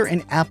Podchaser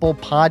and Apple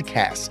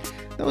Podcasts.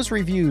 Those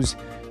reviews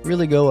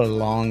really go a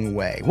long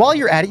way. While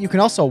you're at it, you can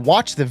also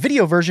watch the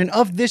video version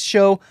of this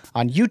show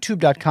on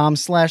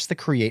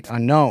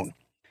youtube.com/thecreateunknown.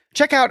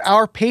 Check out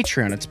our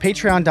Patreon. It's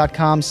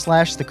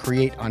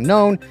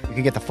patreon.com/thecreateunknown. You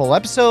can get the full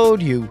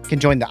episode. You can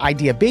join the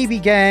Idea Baby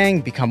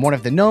Gang, become one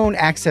of the known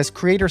access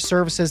creator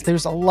services.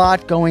 There's a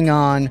lot going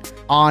on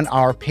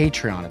our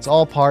Patreon. It's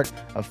all part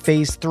of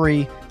phase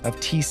 3 of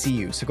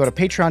TCU. So go to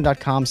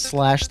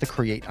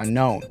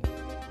patreon.com/thecreateunknown.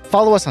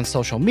 Follow us on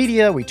social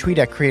media. We tweet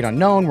at Create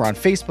Unknown. We're on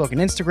Facebook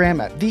and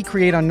Instagram at The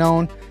Create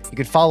Unknown. You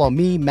can follow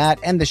me, Matt,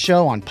 and the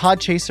show on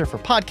Podchaser for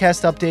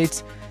podcast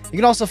updates. You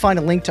can also find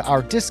a link to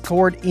our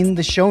Discord in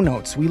the show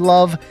notes. We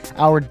love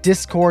our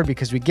Discord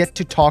because we get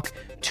to talk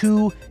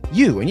to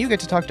you, and you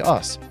get to talk to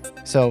us.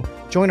 So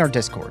join our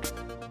Discord.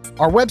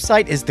 Our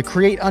website is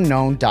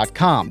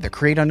thecreateunknown.com. The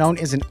Create Unknown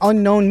is an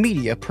Unknown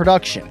Media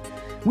production.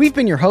 We've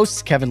been your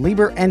hosts, Kevin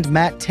Lieber and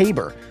Matt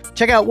Tabor.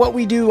 Check out what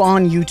we do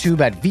on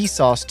YouTube at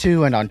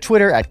Vsauce2 and on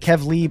Twitter at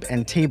KevLieb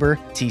and Tabor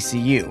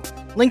TCU.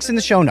 Links in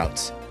the show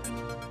notes.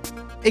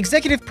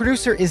 Executive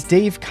producer is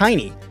Dave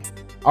Kiney.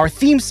 Our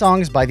theme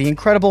song is by the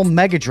incredible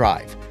Mega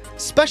Drive.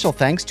 Special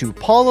thanks to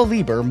Paula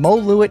Lieber, Mo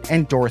Lewitt,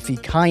 and Dorothy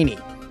Kiney.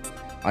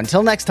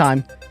 Until next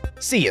time,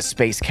 see ya,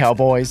 Space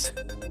Cowboys.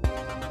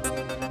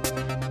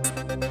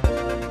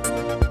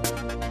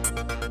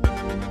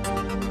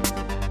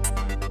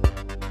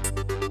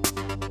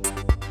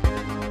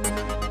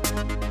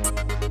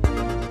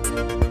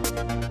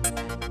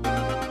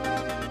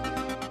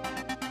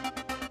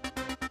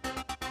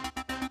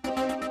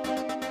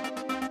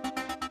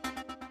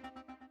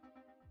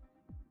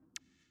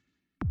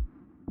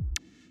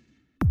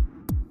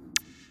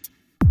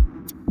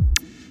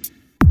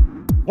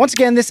 Once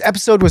again, this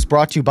episode was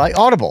brought to you by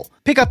Audible.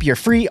 Pick up your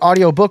free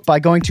audiobook by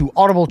going to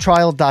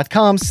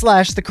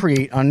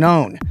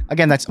audibletrial.com/thecreateunknown.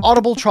 Again, that's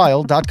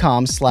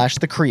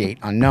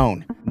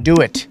audibletrial.com/thecreateunknown. Do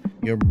it.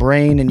 Your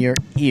brain and your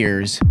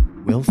ears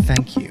will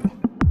thank you.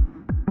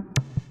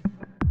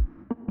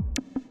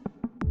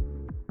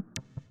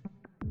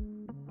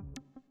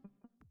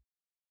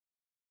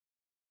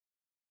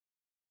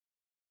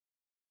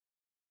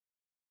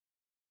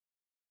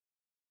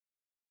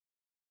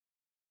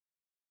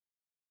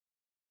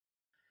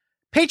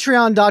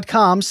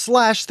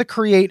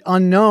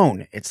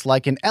 Patreon.com/thecreateunknown. It's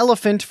like an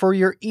elephant for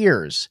your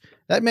ears.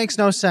 That makes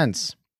no sense.